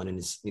new one, and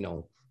it's,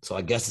 so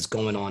I guess it's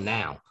going on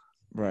now.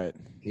 Right.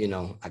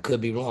 I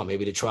could be wrong.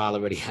 Maybe the trial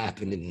already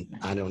happened and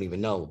I don't even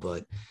know,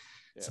 but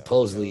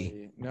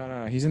supposedly.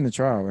 No, he's in the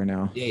trial right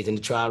now. Yeah, he's in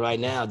the trial right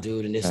now,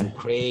 dude. And there's some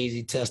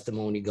crazy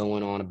testimony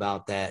going on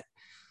about that.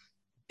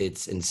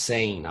 It's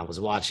insane. I was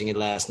watching it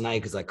last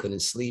night because I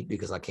couldn't sleep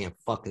because I can't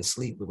fucking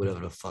sleep with whatever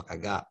the fuck I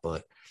got.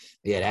 But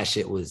yeah, that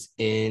shit was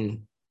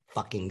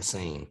fucking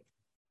insane.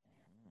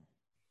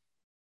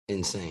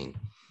 insane.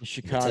 The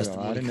Chicago.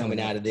 testimony coming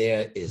out of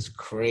there is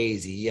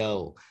crazy,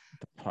 yo.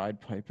 The Pied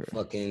Piper.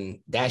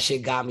 Fucking that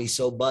shit got me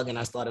so bugging.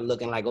 I started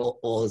looking like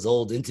all his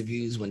old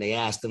interviews when they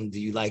asked him, "Do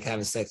you like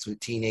having sex with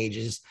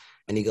teenagers?"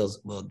 And he goes,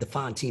 "Well,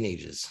 define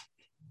teenagers."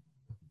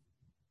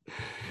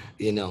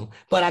 You know,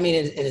 but I mean,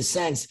 in a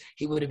sense,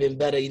 he would have been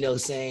better, you know,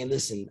 saying,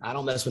 "Listen, I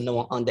don't mess with no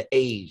one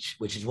underage,"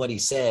 which is what he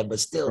said. But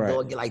still,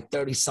 dog, you're like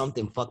 30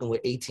 something, fucking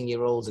with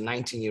 18-year-olds and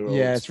 19-year-olds.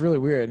 Yeah, it's really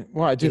weird.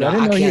 Well, dude, I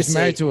didn't know he was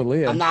married to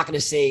Aaliyah. I'm not gonna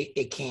say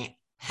it can't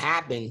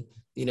happen,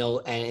 you know,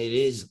 and it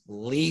is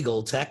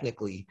legal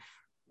technically.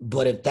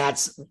 But if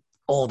that's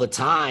all the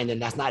time, then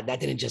that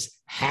didn't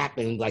just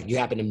happen. Like you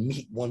happen to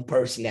meet one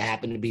person that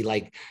happened to be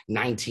like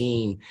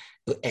 19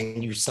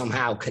 and you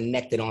somehow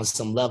connected on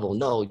some level.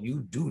 No,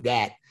 you do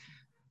that,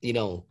 you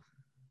know.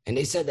 And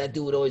they said that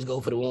dude would always go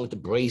for the one with the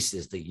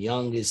braces, the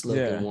youngest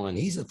looking one.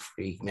 He's a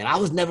freak, man. I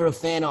was never a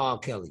fan of R.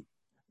 Kelly.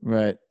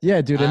 Right.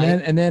 Yeah, dude.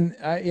 And then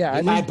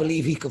you might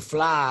believe he could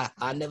fly.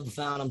 I never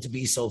found him to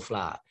be so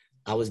fly.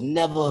 I was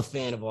never a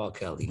fan of R.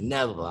 Kelly.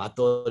 Never. I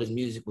thought his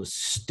music was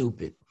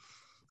stupid.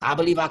 I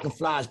Believe I Can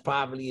Fly is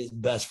probably his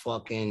best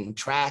fucking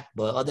track,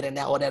 but other than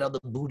that, all that other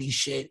booty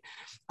shit,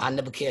 I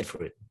never cared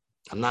for it.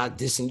 I'm not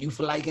dissing you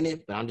for liking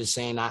it, but I'm just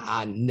saying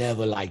I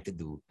never liked the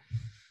dude.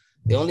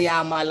 The only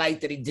album I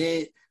liked that he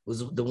did was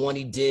the one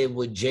he did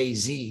with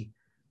Jay-Z,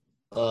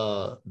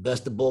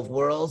 Best of Both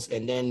Worlds,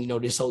 and then, you know,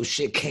 this whole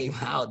shit came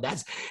out.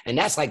 That's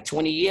like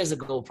 20 years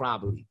ago,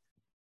 probably.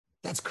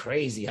 That's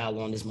crazy how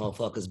long this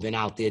motherfucker's been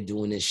out there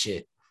doing this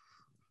shit.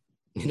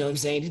 You know what I'm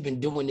saying? He's been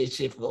doing this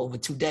shit for over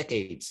 2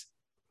 decades.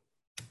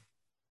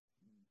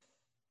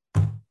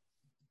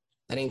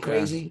 That ain't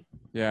crazy?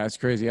 Yeah, it's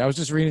crazy. I was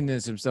just reading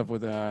some stuff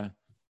with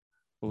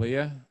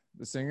Aaliyah,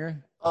 the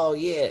singer. Oh,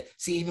 yeah.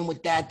 See, even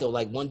with that, though,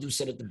 like one dude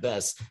said it the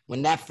best.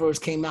 When that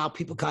first came out,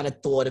 people kind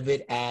of thought of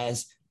it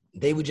as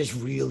they were just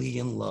really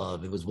in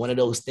love. It was one of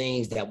those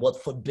things that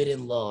what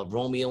forbidden love,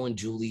 Romeo and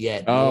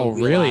Juliet. Oh,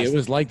 really? It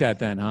was like that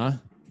then, huh?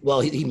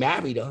 Well, he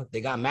married her.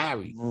 They got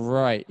married.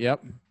 Right.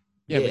 Yep.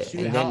 Yeah, but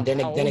then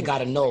it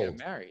got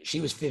annulled. She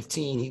was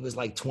 15. He was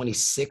like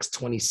 26,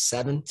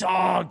 27.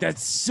 Dog,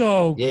 that's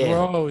so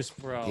gross,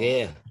 bro.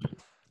 Yeah.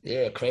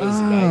 Yeah, crazy,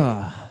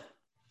 right?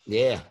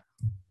 Yeah.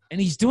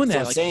 And he's doing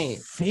that, like,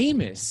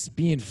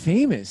 being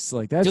famous.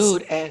 Like, that's...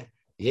 Dude, and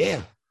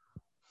yeah.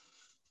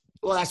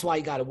 Well, that's why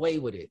he got away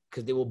with it,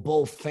 because they were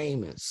both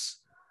famous.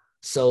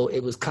 So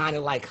it was kind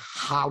of like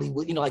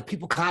Hollywood. You know, like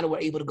people kind of were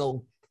able to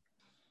go,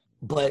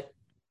 but...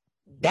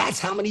 That's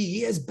how many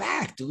years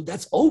back, dude?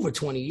 That's over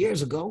 20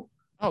 years ago.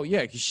 Oh,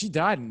 yeah, because she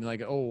died in like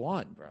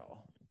 2001,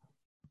 bro.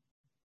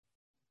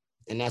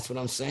 And that's what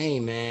I'm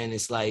saying, man.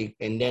 It's like,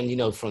 and then, you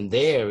know, from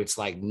there, it's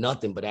like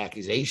nothing but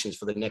accusations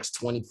for the next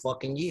 20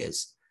 fucking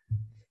years.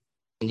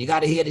 And you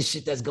got to hear the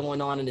shit that's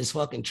going on in this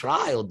fucking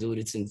trial, dude.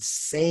 It's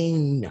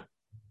insane.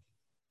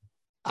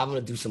 I'm going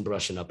to do some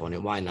brushing up on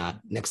it. Why not?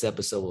 Next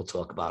episode, we'll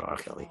talk about R.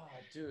 Kelly. Oh,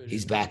 dude,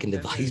 he's back in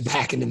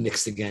the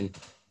mix again.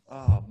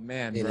 Oh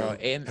man, bro,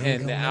 and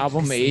the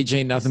album "Age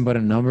Ain't Nothing But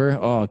a Number."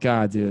 Oh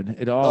god, dude,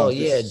 it all. Oh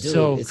yeah, dude,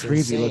 so it's creepy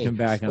insane. Looking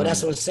back. But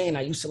that's what I'm saying.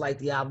 I used to like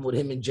the album with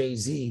him and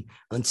Jay-Z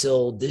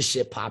until this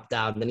shit popped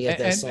out, and then he had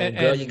that song,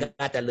 "Girl, you got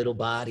that little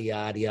body,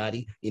 yaddy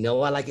yaddy." You know,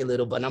 I like it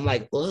little, but I'm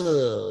like,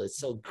 oh, it's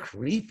so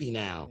creepy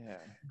now. Yeah.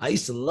 I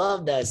used to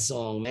love that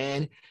song,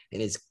 man,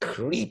 and it's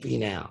creepy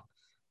now.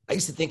 I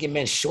used to think it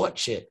meant short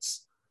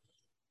chicks.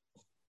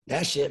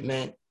 That shit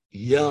meant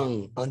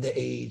young,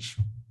 underage.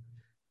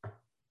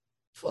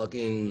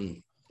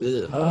 Fucking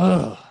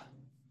ugh.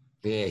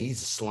 Yeah,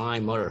 he's a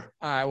slimer.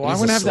 All right, well, I'm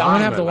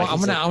gonna have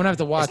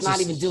to watch. It's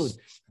not even, dude,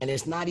 and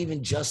it's not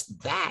even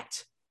just that.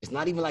 It's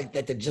not even like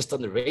that. They're just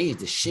underage.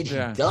 The shit he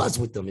does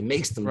with them, it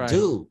makes them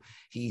do.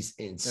 He's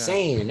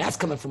insane, and that's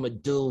coming from a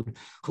dude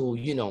who,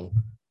 you know,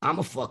 I'm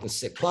a fucking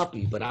sick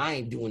puppy, but I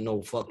ain't doing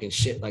no fucking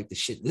shit like the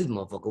shit this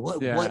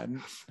motherfucker.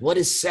 What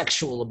is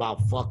sexual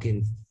about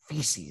fucking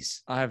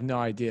feces? I have no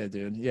idea,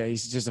 dude. Yeah,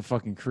 he's just a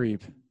fucking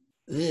creep.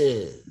 Ugh.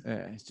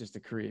 Yeah, he's just a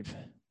creep.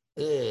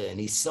 Ugh, and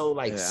he's so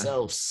like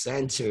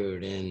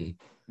self-centered and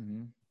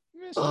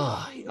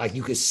like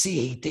you could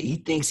see he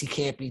thinks he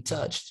can't be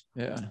touched.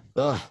 Yeah.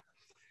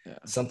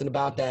 Something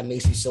about that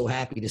makes me so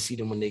happy to see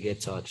them when they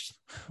get touched.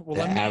 Well,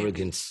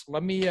 arrogance.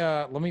 Let me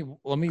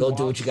go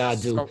do what you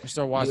gotta do.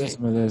 Start watching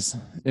some of this.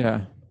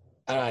 Yeah.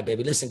 All right,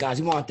 baby. Listen, guys,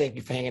 we want to thank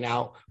you for hanging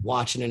out,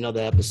 watching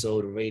another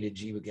episode of Rated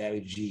G with Gary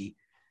G.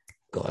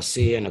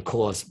 Garcia, and of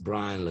course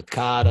Brian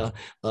Licata.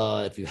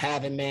 If you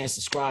haven't, man,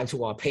 subscribe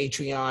to our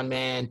Patreon,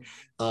 man.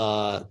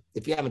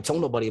 If you haven't told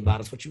nobody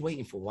about us, what you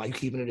waiting for? Why you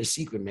keeping it a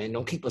secret, man?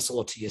 Don't keep us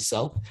all to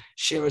yourself.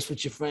 Share us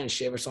with your friends.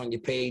 Share us on your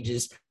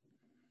pages.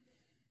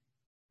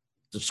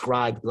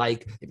 Subscribe,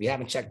 like. If you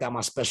haven't checked out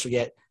my special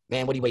yet,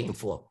 man, what are you waiting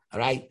for? All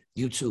right,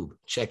 YouTube,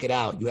 check it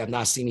out. You have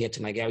not seen me yet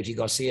tonight, Gary G.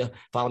 Garcia.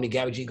 Follow me,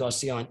 Gary G.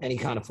 Garcia, on any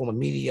kind of form of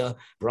media.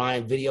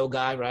 Brian, video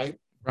guy, right?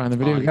 Brian, the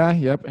video guy.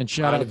 Yep. And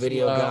shout out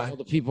to all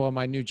the people on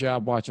my new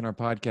job watching our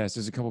podcast.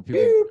 There's a couple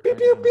people.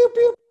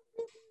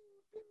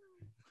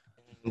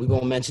 We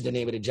won't mention the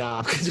name of the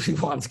job because we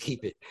want to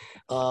keep it.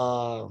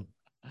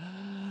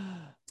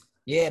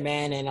 Yeah,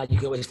 man. And you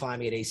can always find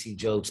me at AC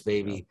Jokes,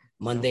 baby.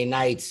 Monday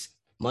nights,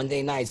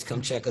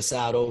 come check us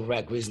out over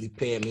at Grizzly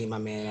Pear. Me and my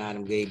man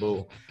Adam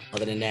Gable.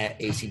 Other than that,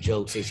 AC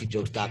Jokes,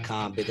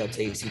 acjokes.com. Big up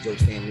to AC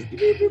Jokes family.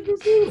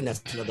 And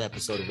that's another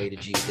episode of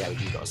Rated G with Gary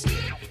G.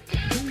 Garcia.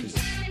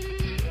 Peace.